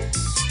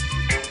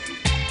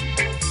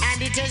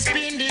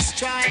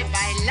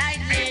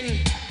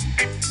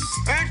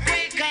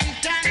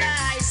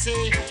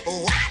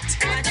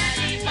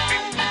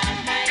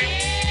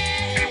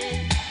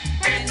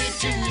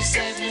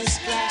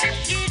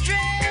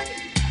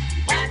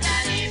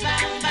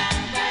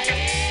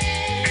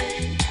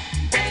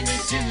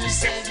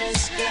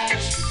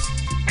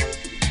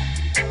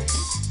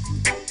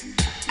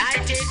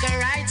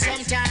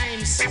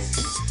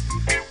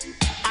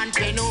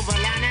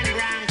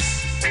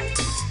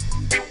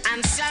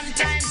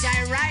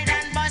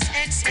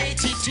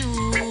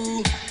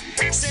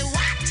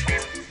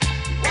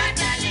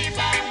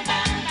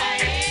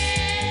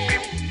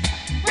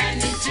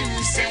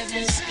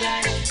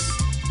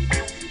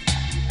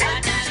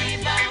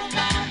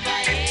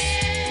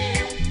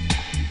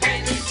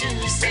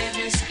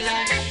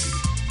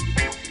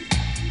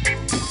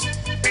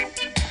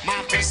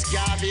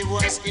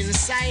 was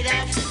inside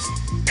of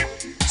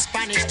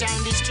Spanish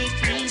Town District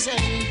Prison.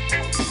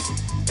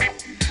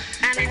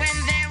 And when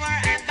they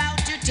were about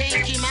to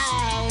take him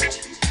out,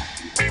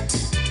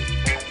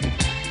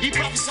 he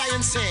prophesied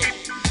and said,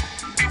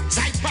 as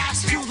I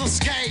pass through this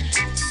gate,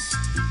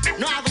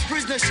 no other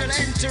prisoner shall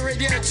enter it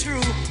there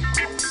through.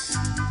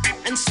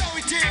 And so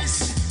it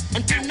is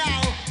until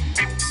now.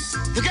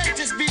 The gate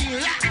is being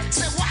locked.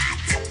 Say what?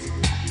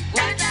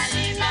 What a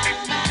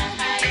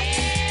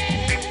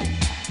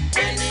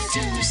when the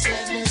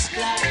 27's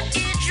clock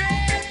it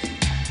dread.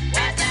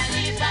 What a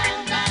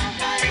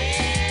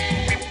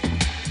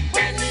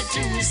when the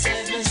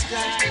 27's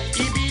clock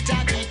it beat a.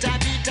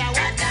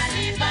 What a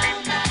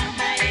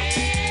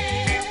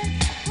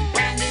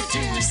when the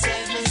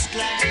 27's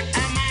clock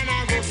a man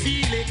I go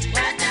feel it.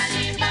 What a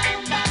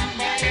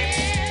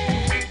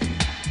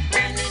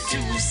when the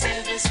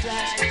 27's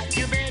clock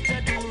you better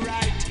do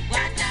right.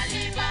 What a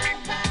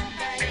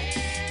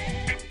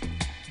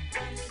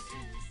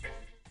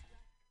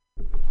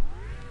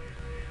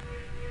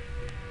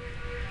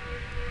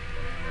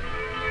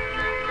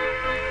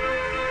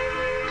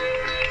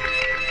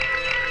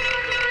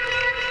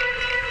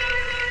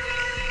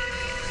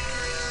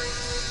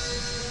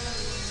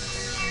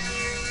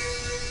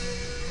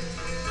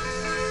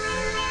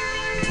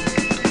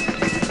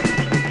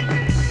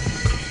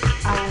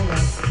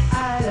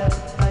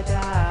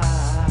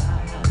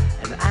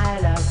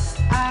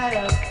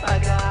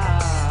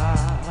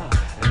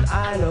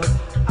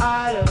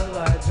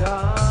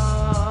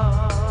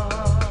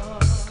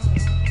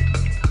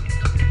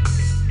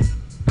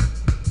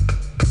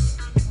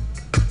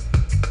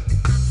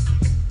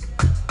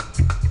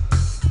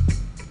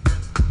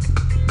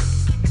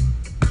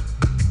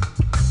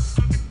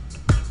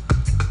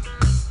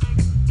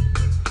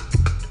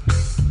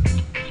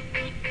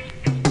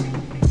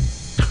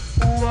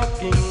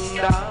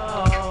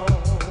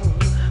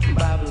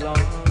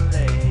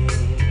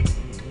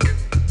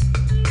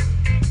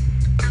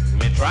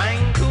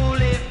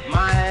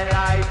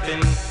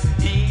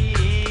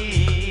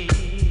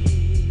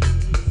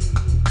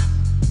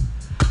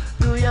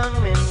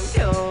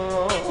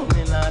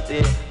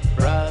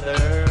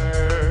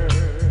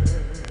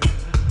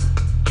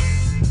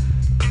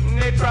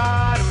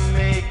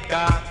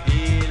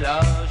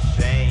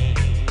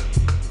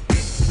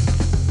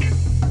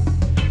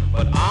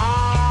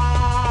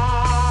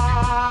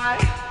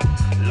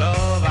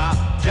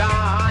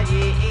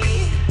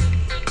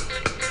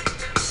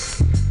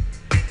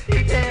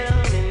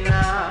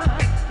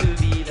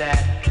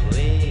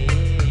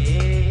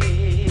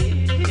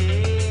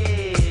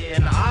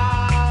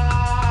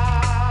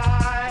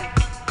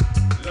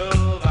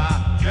love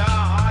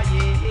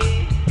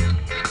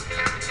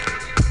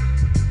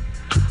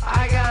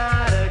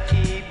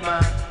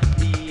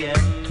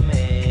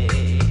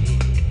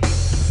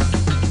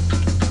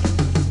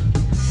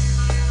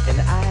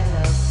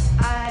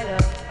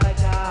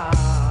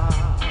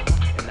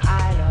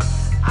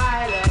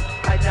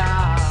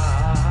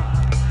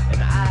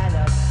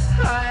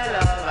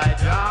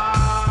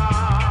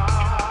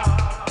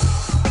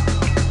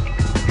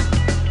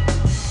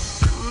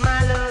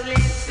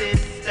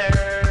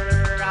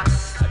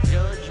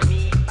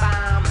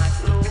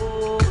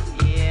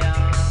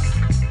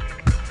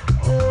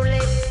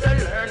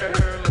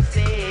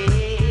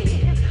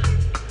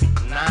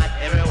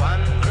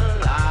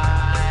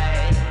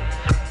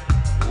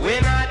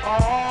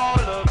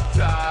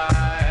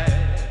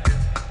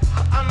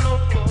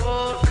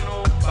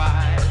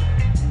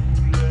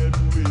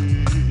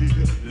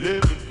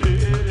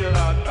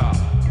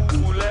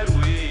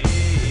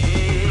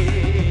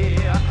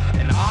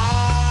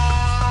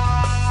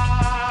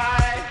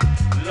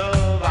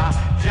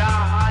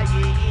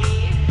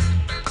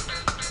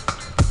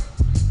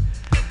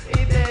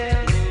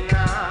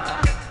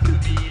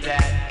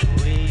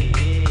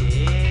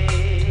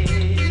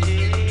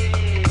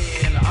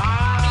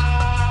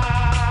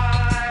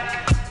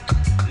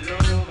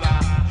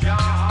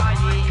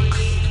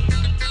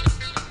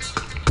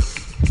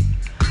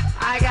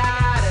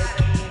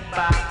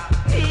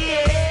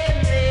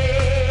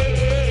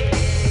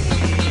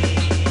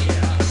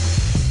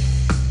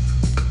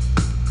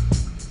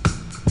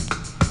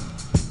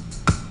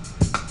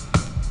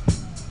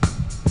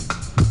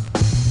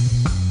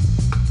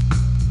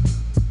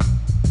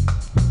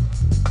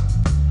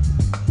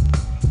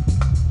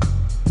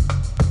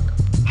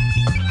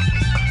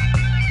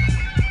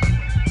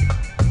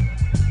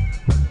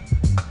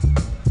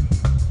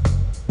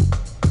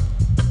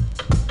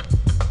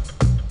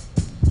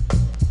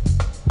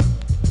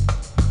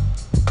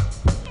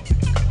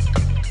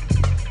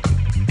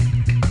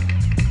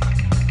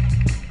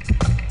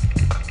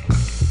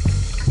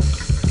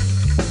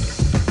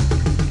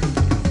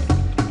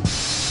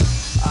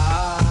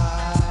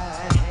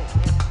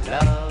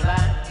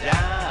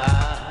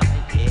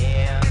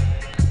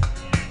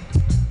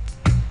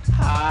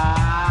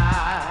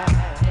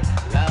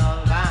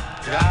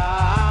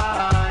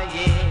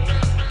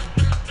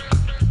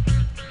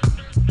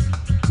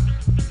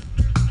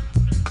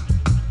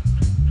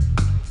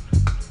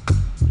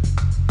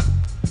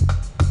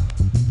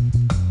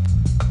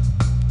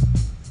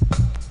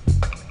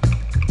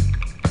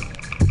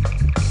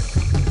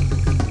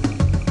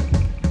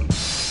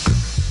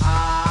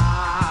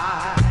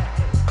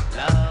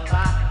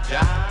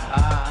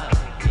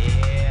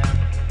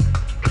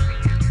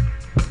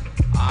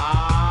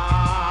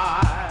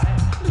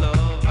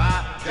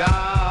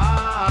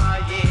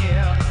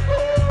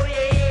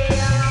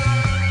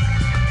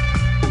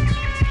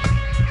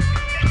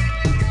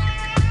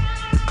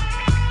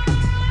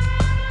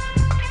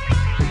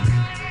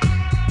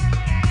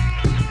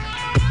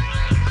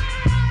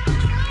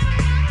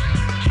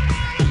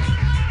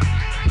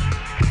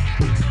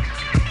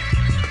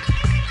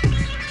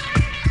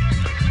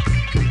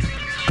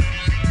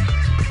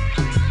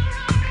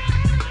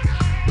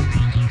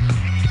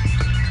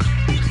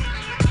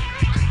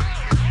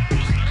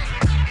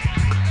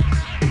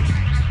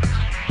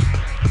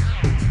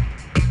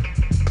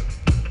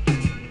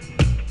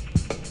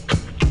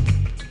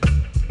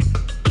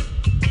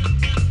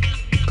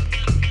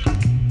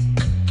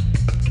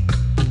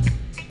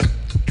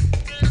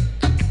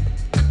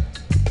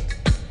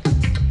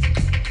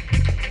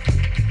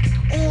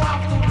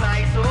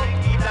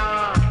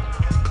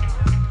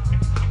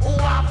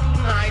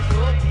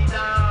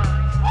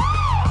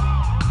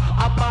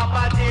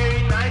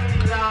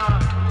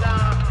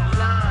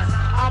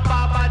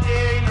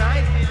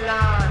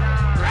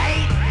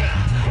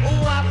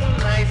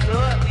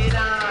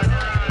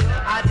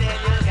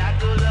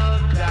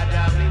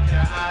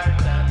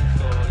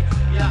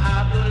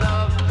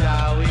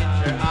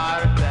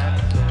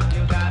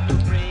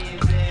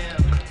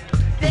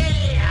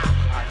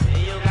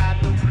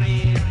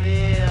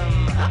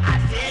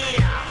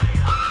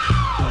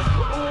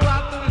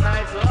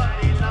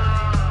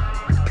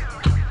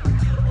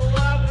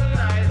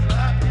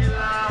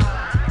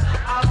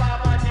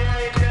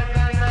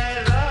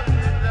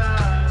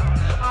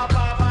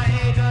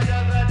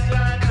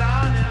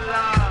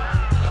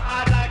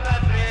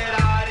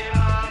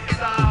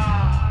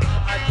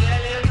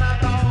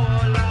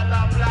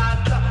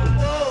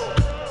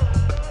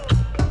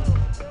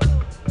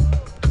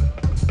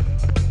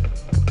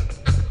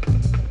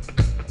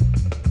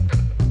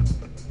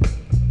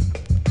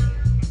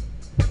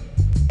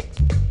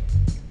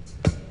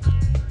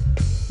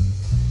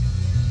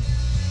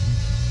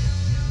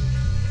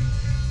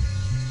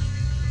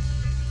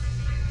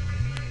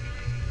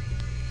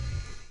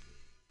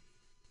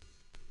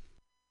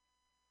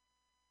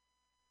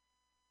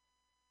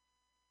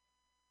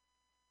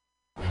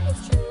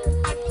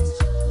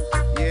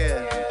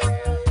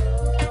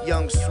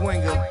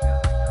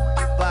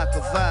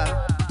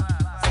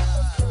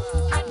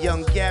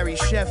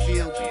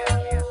Sheffield,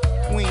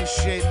 Queen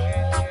shit,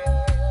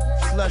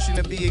 Flushing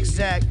to be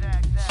exact.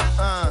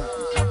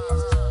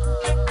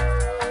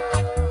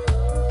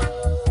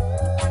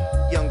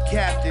 Young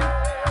captain,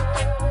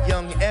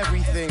 young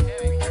everything.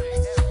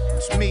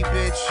 It's me,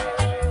 bitch.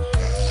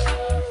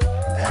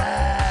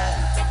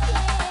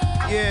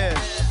 Yeah.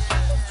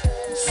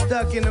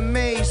 Stuck in a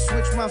maze,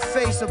 switch my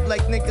face up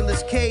like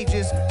Nicolas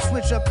Cage's.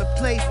 Switch up the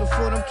place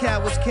before them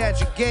cowards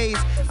catch a gaze.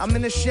 I'm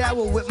in the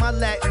shower with my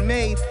Latin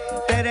maid.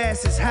 That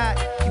ass is hot,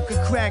 you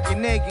could crack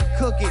an egg and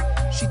cook it.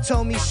 She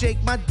told me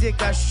shake my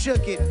dick, I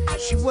shook it.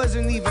 She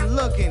wasn't even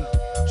looking.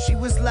 She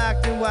was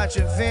locked in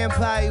watching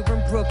Vampire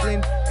in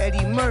Brooklyn.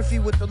 Eddie Murphy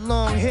with the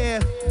long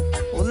hair.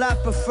 Well, I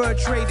prefer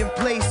trading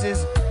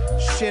places.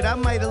 Shit, I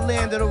might have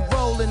landed a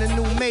role in a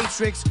new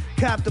Matrix.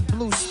 Copped a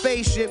blue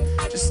spaceship.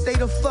 Just stay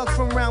the fuck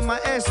from around my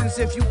essence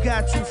if you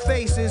got two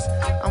faces.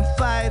 I'm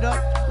fired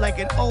up like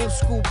an old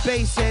school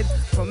bass head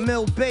from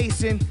Mill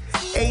Basin.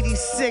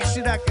 86,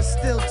 shit, I can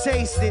still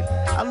taste it.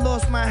 I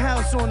lost my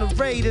house on the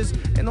Raiders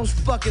and those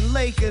fucking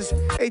Lakers.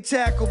 They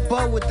tackled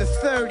Bo with the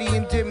 30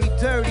 and did me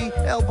dirty.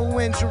 Elbow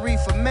injury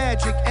for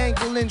Magic,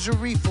 ankle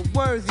injury for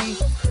Worthy.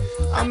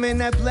 I'm in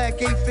that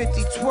black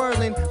 850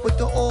 twirling with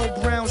the all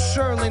brown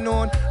Sherlin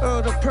on.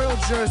 Earl the Pearl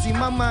jersey,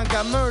 my mind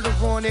got murder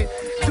on it.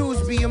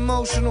 Dudes be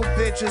emotional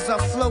bitches. I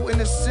float in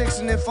the 6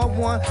 and if I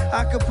want,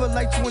 I could put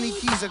like 20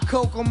 keys of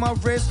coke on my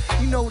wrist.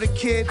 You know the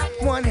kid,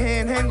 one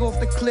hand hang off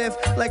the cliff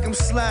like I'm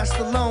Sly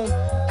Stallone.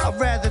 I'd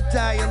rather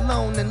die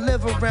alone than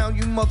live around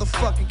you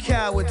motherfucking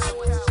cowards.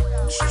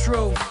 It's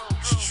true,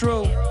 it's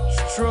true,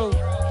 it's true,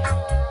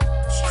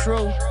 it's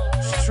true,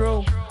 it's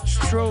true, it's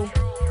true.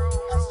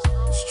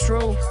 It's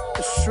true,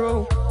 it's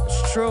true,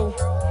 it's true.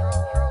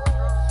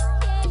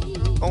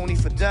 Only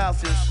for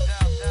Dolphins.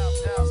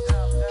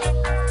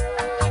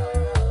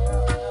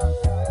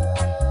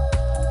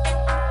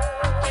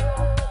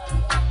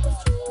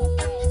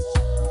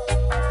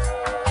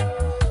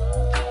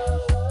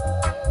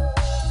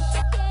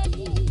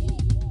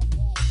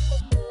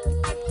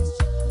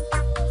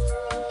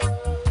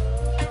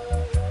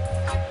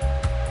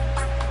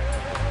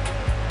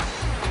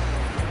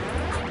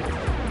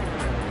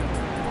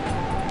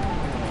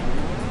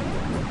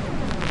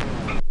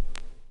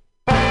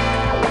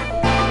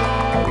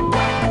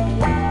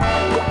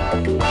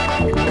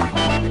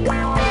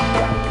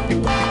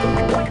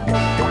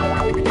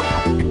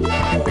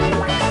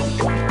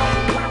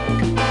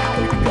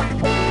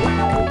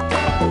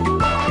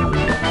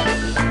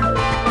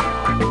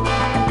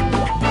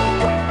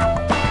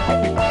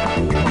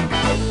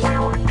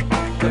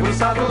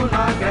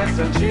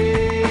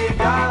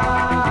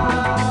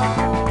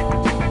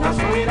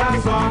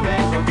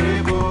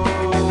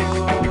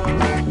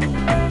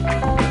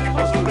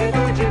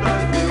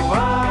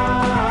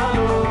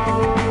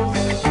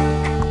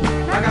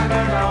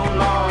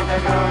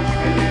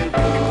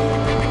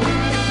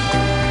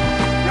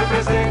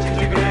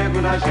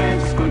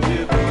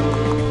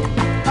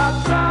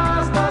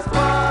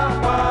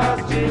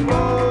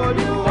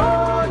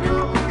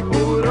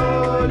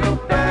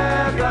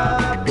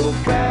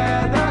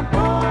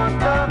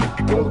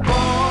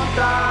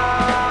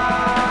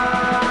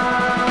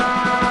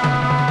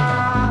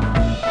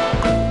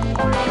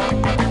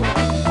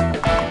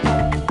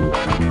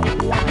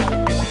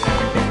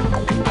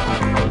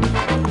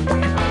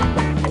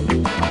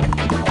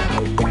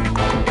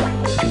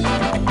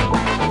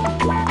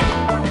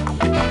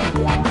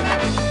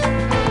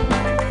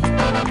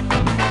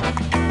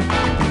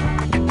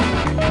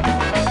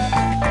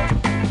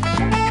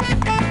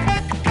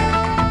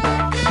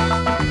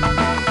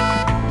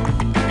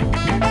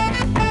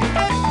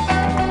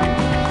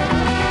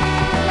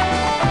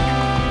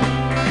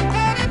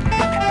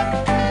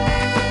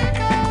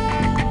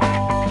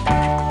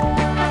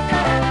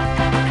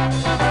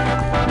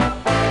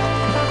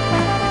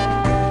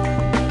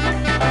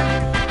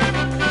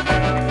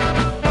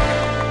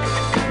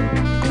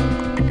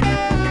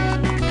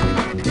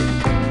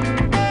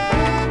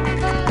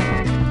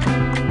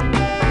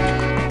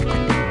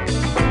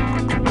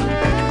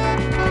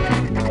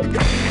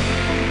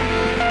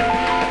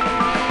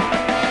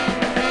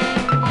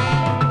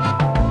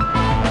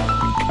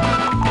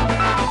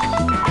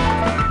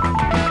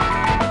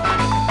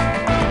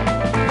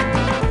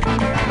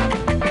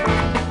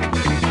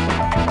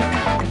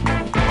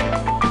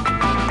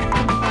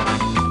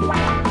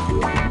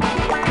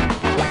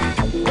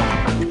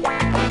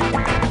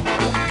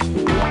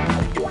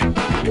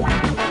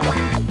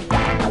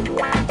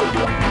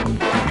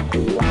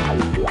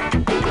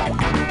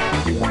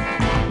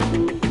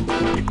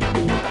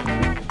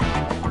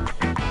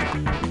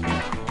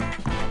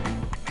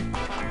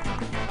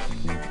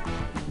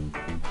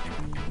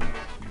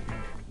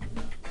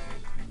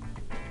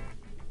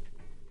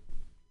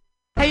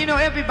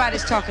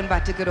 Everybody's talking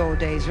about the good old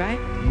days, right?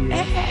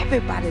 Yeah.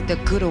 Everybody, the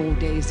good old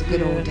days, the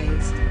good old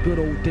days. Good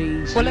old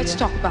days. Well, let's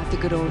talk about the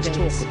good old days.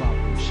 Let's talk about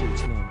them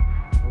shits now.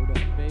 Hold up,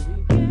 baby.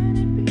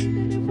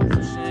 You know what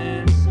I'm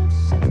saying?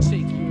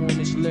 Take you on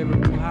this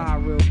lyrical high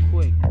real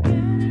quick.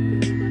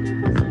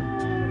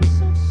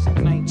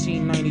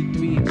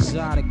 1993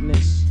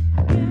 exoticness.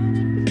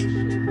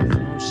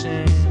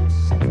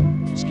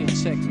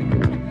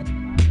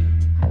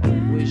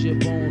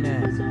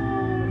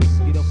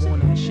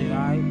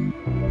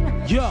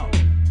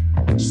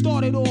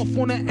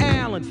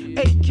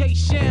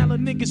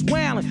 niggas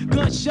wailing,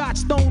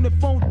 gunshots thrown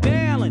and phone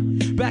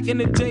dialing. Back in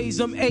the days,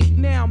 I'm 8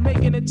 now,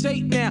 making a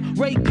tape now.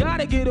 Ray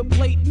gotta get a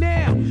plate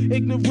now.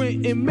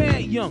 Ignorant and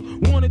mad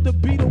young, wanted to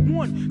be the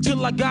one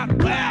till I got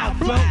loud.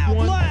 Felt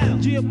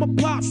one. Yeah, my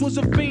pops was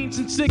a fiend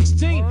since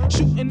 16,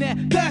 shooting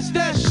that's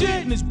that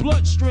shit in his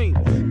bloodstream.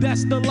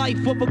 That's the life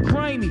of a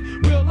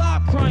crimey, real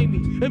life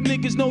crimey. If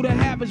niggas know the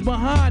habits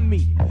behind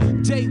me.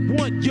 Day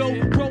one,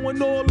 yo,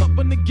 growing all up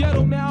in the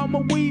ghetto. Now I'm a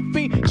weed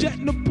fiend,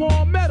 jetting the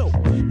palmetto.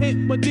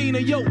 In Medina,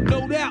 yo,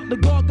 no doubt, the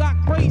guard got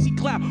crazy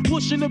clout,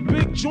 pushing a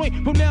big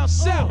joint from down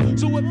south.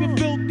 So if you're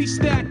filthy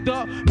stacked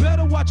up,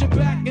 better watch your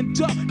back and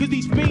duck, cause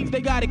these fiends,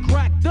 they got it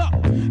cracked up.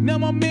 Now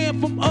my man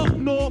from up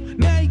north,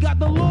 now he got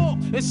the law,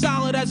 as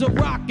solid as a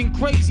rock and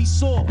crazy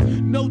soft.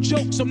 No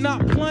jokes, I'm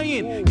not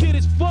playing, get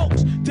his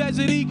folks,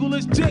 Desert Eagle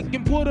his dick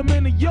and put him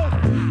in a yoke.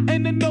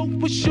 And the note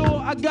for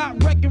sure, I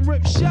got wreck and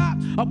rip shot,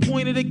 I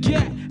pointed a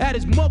gat at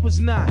his mother's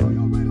knot.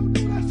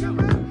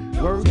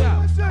 Word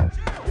out.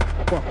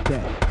 Fuck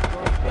that.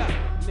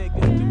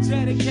 Nigga,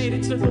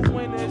 dedicated to the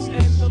winners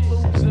and the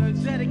losers.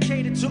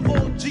 Dedicated to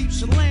all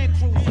Jeeps and Land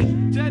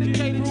Cruisers.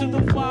 Dedicated to the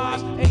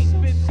 5s,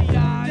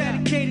 850i.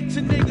 Dedicated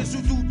to niggas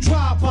who do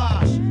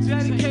drive-bys.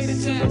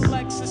 Dedicated to the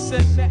Lexus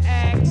and the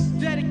Axe.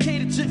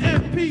 Dedicated to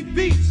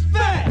MPVs.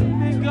 Fat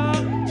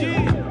nigga,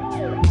 yeah.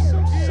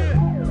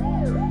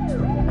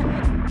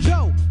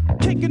 Yo,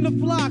 kicking the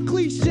fly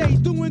cliches,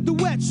 doing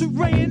duets with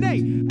Ray and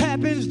A.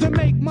 Happens to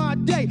make my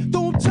day.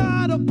 Though I'm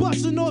tired of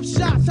busting off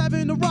shots,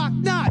 having to rock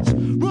knots,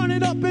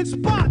 running up in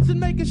spots and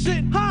making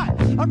shit hot.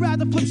 I'd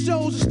rather flip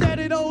shows instead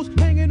of those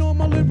hanging on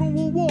my living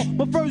room wall.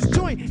 My first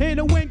joint in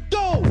the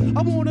window.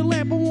 I want a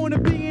lamp, I want to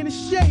be in the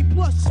shade,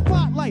 plus a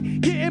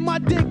spotlight, getting my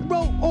dick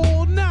rolled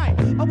all night.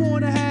 I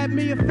want to have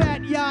me a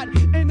fat yacht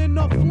and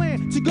enough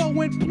land to go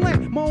and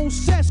plant my own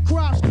cess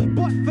crops.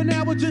 But for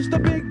now it's just a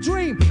big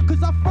dream,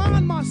 cause I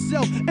find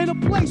myself in a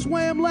place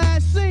where I'm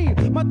last seen.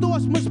 My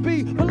thoughts must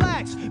be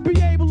relaxed,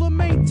 be able to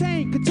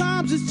maintain, cause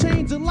times is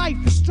changing, life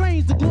is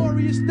strange, the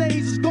glorious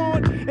days is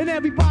gone, and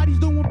everybody's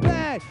doing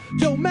bad.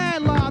 Yo,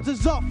 mad lives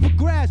is up for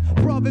grabs,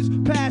 brothers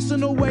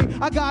passing away,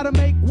 I gotta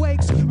make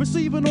wakes,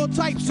 receiving all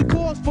types of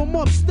calls from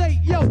upstate.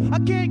 Yo, I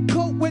can't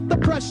cope with the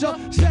pressure,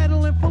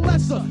 settling for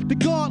lesser. The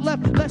guard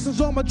left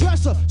lessons on my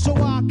dresser, so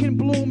I can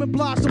bloom and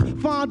blossom,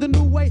 find a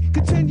new way,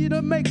 continue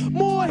to make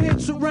more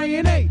hits with Ray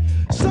and A.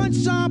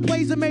 Sunshine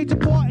plays a major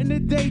part in the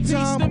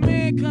daytime. Peace to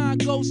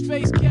mankind,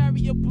 Ghostface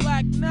carry a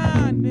black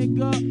 9,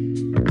 nigga.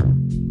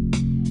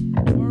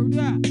 Word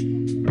up.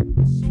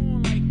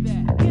 Song like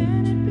that.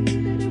 Can it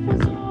be that it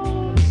was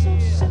all so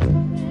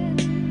simple then?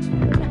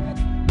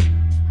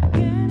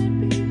 Can it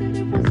be that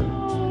it was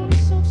all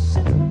so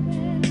simple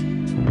then?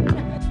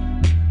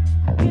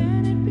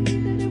 Can it be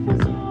that it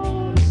was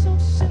all so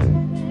simple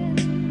then?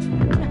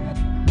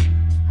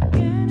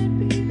 Can it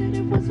be that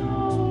it was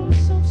all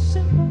so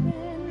simple then?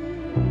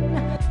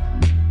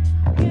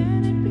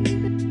 Can it be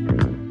that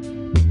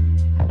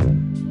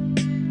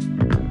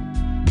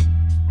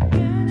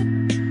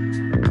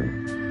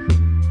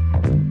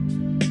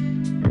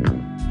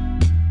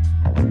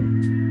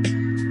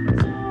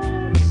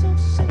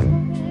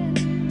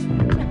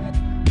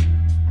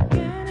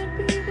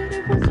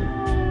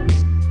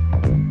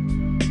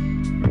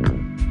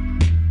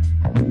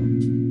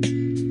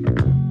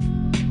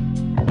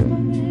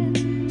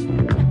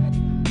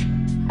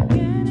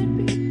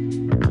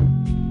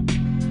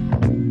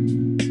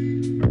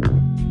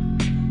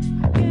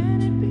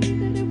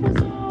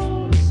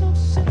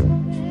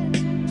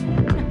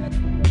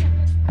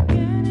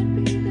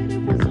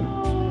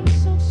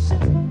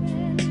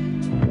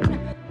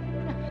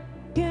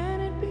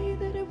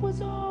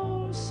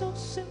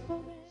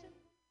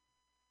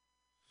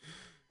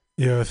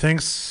Yo,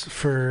 thanks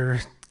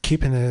for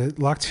keeping it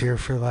locked here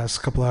for the last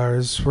couple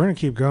hours. We're going to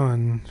keep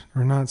going.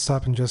 We're not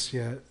stopping just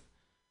yet.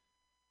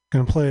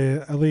 Going to play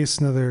at least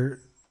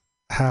another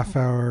half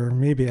hour,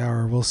 maybe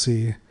hour. We'll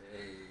see.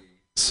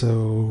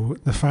 So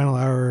the final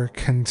hour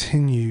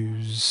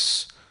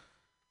continues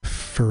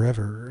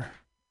forever.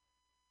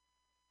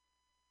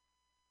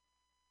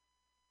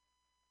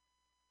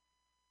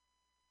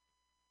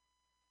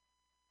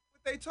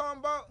 What they talking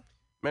about?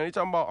 Man, they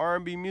talking about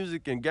R&B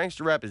music and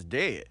gangster rap is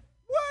dead.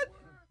 What?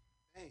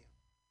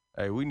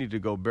 Hey, we need to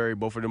go bury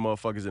both of them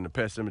motherfuckers in the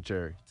pet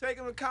cemetery. Take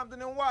them to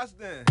Compton and watch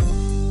then.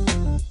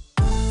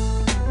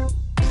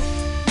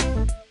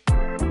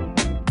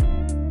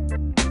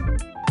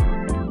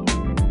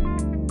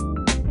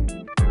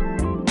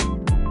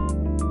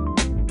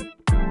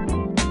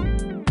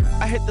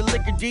 I hit the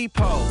liquor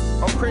depot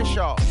on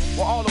Crenshaw,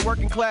 where all the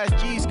working class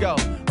G's go.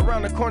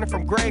 Around the corner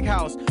from Greg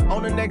House,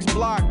 on the next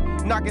block,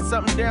 knocking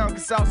something down,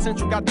 cause South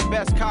Central got the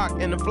best cock,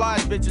 and the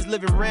flies bitches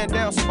live in ran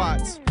down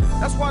spots.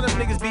 That's why them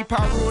niggas be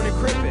Pyroing and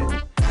crippin',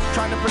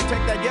 trying to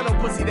protect that yellow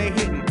pussy they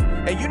hittin'.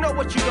 And you know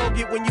what you gon'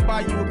 get when you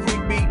buy you a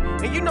quick beat,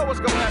 and you know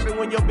what's gon' happen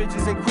when your bitch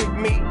is in quick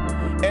meat.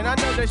 And I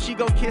know that she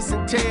gon' kiss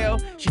and tell,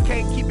 she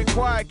can't keep it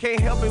quiet, can't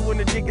help it when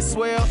the dick is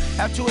swell.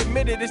 Have to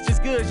admit it, it's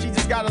just good, she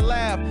just gotta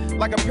laugh.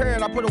 Like a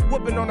parent, I put a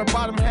whooping on her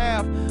bottom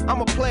half.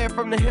 I'm a player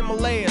from the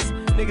Himalayas.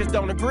 Niggas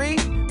don't agree,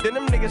 then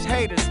them niggas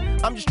haters.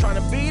 I'm just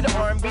trying to be the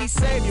R&B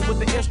savior with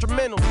the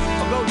instrumentals.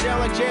 I'll go down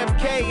like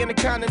JFK in the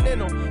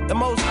Continental, the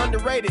most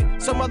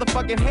underrated, so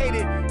motherfucking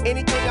hated.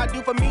 Anything I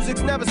do for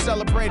music's never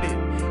celebrated.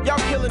 Y'all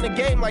killing the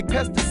game like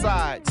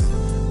pesticides,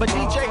 but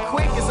DJ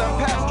Quick is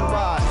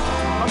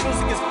unpasteurized. My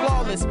music is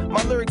flawless,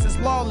 my lyrics is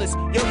lawless.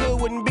 Your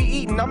hood wouldn't be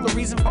eaten, I'm the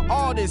reason for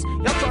all this.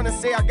 Y'all trying to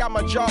say I got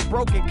my jaw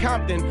broke in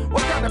Compton.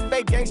 What kind of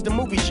fake gangster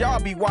movies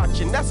y'all be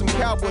watching? That's some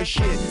cowboy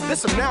shit,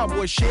 this some now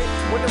boy shit.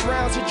 When the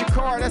rounds hit your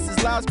car, that's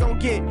as loud as gon'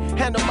 get.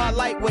 Handle my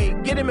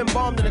lightweight, get him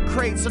embalmed in a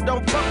crate. So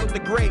don't fuck with the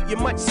great, you're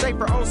much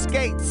safer on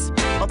skates.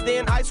 On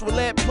thin ice with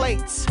lead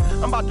plates.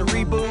 I'm about to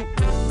reboot,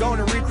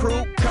 going to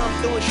recruit.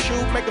 Come through and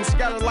shoot, make them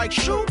scatter like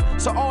shoot.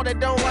 So all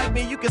that don't like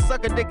me, you can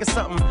suck a dick or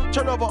something.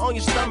 Turn over on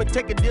your stomach,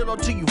 take a dildo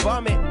till you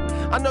vomit.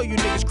 I know you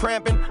niggas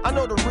cramping, I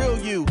know the real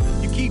you.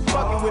 You keep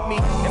fucking with me,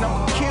 and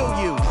I'm gonna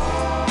kill you.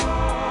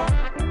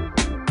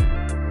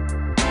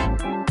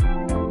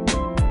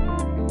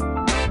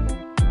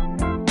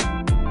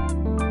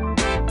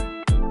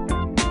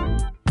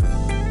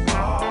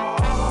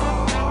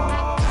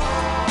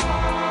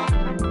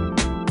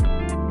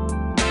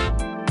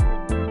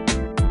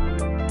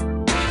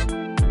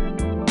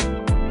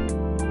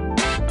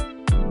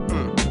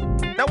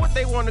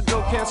 Want to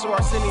go cancel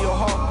Arsenio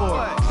Hall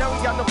for? Now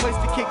we got no place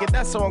to kick it,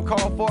 that's all I'm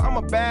called for. I'm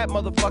a bad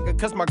motherfucker,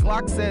 cause my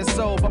Glock says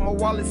so, but my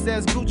wallet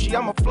says Gucci,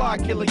 I'm a fly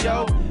killer,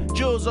 yo.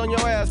 Jewels on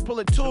your ass,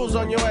 pulling tools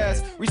on your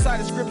ass.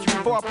 Recite a scripture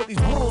before I put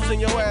these rules in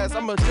your ass.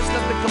 I'ma just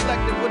let the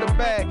collective with a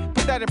bag.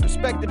 Put that in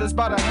perspective, it's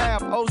about a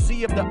half OZ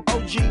of the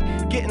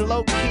OG. Getting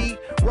low key,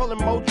 rolling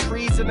more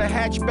trees in a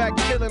hatchback,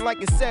 chilling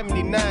like it's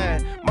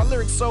 79. My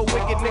lyrics so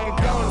wicked, nigga,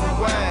 go and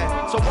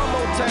rewind. So one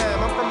more time,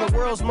 I'm from the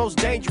world's most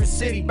dangerous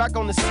city. Back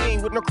on the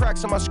scene with no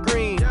cracks on my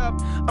screen.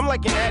 I'm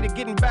like an addict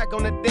getting back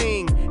on the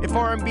thing. If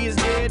R&B is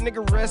dead,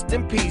 nigga, rest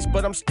in peace.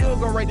 But I'm still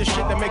gonna write the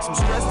shit that makes them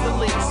stress the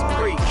least.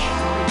 Preach.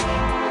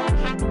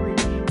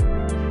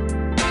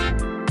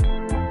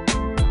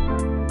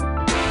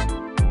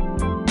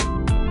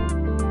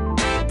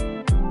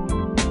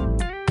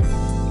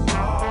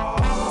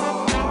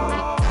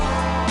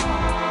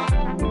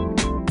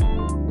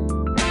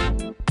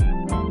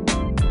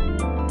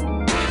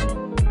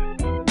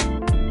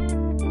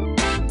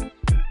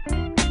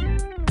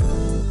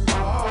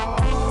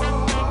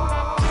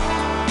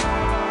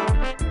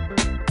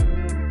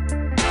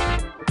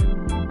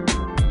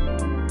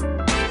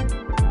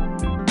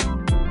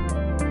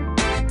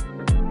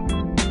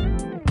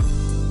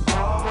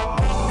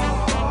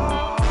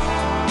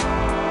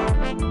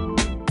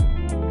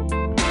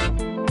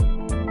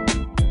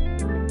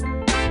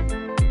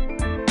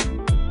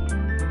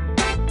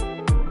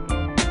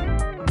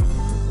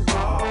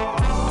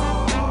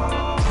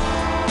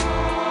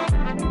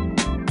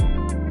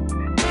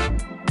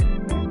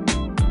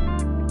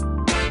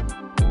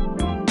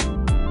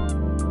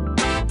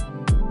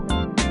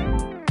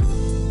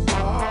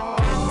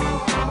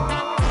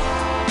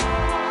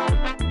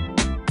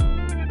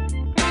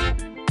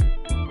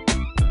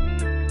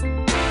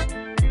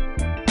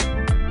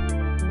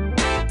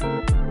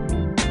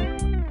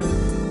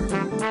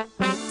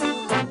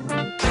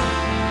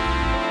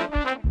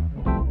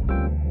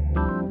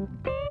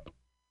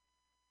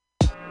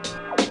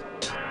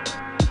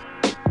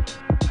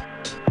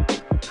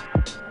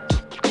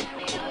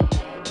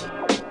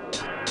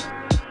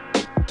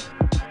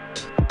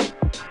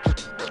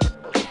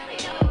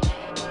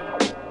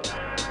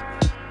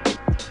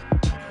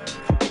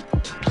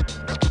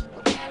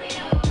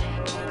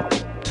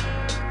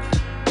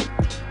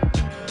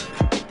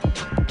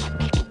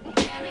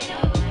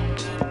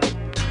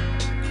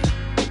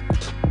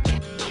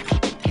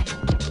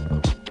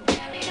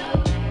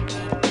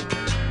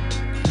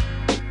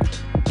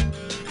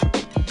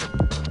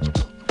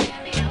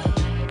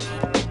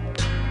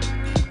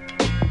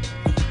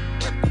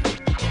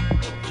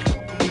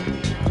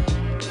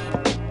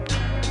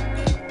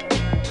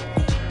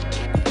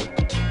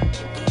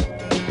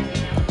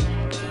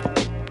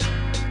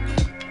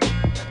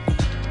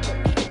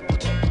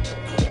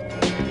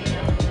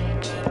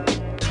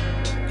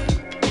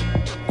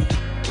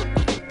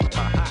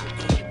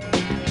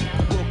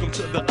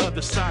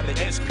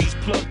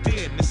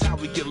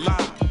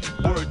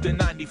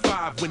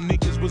 When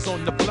niggas was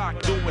on the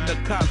block doing the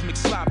cosmic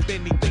slop,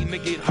 anything to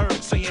get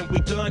heard, saying we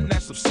done,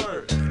 that's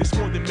absurd. It's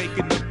more than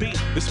making the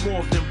beat, it's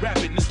more than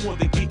rapping, it's more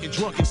than getting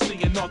drunk and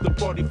seeing all the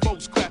party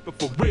folks clapping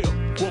for real.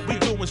 What we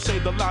doing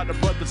saved a lot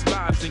of brothers'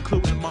 lives,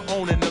 including my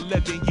own. In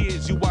 11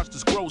 years, you watched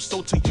us grow,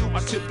 so to you, I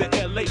tip the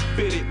LA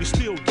fitted. We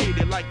still get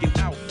it like an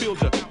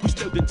outfielder, we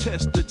still the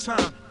test the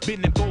time.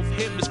 Been in both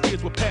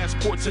hemispheres with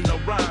passports in the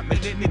rhyme,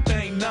 and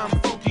anything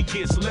non-funky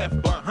gets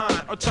left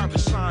behind. Our time to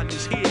shine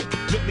is here,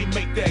 let me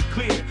make that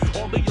clear.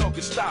 All of y'all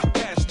can stop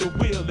past the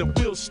wheel and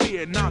we'll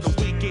steer. Not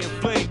a weekend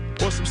fling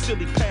or some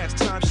silly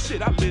pastime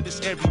shit. I live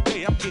this every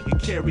day, I'm getting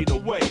carried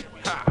away.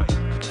 Ha.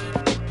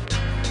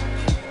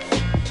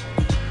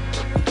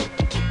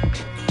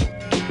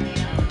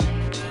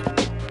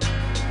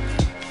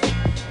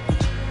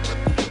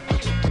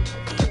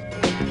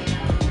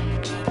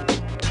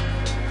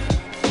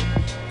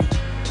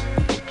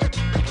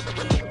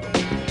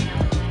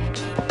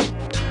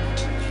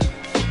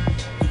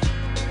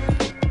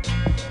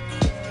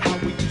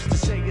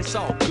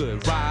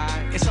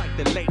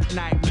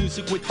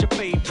 music with your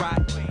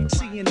favorite.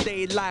 Seeing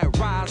daylight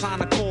rise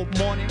on a cold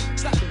morning.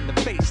 Slap in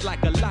the face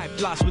like a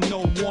life lost with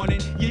no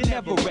warning. You're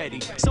never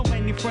ready. So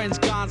many friends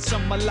gone,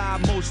 some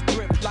alive, most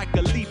drift like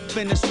a leaf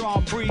in a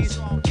strong breeze.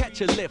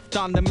 Catch a lift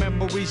on the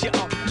memories you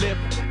uplift.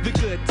 The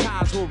good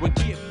times were a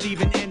gift.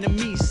 Even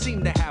enemies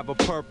seem to have a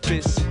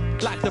purpose.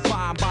 Like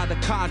defined by the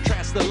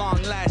contrast, the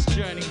long last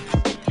journey.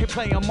 Here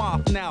play 'em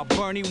off now,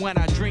 Bernie. When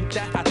I drink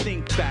that, I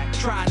think back.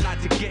 Try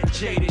not to get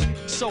jaded.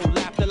 So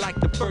laughter like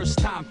the first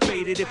time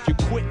faded. If you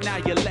quit now,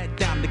 you let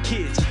down the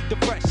kids. The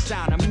fresh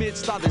sound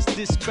amidst all this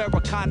despair,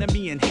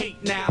 economy, and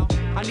hate now.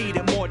 I need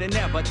it more than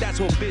ever, that's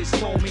what Biz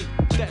told me.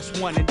 That's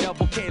one and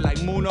double K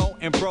like Muno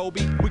and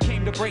Broby. We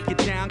came to break it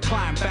down,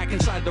 climb back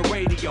inside the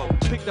radio.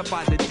 Picked up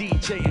by the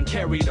DJ and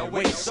carried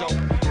away, so...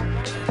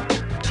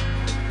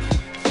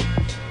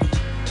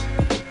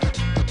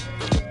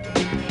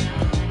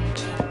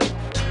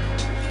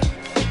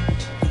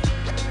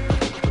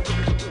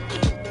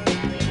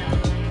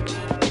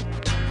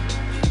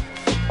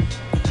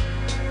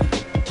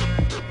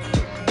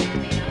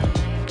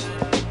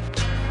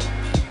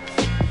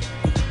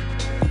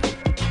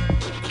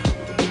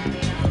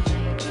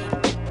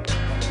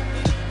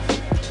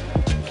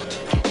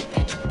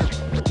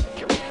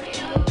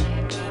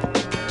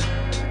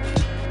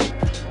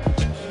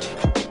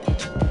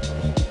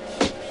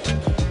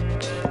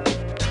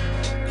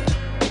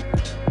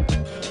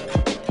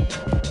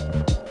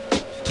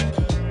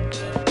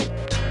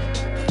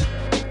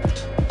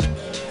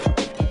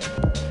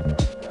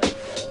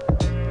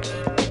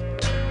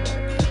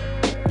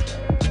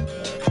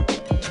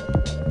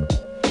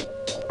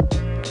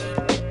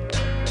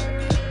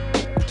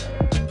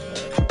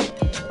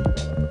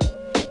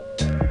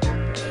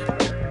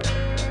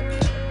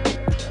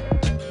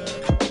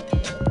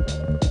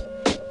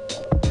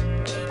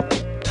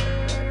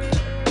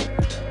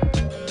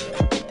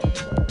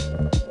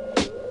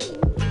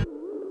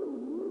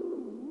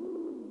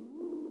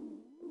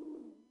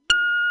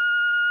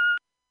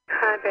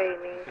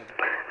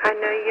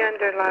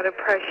 A lot of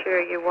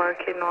pressure you're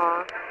working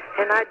on,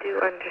 and I do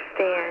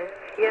understand.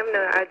 You have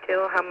no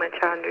idea how much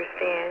I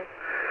understand,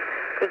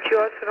 but you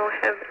also don't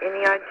have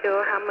any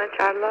idea how much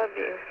I love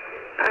you.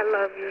 I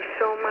love you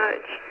so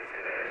much.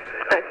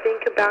 I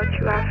think about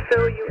you. I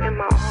feel you in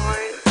my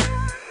heart.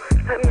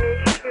 I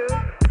miss you.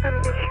 I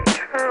miss you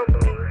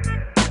terribly.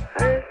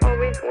 I just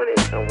always wanted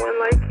someone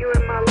like you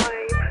in my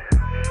life.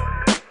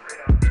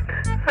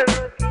 I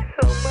love you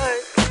so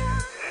much.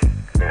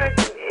 I'd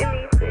do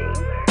anything.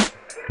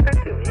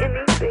 I'd do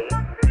anything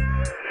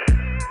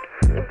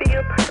to be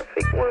a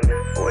perfect woman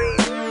for you.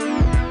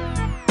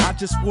 I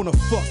just wanna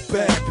fuck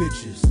bad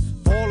bitches.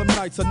 For all them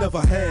nights I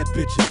never had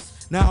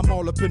bitches. Now I'm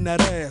all up in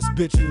that ass,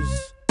 bitches.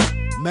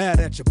 Mad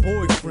at your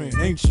boyfriend,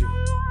 ain't you?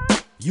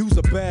 You's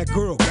a bad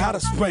girl,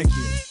 gotta spank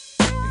you.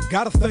 And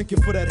gotta thank you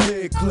for that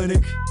head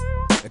clinic.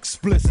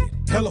 Explicit,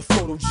 hella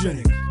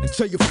photogenic. And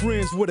tell your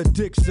friends where the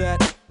dick's at,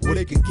 where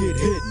they can get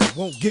hit and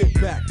won't get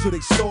back to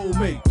their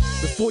soulmate.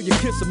 Before you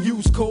kiss them,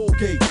 use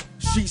Colgate.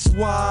 She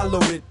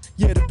swallowed it,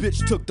 yeah, the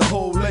bitch took the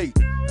whole eight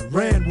and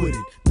ran with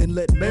it. Then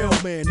let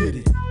mailman hit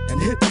it,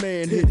 and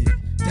hitman hit it.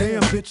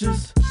 Damn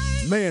bitches,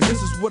 man,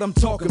 this is what I'm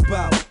talking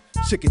about.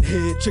 Chicken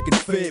head, chicken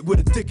fed with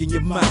a dick in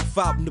your mouth.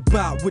 Out and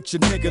about with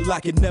your nigga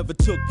like it never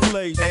took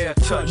place. Hey,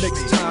 next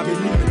time you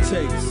need a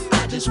taste.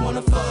 I just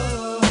wanna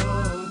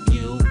fuck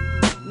you.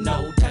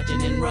 No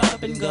touching and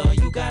rubbing, girl.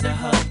 You got a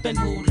husband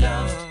who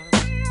loves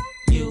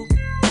you.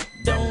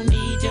 Don't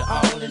need you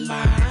all in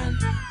mine.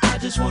 I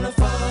just wanna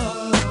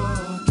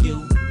fuck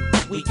you.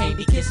 We can't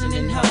be kissing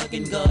and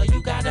hugging, girl.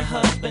 You got a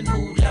husband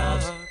who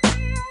loves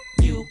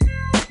you.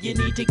 You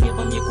need to give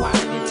him your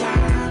quality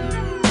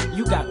time.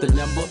 You got the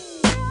number.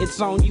 It's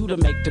on you to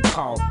make the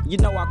call. You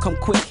know I'll come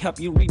quick,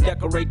 help you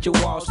redecorate your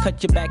walls,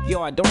 cut your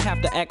backyard. Don't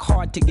have to act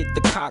hard to get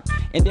the cock.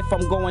 And if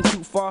I'm going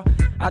too far,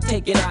 I'll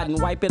take it out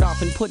and wipe it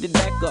off and put it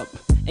back up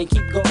and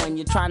keep going.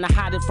 You're trying to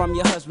hide it from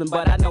your husband,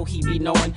 but I know he be knowing.